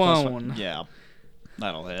 16 plus 21. five. Yeah,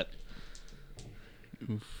 that'll hit.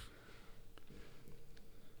 Oof.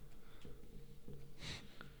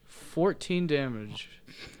 14 damage.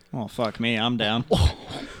 Oh, fuck me. I'm down.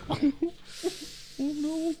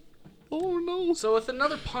 Oh no. So with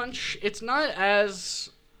another punch, it's not as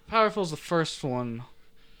powerful as the first one.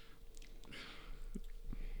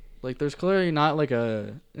 Like there's clearly not like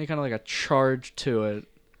any kind of like a charge to it.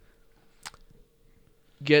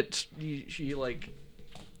 She like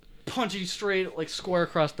punches you straight like square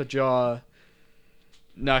across the jaw,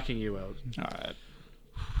 knocking you out. All right.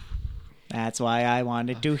 That's why I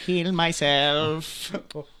wanted to heal myself.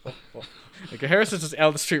 Like Harrison's just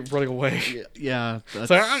out the street running away. Yeah, that's,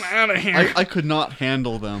 So I'm out of here. I could not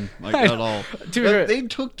handle them like I at know. all. Dude, They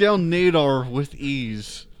took down Nadar with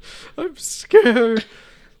ease. I'm scared.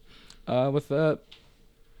 With that,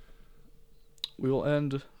 we will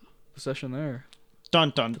end the session there.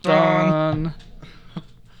 Dun dun dun. Done.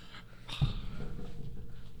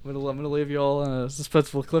 I'm gonna leave you all on a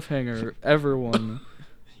suspenseful cliffhanger. Everyone.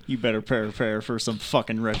 You better prepare for some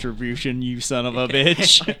fucking retribution, you son of a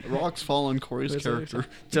bitch. Rocks fall on Corey's character.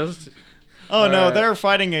 Just. Oh no, Alright. they're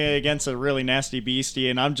fighting against a really nasty beastie,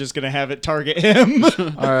 and I'm just gonna have it target him. All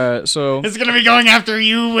right, so It's gonna be going after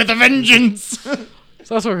you with a vengeance.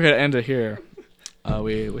 So that's where we're gonna end it here. I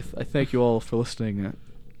thank you all for listening. I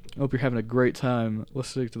hope you're having a great time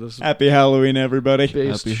listening to this Happy Halloween, everybody.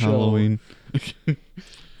 based Happy show. Halloween.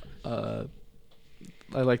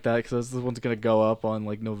 I like that because this one's gonna go up on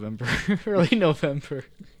like November, early November.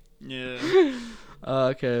 Yeah.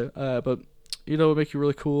 Okay, but you know what would make you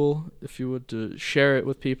really cool if you would share it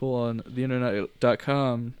with people on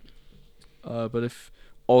theinternet.com. But if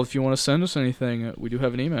you want to send us anything, we do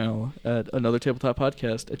have an email at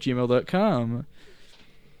anothertabletopodcast@gmail.com.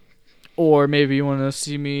 Or maybe you want to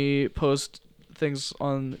see me post things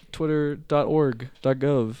on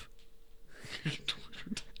twitter.org.gov.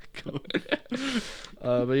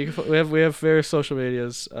 But you can, we have various social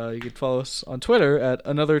medias. You can follow us on Twitter at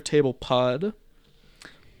anothertablepod.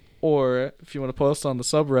 Or if you want to post on the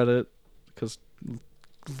subreddit, because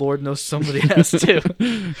Lord knows somebody has to.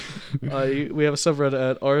 We have a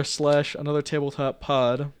subreddit at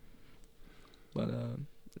r/anothertabletop-pod. But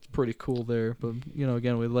it's pretty cool there. But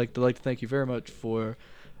again, we'd like to thank you very much for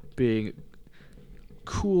being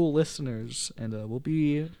cool listeners, and we'll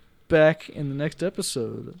be back in the next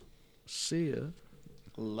episode. See ya.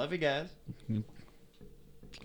 Love you guys.